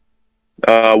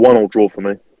 1-1 draw for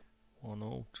me.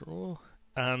 1-1 draw.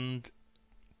 And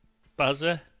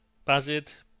Bazid,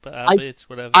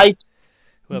 whatever. I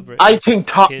think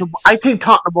Tottenham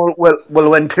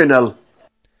will win 2-0.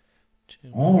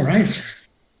 All right.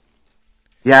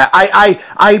 Yeah,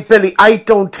 I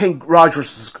don't think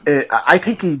Rodgers is, I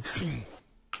think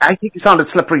he's on a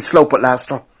slippery slope at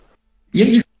Leicester.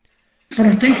 Yeah, but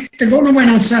I think they're going to win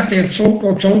on Saturday. I've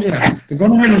told you that. They're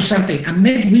going to win on Saturday. And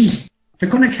midweek,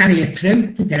 they're going to carry it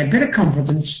through to get a bit of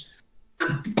confidence.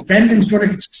 Brendan's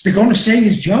they're going to save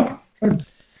his job.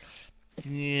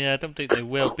 Yeah, I don't think they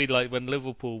will. Be like when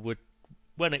Liverpool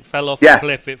when it fell off the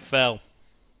cliff, it fell.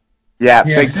 Yeah,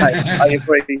 big time. I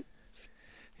agree.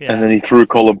 Yeah. And then he threw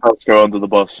Colin Pascoe under the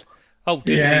bus. Oh,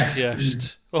 did he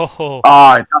just? Oh,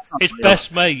 his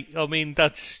best mate. I mean,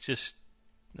 that's just...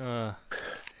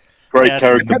 Great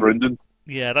character, Brendan.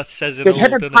 Yeah, that says it all,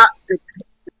 doesn't it?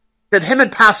 Did him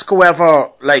and Pascoe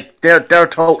ever, they're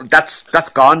told, that's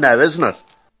gone now, isn't it?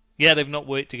 Yeah, they've not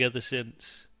worked together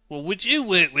since. Well, would you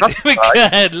work with him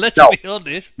again? Let's be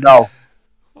honest. No.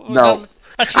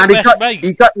 That's your and best mate.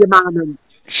 he got your man,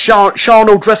 Sean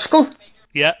O'Driscoll.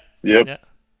 Yeah. Yep. Yeah.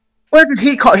 Where did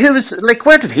he come?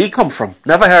 Where did he come from?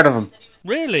 Never heard of him.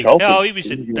 Really? Charlton. No,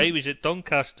 he was at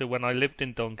Doncaster when I lived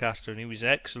in Doncaster, and he was an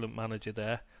excellent manager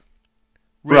there.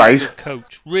 Really good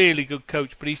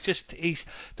coach. But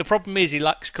the problem is he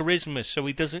lacks charisma, so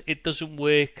it doesn't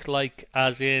work like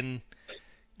as in,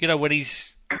 when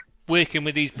he's working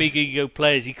with these big ego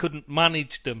players, he couldn't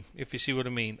manage them, if you see what I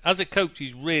mean. As a coach,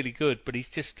 he's really good, but he's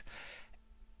just,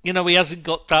 he hasn't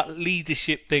got that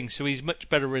leadership thing, so he's much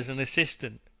better as an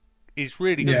assistant. He's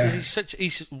really good because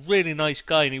he's a really nice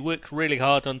guy, and he works really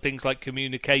hard on things like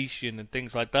communication and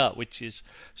things like that, which is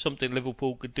something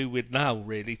Liverpool could do with now,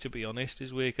 really, to be honest,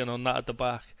 is working on that at the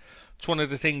back. It's one of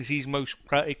the things he's most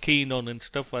keen on and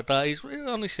stuff like that. He's really,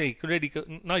 honestly, really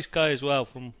good, nice guy as well.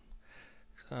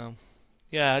 Wasn't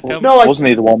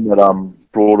he the one that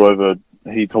brought over,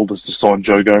 he told us to sign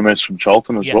Joe Gomez from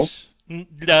Charlton as well?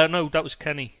 No, that was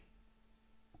Kenny.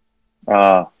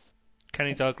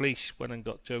 Kenny Dalglish went and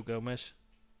got Joe Gomez.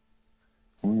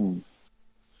 So,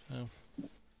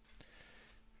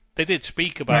 they did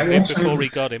speak about it before he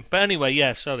got him. But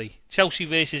anyway, sorry. Chelsea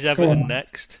versus Everton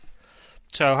next.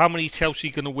 So how many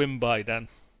Chelsea going to win by then?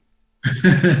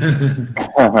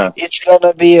 It's going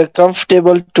to be a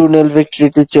comfortable 2-0 victory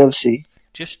to Chelsea.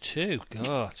 Just 2?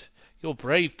 God. You're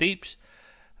brave, Deeps.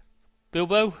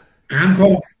 Bilbo? I'm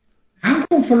going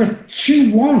for a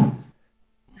 2-1.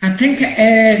 I think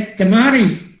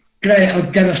Damari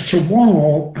will get us to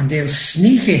 1-0 and they'll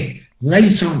sneak it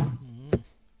late on.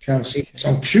 Chelsea.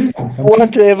 So 2-1 for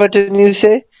 2-1 to Everton, you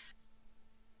say?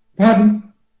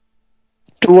 Pardon?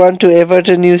 2-1 to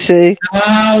Everton, you say?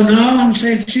 Oh, no, I'm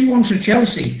saying 2-1 to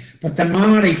Chelsea. But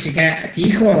Damari to get the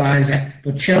equaliser,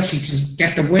 but Chelsea to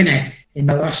get the winner in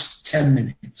the last 10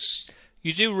 minutes.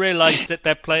 You do realise that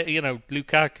they're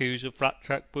Lukaku's a flat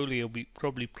track bully. He'll be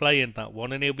probably playing that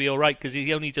one, and he'll be all right because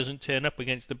he only doesn't turn up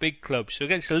against the big clubs. So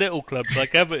against the little clubs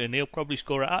like Everton, he'll probably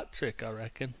score a hat trick, I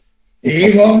reckon.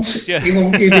 He won't. He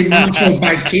won't give him marshalled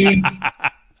by Keane.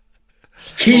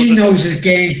 Keane knows his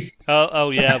game. Oh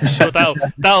yeah, I'm sure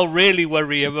that'll really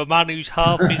worry him. A man who's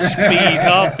half his speed,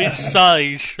 half his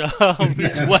size, half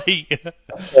his weight.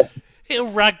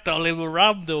 He'll ragdoll him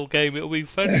around all game. It'll be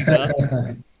funny,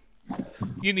 that.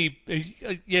 You need,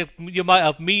 you might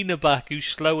have Mina back, who's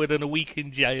slower than a week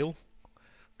in jail.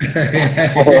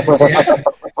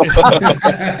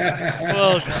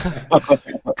 Well,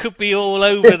 could be all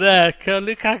over there.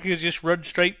 Lukaku just run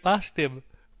straight past him.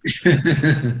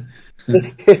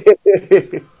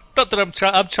 Not that I'm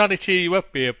trying to cheer you up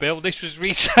here, Bill. This was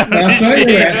me trying to cheer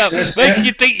you up. Make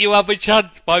you think you have a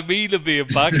chance by Mina being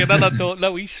back, and then I thought,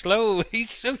 no, he's slow.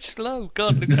 He's so slow.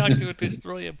 God, Lukaku would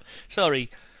destroy him. Sorry.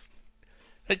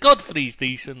 Godfrey's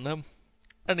decent, though.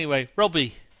 Anyway,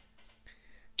 Robbie.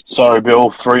 Sorry,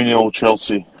 Bill. 3-0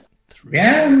 Chelsea.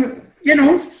 Yeah,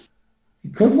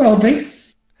 it could well be.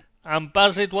 And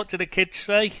Bazid, what did the kids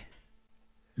say?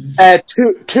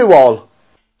 2-2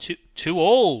 2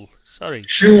 all. Sorry.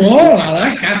 2 all. I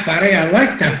like that, Barry. I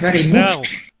like that very much. No,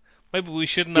 maybe we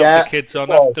shouldn't have the kids on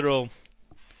after all.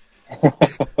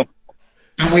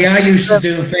 And we are used to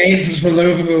doing favours for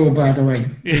Liverpool, by the way.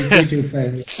 We do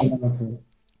favours for Liverpool.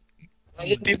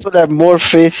 People have more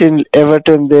faith in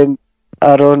Everton than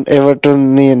our own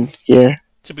Evertonian here.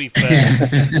 To be fair,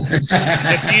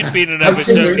 if you'd been an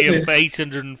Evertonian for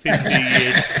 850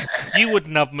 years, you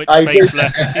wouldn't have much faith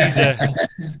left either.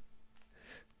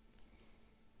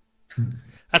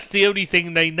 That's the only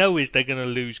thing they know, is they're going to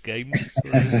lose games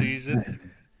for the season.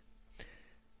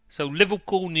 So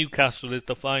Liverpool-Newcastle is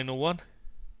the final one.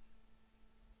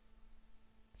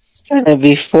 It's going to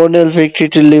be 4-0 victory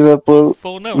to Liverpool.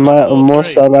 4-0? Mo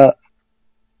Salah.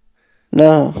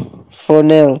 No,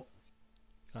 4-0.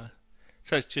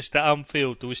 So it's just at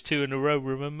Anfield. There was 2 in a row,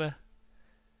 remember?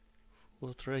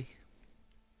 4-3.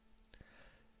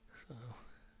 So,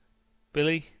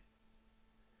 Billy?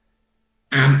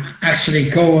 I'm actually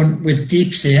going with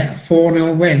Deeps here.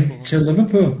 4-0 win to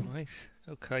Liverpool. Nice.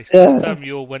 Okay, so last time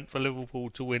you all went for Liverpool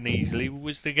to win easily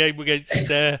was the game against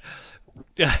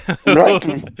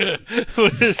Brighton.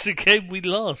 was the game we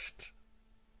lost.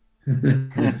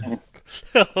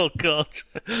 Oh God.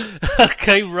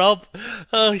 Okay, Rob.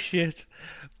 Oh shit.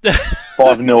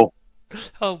 5-0.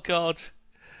 Oh God.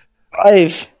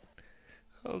 5.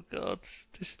 Oh God.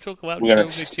 Just talk about showing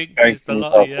the jinxes the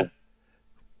lot here.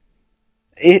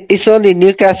 It's only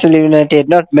Newcastle United,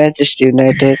 not Manchester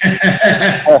United.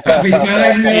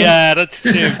 Yeah, that's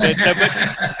true.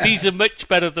 These are much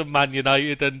better than Man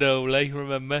United and Ole,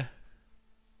 remember?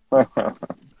 So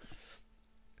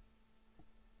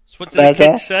what did the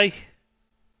kids say?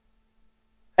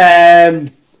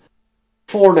 4-0.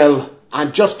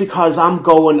 And just because I'm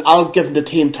going, I'll give them the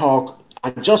team talk.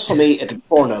 And just for me, it's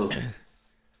 4-0.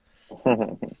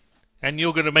 And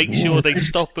you're going to make sure they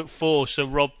stop at 4 so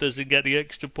Rob doesn't get the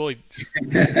extra points. Is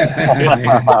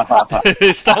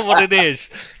that what it is?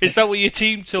 Is that what your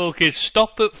team talk is?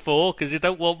 Stop at 4 because you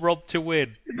don't want Rob to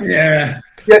win. Yeah.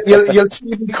 You'll see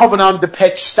me coming on the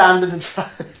pitch, standing in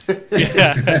front.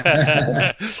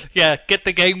 Yeah, get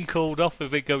the game called off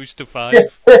if it goes to 5.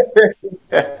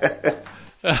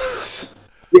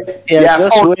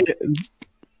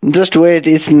 Just wait.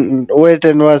 Wait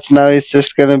and watch. Now it's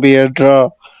just going to be a draw.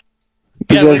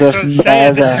 Yeah, that's what I'm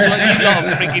saying. This is like you lot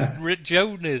of freaking Rick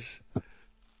Jonas.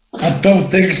 I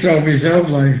don't think so myself,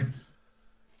 like.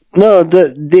 No,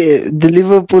 the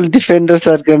Liverpool defenders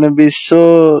are going to be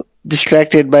so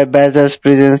distracted by Baza's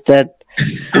presence that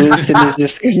Wilson is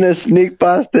just going to sneak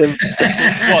past them.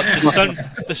 What,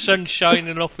 the sun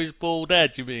shining off his bald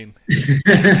head, you mean?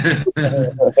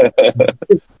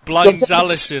 Blinds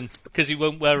Alisson because he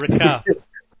won't wear a cap.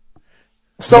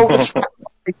 So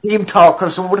team talk,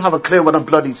 because we wouldn't have a clue what I'm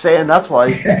bloody saying, that's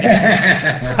why.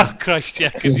 Oh Christ,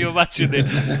 yeah, can you imagine it?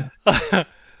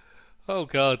 Oh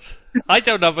God, I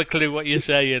don't have a clue what you're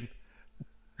saying.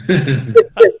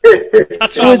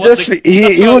 That's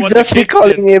he would just be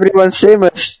calling everyone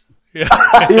Seamus. Yeah.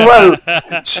 He will.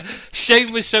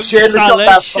 Seamus so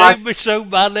Salah, Seamus so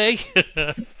Mane.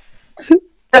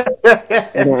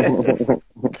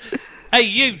 Hey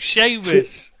you,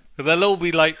 Seamus. They'll all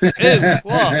be like, ew,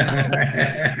 what?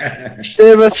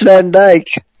 Seamus Van Dijk.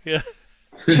 Yeah.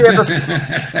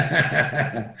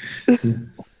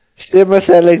 Seamus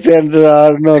Alexander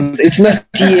Arnold. It's not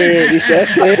TA, it's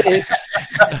SA.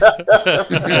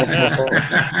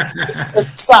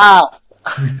 It's sad.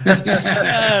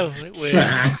 Oh, it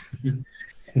will.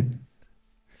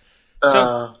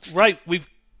 So, right,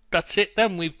 that's it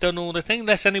then. We've done all the things.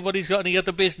 Unless anybody's got any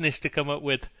other business to come up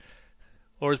with.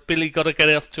 Or has Billy got to get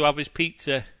off to have his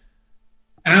pizza?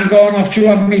 I'm going off to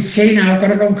have my tea now. I've got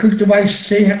to go cook the wife's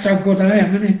tea. That's how good I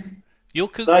am, isn't it? You're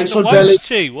cooking the wife's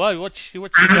tea? Why? What's she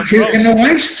done wrong? I'm cooking the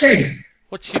wife's tea.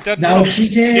 What's she done wrong?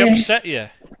 She upset you?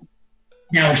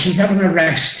 No, she's having a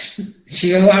rest.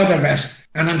 She allowed a rest.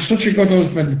 And I'm such a good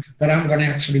husband that I'm going to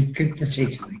actually cook the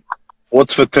tea tonight.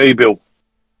 What's for tea, Bill?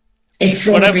 It's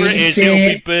going Whatever to be, it is, it'll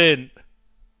be burnt.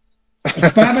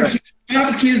 It's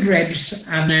barbecued ribs,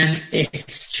 and then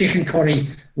it's chicken curry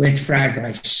with fried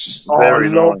rice. Very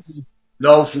nice.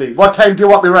 Lovely. What time do you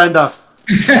want me round at?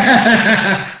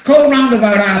 Call round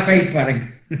about 8:30, buddy.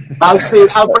 I'll see.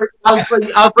 I'll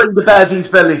bring the bevies,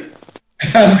 Billy.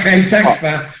 Okay, thanks,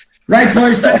 Pat. Right,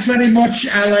 boys, thanks very much.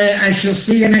 I shall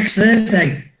see you next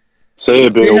Thursday. See you,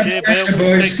 Bill. See you, Bill.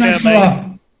 Boys. Take Thanks care, a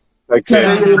lot. Take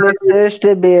care. See you,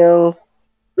 Thursday, Bill.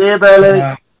 See you, Billy.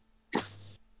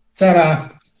 Ta-da.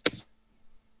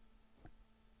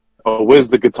 Oh, where's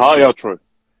the guitar outro?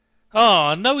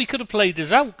 Oh, no, he could have played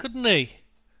us out, couldn't he?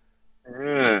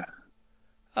 Yeah.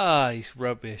 He's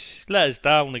rubbish. Let us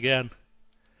down again.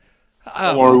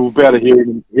 Don't worry, we'll be able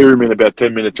to hear him in about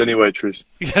 10 minutes anyway, Tris.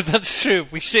 Yeah, that's true.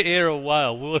 If we sit here a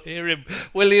while, we'll hear him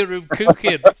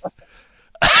cooking.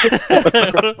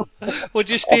 We'll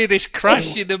just hear this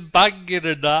crashing and banging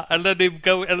and that, and let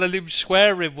him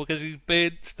swearing because he's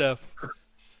burnt stuff.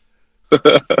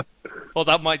 Or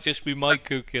that might just be my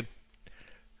cooking.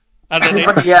 And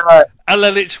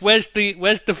then it's where's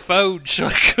the phone so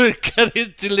I could get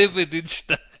it delivered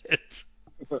instead.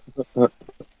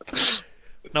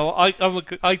 No,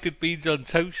 I did beans on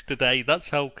toast today. That's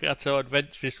how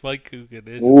adventurous my cooking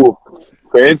is. Ooh,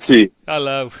 fancy.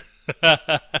 Hello.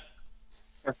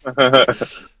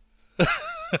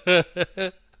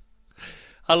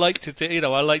 I like to do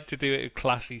it with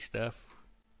classy stuff.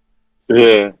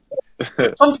 Yeah.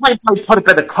 Sometimes I put a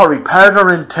bit of curry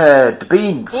powder into the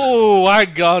beans. Oh,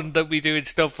 hang on, don't be doing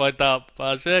stuff like that,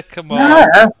 Bazza. Come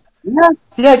on.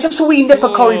 Yeah, just a wee nip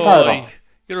of curry powder.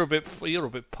 You're a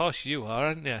bit posh, you are,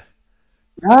 aren't you?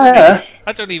 Yeah.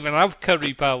 I don't even have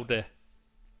curry powder.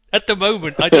 At the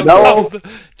moment, I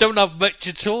don't have much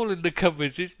at all in the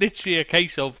cupboards. It's literally a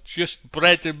case of just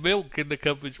bread and milk in the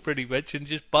cupboards, pretty much, and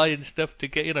just buying stuff to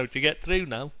get through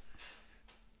now.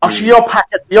 Oh, so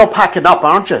you're packing up,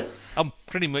 aren't you? I'm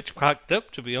pretty much packed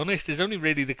up, to be honest. There's only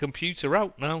really the computer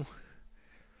out now,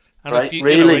 and right, a few,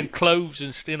 really? and clothes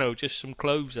and just some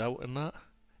clothes out and that.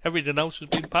 Everything else has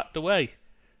been packed away.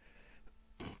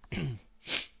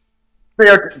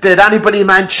 Did anybody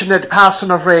mention the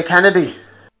passing of Ray Kennedy?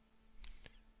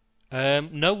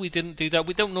 No, we didn't do that.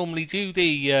 We don't normally do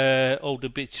the old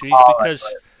obituaries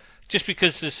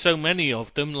because there's so many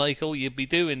of them. Like, you'd be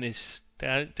doing this,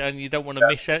 and you don't want to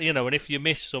miss out, And if you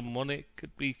miss someone, it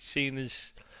could be seen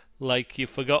as like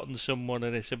you've forgotten someone,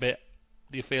 and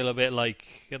you feel a bit like,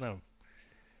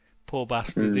 poor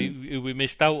bastard who we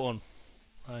missed out on.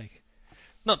 Like,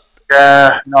 not.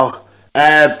 No.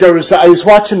 I was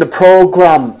watching the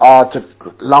program it's a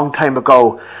long time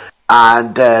ago,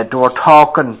 and they were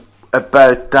talking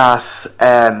about that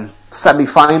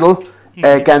semi-final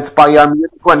against Bayern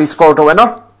Munich when he scored the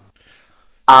winner.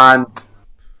 And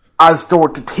as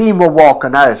the team were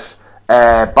walking out,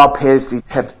 Bob Paisley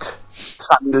tipped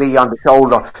Sammy Lee on the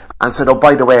shoulder and said, "Oh,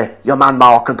 by the way, your man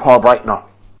Mark and Paul Breitner."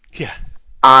 Yeah.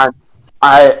 And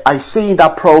I seen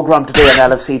that program today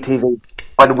on LFC TV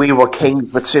when we were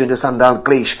kings with Souness and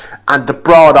Dalglish, and they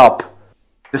brought up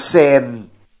the same.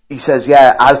 He says,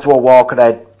 "Yeah, as they were walking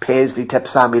out, Paisley tipped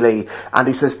Sammy Lee," and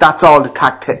he says that's all the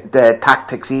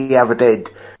tactics he ever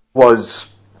did was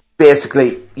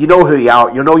basically, you know who you are,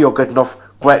 you know you're good enough,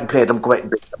 go out and play them, go out and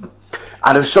beat them.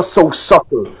 And it was just so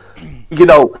subtle.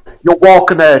 You're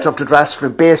walking out of the dressing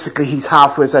room, basically he's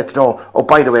halfway out the door. "Oh,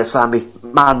 by the way, Sammy,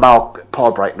 man Mark,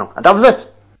 Paul Breitner," and that was it.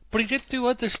 But he did do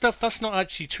other stuff. That's not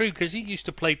actually true, because he used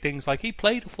to play things like he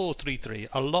played a 4-3-3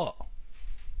 a lot.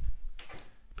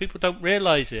 People don't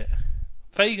realise it.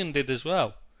 Fagan did as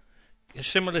well. A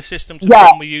similar system to the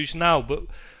one we use now, but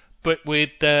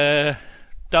with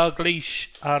Dalglish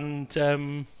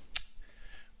and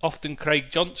often Craig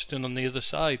Johnston on the other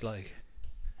side, like.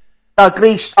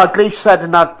 Dalglish said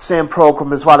in that same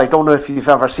programme as well, I don't know if you've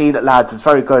ever seen it, lads, it's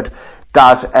very good,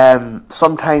 that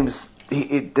sometimes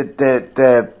it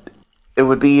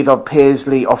would be either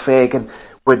Paisley or Fagan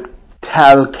would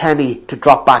tell Kenny to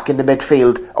drop back in the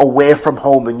midfield away from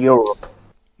home in Europe.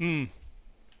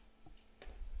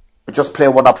 Just play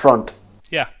one up front.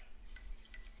 Yeah.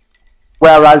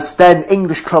 Whereas then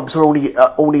English clubs are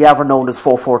only ever known as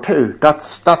 4-4-2.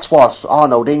 That's what. Oh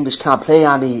no, the English can't play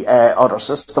any other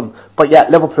system. But yet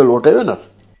Liverpool were doing it.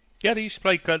 Yeah, they used to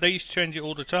play. They used to change it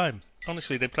all the time.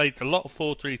 Honestly, they played a lot of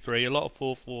 4-3-3, a lot of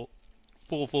 4-4,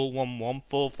 4-4-1-1,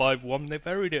 4-5-1. They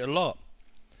varied it a lot.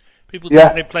 People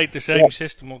think they played the same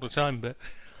system all the time, but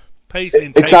Paisley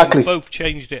and Taylor both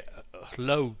changed it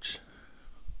loads.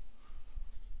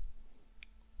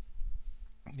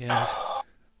 Yeah.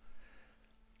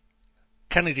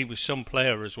 Kennedy was some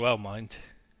player as well, mind.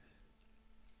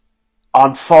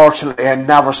 Unfortunately, I've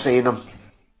never seen him.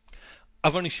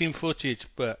 I've only seen footage,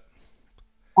 but...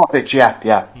 Footage,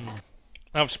 yeah.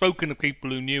 I've spoken to people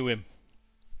who knew him.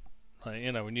 Like,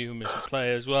 who knew him as a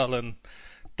player as well, and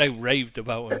they raved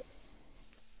about him.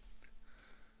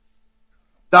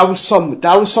 That was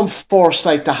some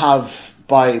foresight to have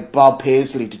by Bob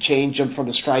Paisley to change him from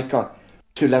a striker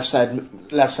to left side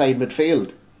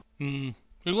midfield. He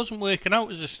wasn't working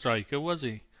out as a striker, was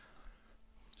he?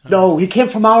 No, he came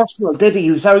from Arsenal, did he?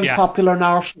 He was very popular in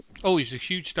Arsenal. Oh, he's a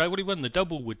huge striker. Well, he won the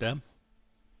double with them.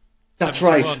 That's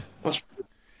right.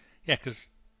 Yeah, because...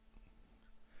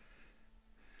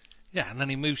 Yeah, and then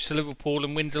he moves to Liverpool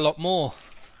and wins a lot more.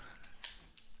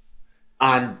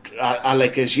 And,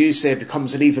 like as you say,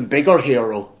 becomes an even bigger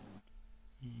hero.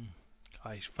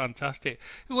 Oh, he's fantastic.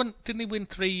 Didn't he win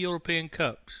 3 European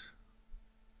Cups?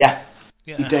 Yeah,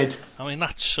 he did. I mean,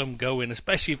 that's some going,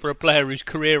 especially for a player whose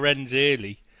career ends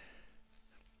early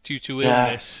due to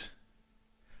illness.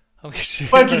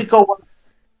 Where did he go?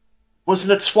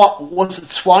 Wasn't it Swansea?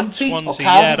 Swansea,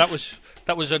 yeah,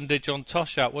 that was under John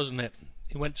Toshack, wasn't it?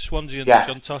 He went to Swansea under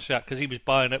John Toshack because he was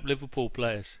buying up Liverpool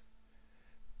players.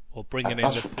 Or bringing in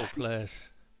Liverpool players.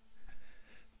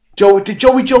 Did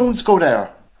Joey Jones go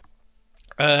there?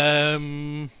 Why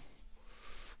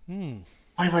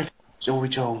might Joey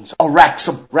Jones? Oh,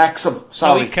 Wrexham,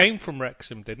 sorry. Oh, he came from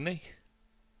Wrexham, didn't he?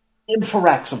 Came from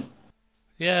Wrexham.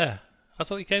 Yeah, I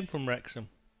thought he came from Wrexham.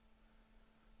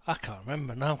 I can't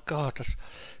remember now. God, that's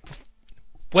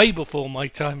way before my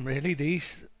time, really,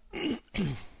 these. It's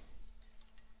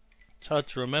hard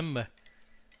to remember.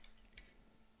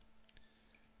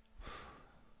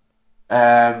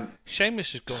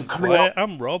 Seamus has gone quiet.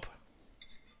 I'm Rob.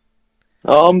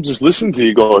 I'm just listening to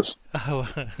you guys.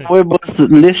 We're both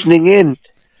listening in.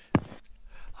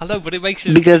 I know, but it makes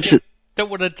us... Because... Don't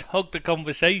want to hog the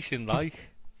conversation, like.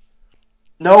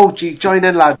 No, join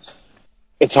in, lads.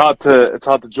 It's hard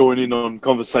to join in on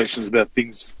conversations about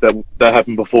things that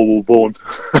happened before we were born.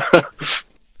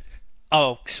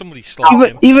 Oh, somebody slapped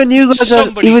him. Even you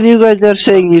guys are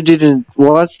saying you didn't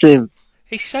watch them.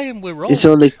 He's saying we're old. It's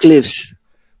only clips.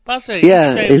 Bazzy, he's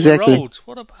saying exactly. We're old.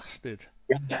 What a bastard.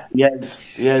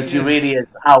 Yes, he really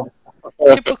is. Ow.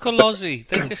 Typical Aussie.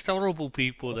 They're just horrible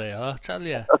people, they are, I tell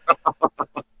you.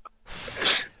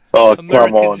 Oh,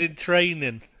 Americans in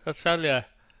training, I tell you.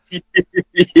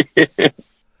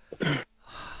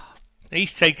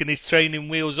 He's taken his training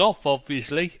wheels off,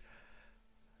 obviously.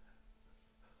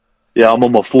 Yeah, I'm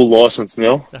on my full license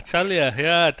now. I tell you,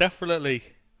 yeah, definitely.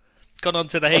 Gone on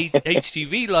to the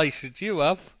HGV license, you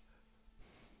have.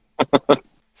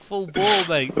 Full bore,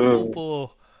 mate, full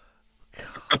bore.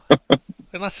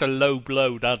 And that's a low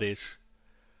blow, that is.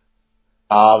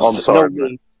 I'm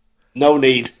sorry. No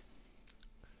need.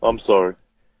 I'm sorry.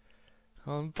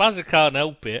 Bazza can't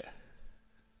help it.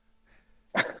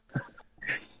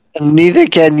 And neither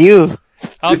can you.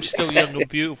 I'm still young and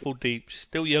beautiful, Deep.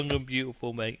 Still young and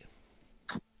beautiful, mate.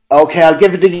 Okay, I'll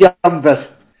give it the young bit.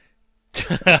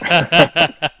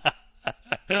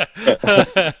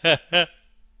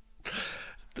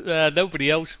 Nobody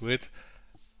else would.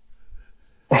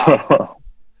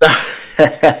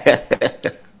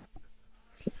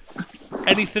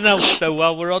 Anything else, though,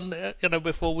 while we're on,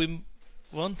 before we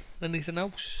run? Anything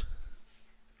else?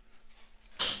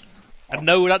 And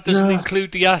no, that doesn't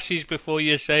include the Ashes before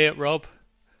you say it, Rob.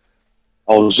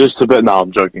 I was just a bit... No,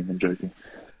 I'm joking.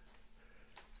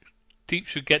 Deep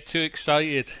should get too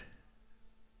excited.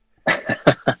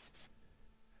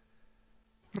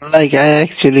 Like, I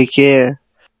actually care.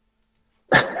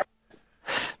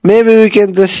 Maybe we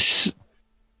can just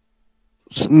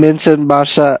mention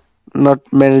Barca not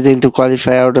managing to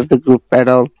qualify out of the group at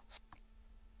all.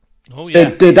 Oh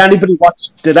yeah. Did anybody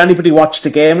watch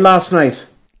the game last night?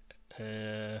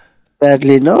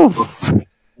 Sadly, no.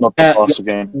 Not the last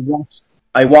game.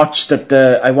 I watched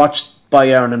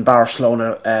Bayern and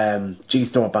Barcelona.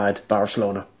 Geez, not bad.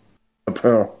 Barcelona.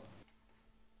 Poor.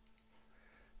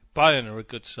 Bayern are a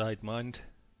good side, mind.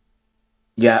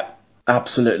 Yeah,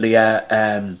 absolutely.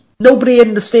 Nobody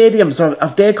in the stadiums.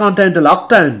 Have they gone down to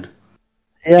lockdown?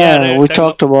 Yeah, we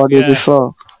talked about it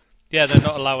before. Yeah, they're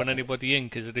not allowing anybody in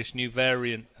because of this new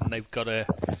variant, and they've got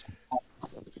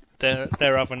they're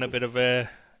having a bit of a,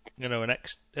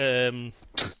 an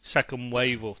second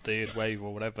wave or third wave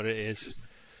or whatever it is.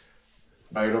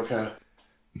 Right. Okay.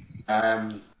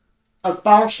 Have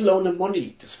Barcelona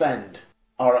money to spend,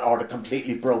 or are they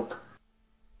completely broke?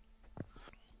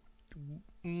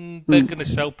 They're going to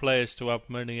sell players to have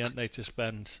money, aren't they, to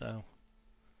spend? So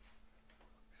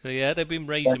yeah, they've been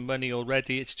raising money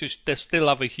already. It's just they still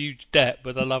have a huge debt,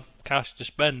 but they'll have cash to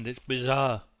spend. It's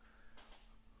bizarre.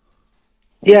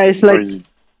 Yeah, it's like Crazy.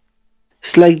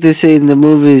 it's like they say in the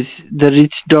movies, the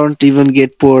rich don't even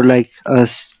get poor like us.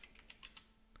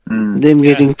 Them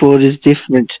getting poor is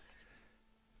different.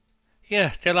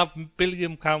 Yeah, they'll have £1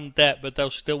 billion debt, but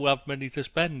they'll still have money to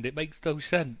spend. It makes no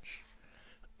sense.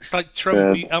 It's like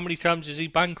Trump. How many times is he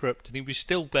bankrupt, and he was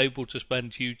still able to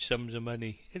spend huge sums of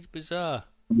money? It's bizarre.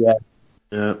 Yeah.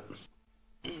 Yeah.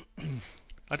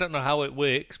 I don't know how it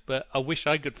works, but I wish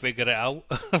I could figure it out.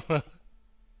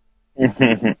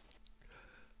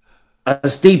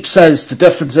 As Deep says, the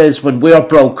difference is when we're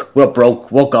broke, we're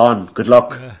gone. Good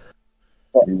luck.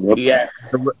 Yeah.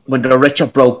 When the rich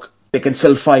are broke, they can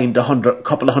still find a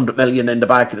couple of $100 million in the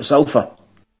back of the sofa.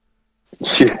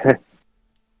 Yeah.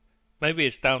 Maybe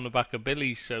it's down the back of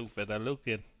Billy's sofa they're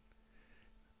looking.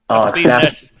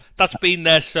 That's been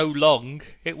there so long,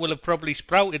 it will have probably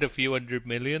sprouted a few $100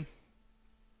 million.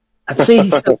 I'd say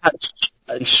he still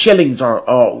has shillings or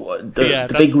the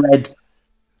big red.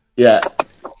 Yeah.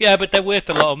 Yeah, but they're worth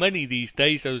a lot of money these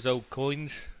days, those old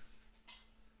coins.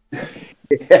 I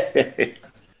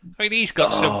mean, he's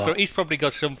probably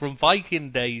got some from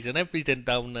Viking days and everything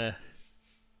down there.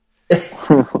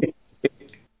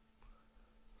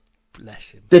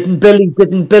 Bless him. Didn't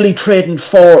Billy trade in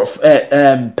for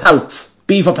pelts,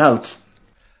 beaver pelts?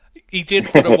 He did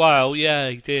for a while, yeah,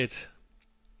 he did.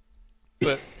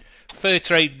 But fur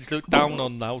trading's looked down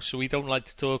on now, so we don't like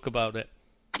to talk about it.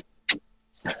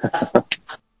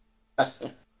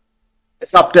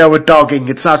 It's up there with dogging.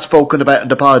 It's not spoken about in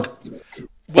the pod.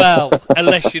 Well,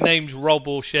 unless your name's Rob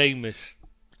or Seamus.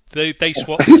 They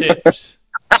swap tips.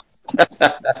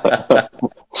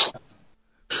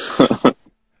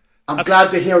 I'm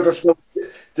glad to hear there's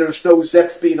no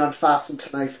zips being unfastened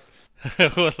tonight.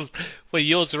 well,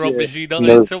 yours are obviously not.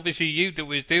 No. It's obviously you that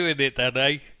was doing it then,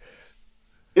 eh?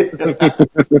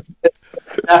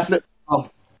 Definitely.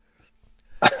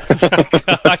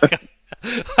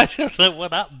 I don't know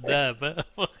what happened there, but I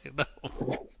fucking know.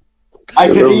 I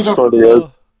can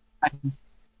even.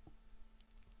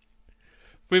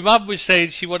 My mum was saying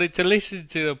she wanted to listen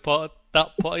to that pod,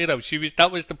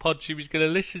 that was the pod she was going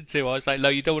to listen to. I was like, no,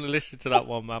 you don't want to listen to that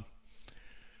one, Mum.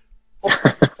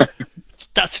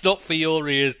 That's not for your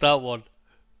ears, that one.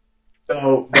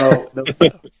 No.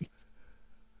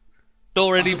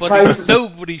 Nor anybody.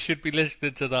 Nobody should be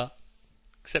listening to that,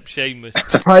 except Seamus.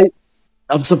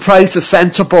 I'm surprised the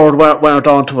censor board weren't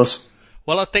on to us.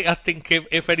 Well, I think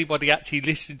if anybody actually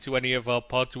listened to any of our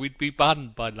pods, we'd be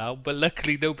banned by now. But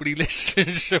luckily, nobody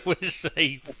listens, so we're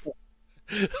safe.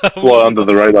 Fly under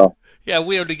the radar. Yeah,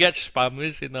 we only get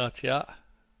spammers in our chat.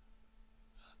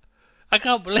 I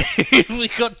can't believe we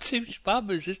got 2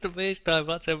 spammers. It's the first time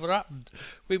that's ever happened.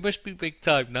 We must be big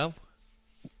time now.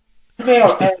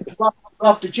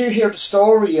 Rob, did you hear the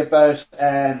story about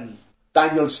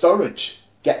Daniel Sturridge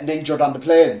getting injured on the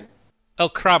plane? Oh,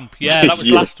 cramp. Yeah, that was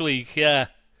last week. Yeah.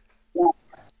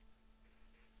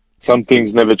 Some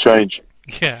things never change.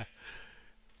 Yeah.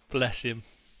 Bless him.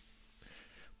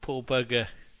 Poor bugger.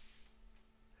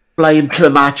 Flying to a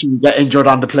match and get injured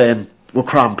on the plane with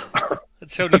cramp.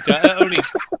 It's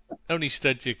only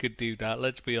Studger could do that,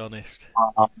 let's be honest.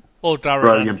 Or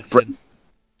Darren Brilliant.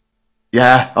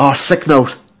 Yeah, sick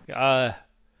note.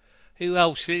 Who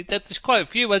else? There's quite a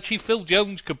few. Actually, Phil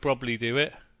Jones could probably do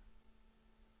it.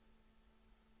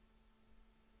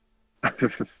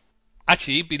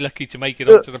 Actually, he'd be lucky to make it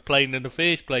onto the plane in the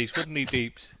first place, wouldn't he,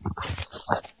 Deeps?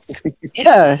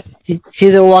 Yeah,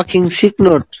 he's a walking sick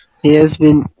note. He has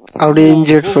been out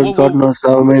injured for God knows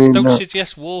how many Don't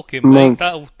suggest walking, mate.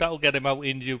 That'll get him out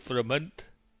injured for a month.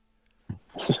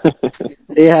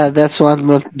 Yeah, that's 1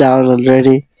 month down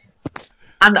already.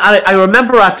 And I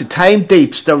remember at the time,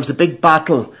 Deeps, there was a big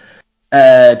battle.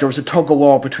 There was a tug of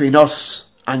war between us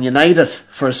and United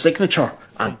for a signature.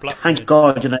 And thank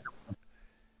God United.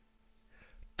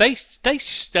 They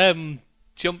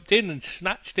jumped in and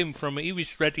snatched him from it. He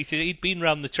was ready to. He'd been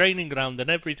round the training ground and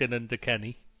everything under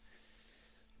Kenny.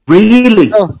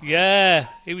 Really? Oh. Yeah,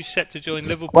 he was set to join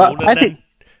Liverpool,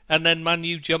 and then Man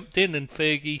U jumped in and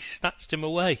Fergie snatched him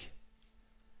away.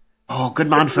 Oh, good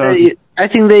man, Fergie. I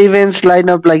think the events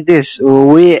line up like this.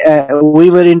 We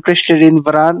were interested in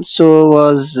Varane, so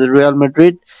was Real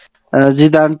Madrid.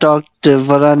 Zidane talked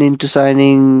Varane into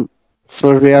signing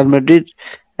for Real Madrid,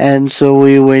 and so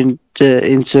we went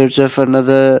in search of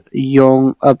another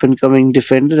young up-and-coming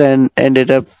defender and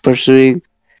ended up pursuing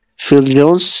Phil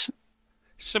Jones.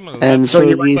 Similar. And so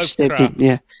he stepped in,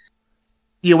 yeah.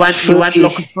 You went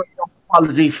looking for a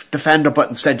quality defender, but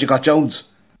instead you got Jones.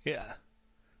 Yeah.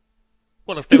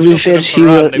 Well, if they were looking at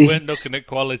Varane, they weren't looking at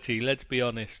quality, let's be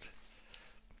honest.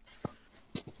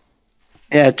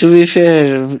 Yeah, to be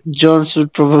fair, Jones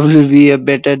would probably be a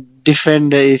better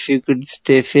defender if he could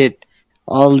stay fit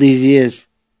all these years.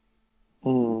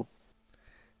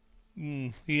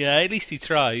 Yeah, at least he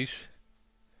tries.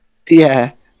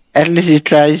 Yeah, at least he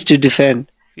tries to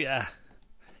defend. Yeah.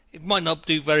 It might not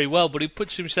do very well, but he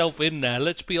puts himself in there.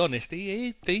 Let's be honest,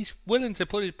 he's willing to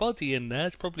put his body in there.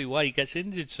 That's probably why he gets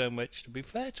injured so much. To be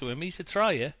fair to him, he's a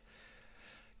trier.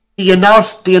 Do you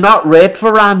not rate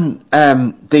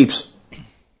Varane, Deeps?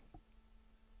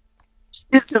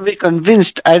 Still to be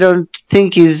convinced, I don't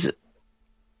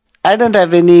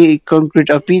have any concrete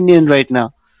opinion right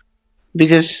now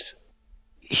because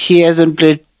he hasn't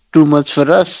played too much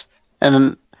for us,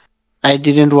 and I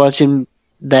didn't watch him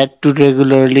that too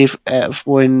regularly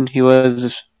when he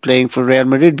was playing for Real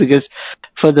Madrid because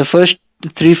for the first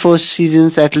 3-4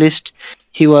 seasons at least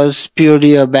he was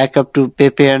purely a backup to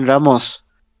Pepe and Ramos.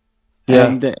 Yeah.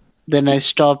 And then I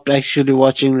stopped actually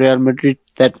watching Real Madrid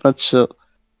that much, so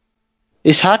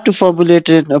it's hard to formulate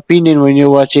an opinion when you're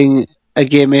watching a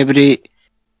game every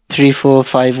 3, 4,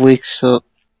 5 weeks, so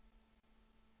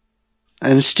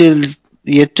I'm still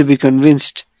yet to be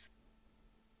convinced.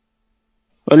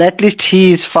 Well, at least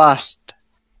he is fast.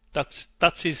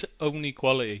 That's his only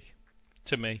quality,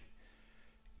 to me.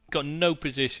 Got no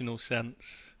positional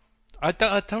sense. I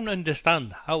don't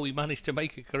understand how he managed to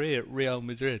make a career at Real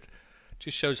Madrid.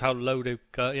 Just shows how low they've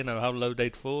got, how low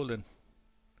they'd fallen.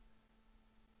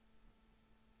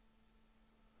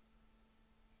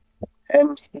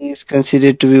 And he's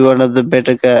considered to be one of the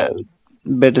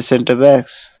better centre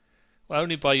backs. Well,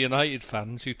 only by United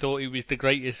fans who thought he was the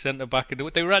greatest centre back in the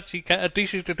world. They were actually,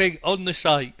 this is the thing, on the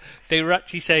site, they were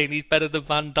actually saying he's better than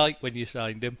Van Dijk when you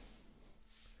signed him.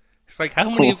 It's like, how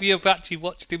many of you have actually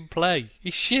watched him play?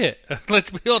 He's shit.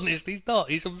 Let's be honest, he's not.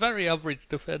 He's a very average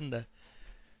defender.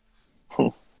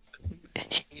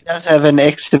 He does have an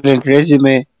excellent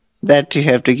resume. That you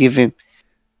have to give him.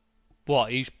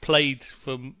 What, he's played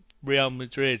for Real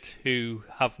Madrid, who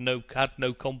had no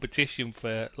competition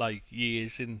for like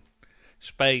years in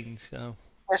Spain, so.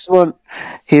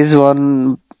 He's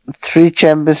won 3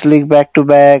 Champions League back to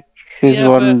back. He's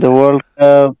won the World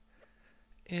Cup.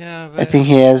 Yeah, I think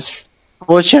he has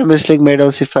 4 Champions League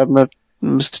medals, if I'm not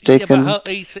mistaken. Yeah,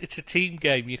 but it's a team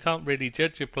game. You can't really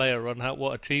judge a player on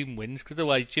what a team wins, because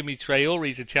otherwise Jimmy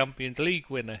Traore's a Champions League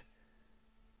winner.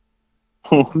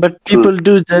 But people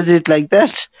do judge it like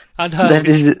that.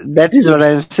 That is what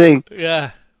I'm saying.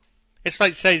 Yeah. It's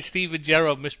like saying Steven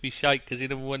Gerrard must be shite because he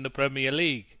never won the Premier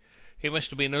League. He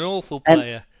must have been an awful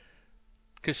player.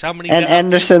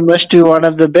 Anderson must be one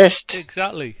of the best.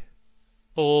 Exactly.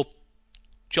 Or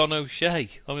John O'Shea.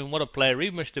 I mean, what a player he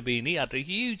must have been. He had a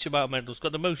huge amount of medals.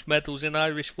 Got the most medals in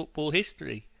Irish football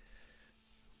history.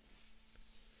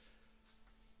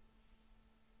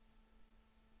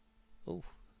 Oh,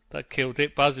 that killed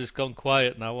it. Baz has gone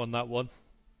quiet now on that one.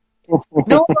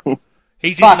 No.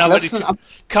 He didn't have any.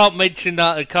 Can't mention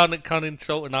that. I can't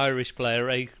insult an Irish player,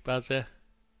 eh, Baz?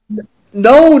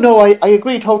 No, I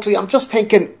agree totally. I'm just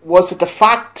thinking, was it the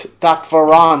fact that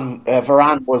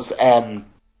Varane was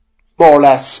more or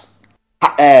less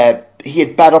he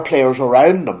had better players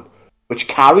around him, which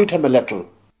carried him a little.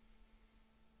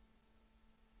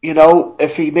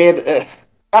 If he made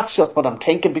that's just what I'm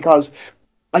thinking, because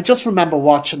I just remember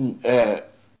watching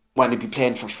when he'd be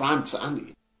playing for France,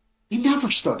 and he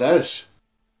never stood out.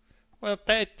 Well,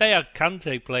 they had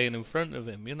Kante playing in front of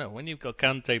him. When you've got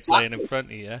Kante playing in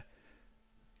front of you,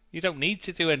 you don't need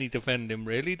to do any defending,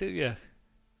 really, do you?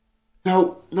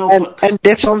 No. And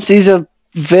Deschamps is a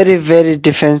very, very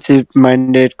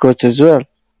defensive-minded coach as well.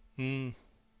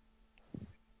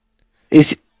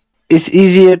 It's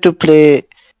easier to play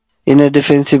in a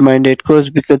defensive-minded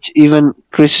coach because even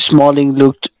Chris Smalling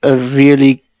looked a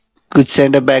really good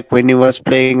centre-back when he was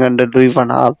playing under Louis van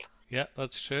Gaal. Yeah,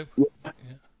 that's true. Yeah.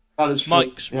 That is true.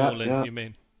 Mike Smalling, you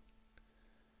mean?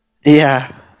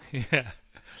 Yeah. Yeah.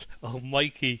 Oh,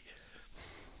 Mikey.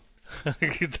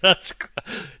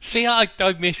 See, I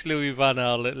miss Louis van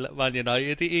Gaal at Man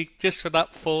United. He, just for that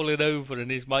falling over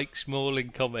and his Mike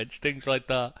Smalling comments, things like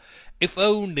that. If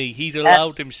only he'd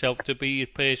allowed himself to be a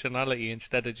personality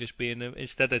instead of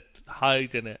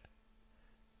hiding it.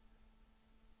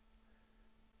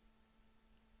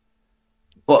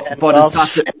 But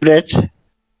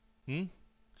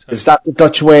is that the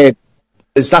Dutch way?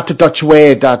 Is that the Dutch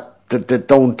way that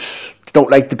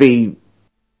don't like to be,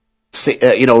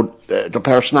 the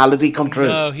personality come through?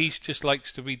 No, he just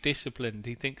likes to be disciplined.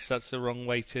 He thinks that's the wrong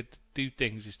way to do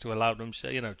things, is to allow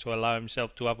himself, to allow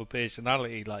himself to have a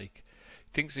personality. Like,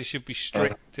 he thinks they should be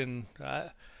strict, and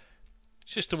it's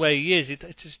just the way he is.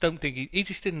 I just don't think he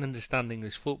just didn't understand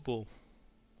English football.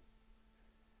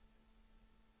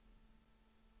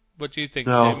 What do you think,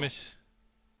 No. Seamus?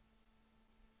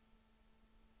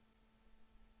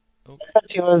 Oh.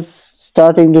 He was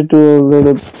starting to do a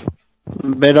little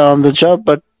better on the job,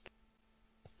 but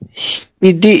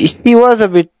he was a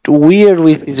bit weird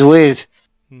with his ways.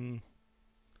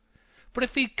 But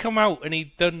if he'd come out and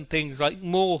he'd done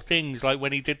more things like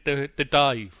when he did the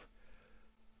dive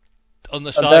on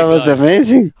the sideline. That was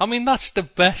amazing. I mean, that's the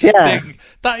best thing.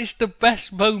 That is the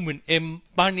best moment in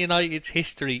Man United's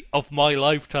history of my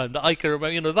lifetime that I can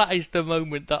remember. You know, that is the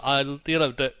moment that I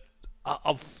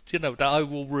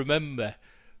will remember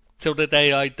till the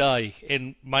day I die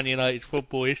in Man United's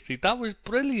football history. That was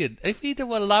brilliant. If he'd have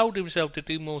allowed himself to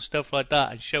do more stuff like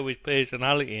that and show his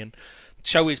personality and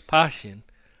show his passion,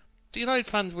 the United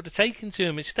fans would have taken to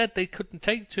him. Instead, they couldn't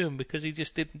take to him because he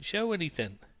just didn't show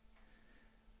anything.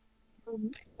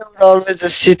 Always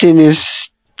just sit in his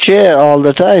chair all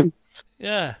the time.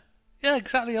 Yeah,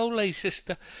 exactly. Ole's just,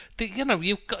 they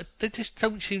just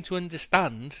don't seem to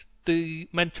understand the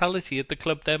mentality of the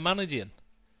club they're managing,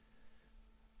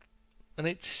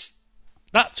 and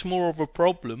that's more of a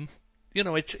problem. You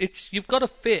know, it's you've got to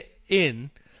fit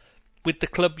in with the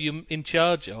club you're in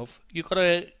charge of. You've got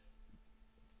to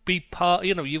be part.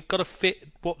 You know, you've got to fit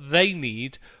what they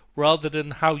need rather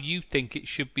than how you think it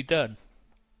should be done.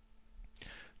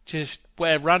 Just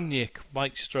where Rangnick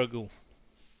might struggle.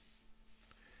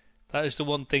 That is the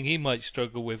one thing he might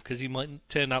struggle with, because he might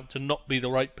turn out to not be the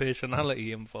right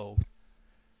personality involved.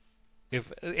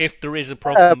 If there is a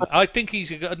problem, I don't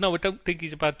think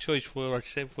he's a bad choice for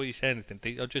you say anything.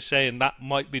 I'm just saying that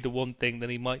might be the one thing that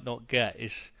he might not get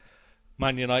is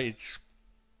Man United's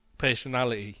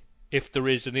personality. If there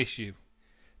is an issue,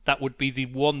 that would be the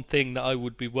one thing that I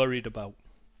would be worried about.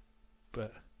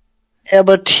 But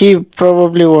he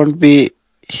probably won't be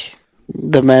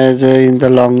the manager in the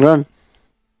long run.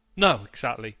 No,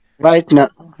 exactly. Right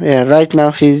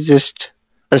now he's just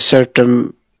a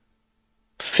certain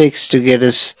fix to get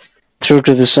us through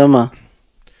to the summer.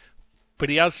 But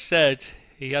he has said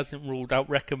he hasn't ruled out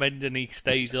recommending he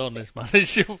stays on as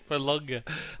manager for longer.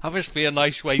 That must be a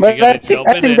nice way to get a job,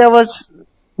 I think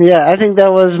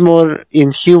that was more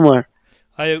in humor.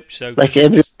 I hope so. Like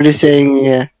everybody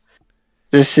saying,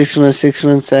 just 6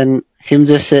 months, and him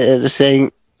just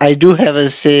saying, I do have a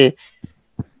say.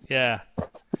 Yeah.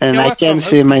 And I can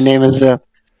say my name as well.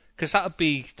 Because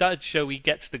that'd show he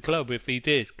gets the club if he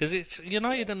did. Because it's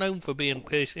United are known for being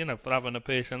for having a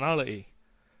personality.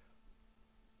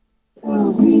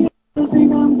 Oh,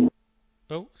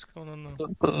 what's going on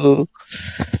now?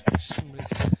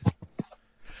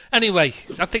 Anyway,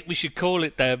 I think we should call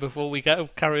it there before we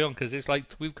carry on, because it's like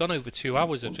we've gone over 2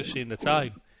 hours. I've just seen the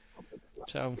time.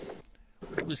 So,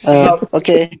 we'll see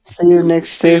okay. See you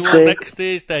next Thursday. Next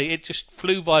Thursday. It just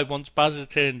flew by once Baz had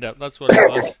turned up. That's what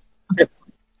it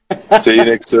was. See you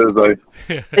next Thursday.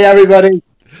 Hey, everybody.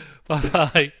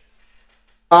 Bye.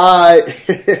 Bye.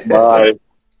 Bye.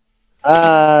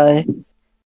 Bye.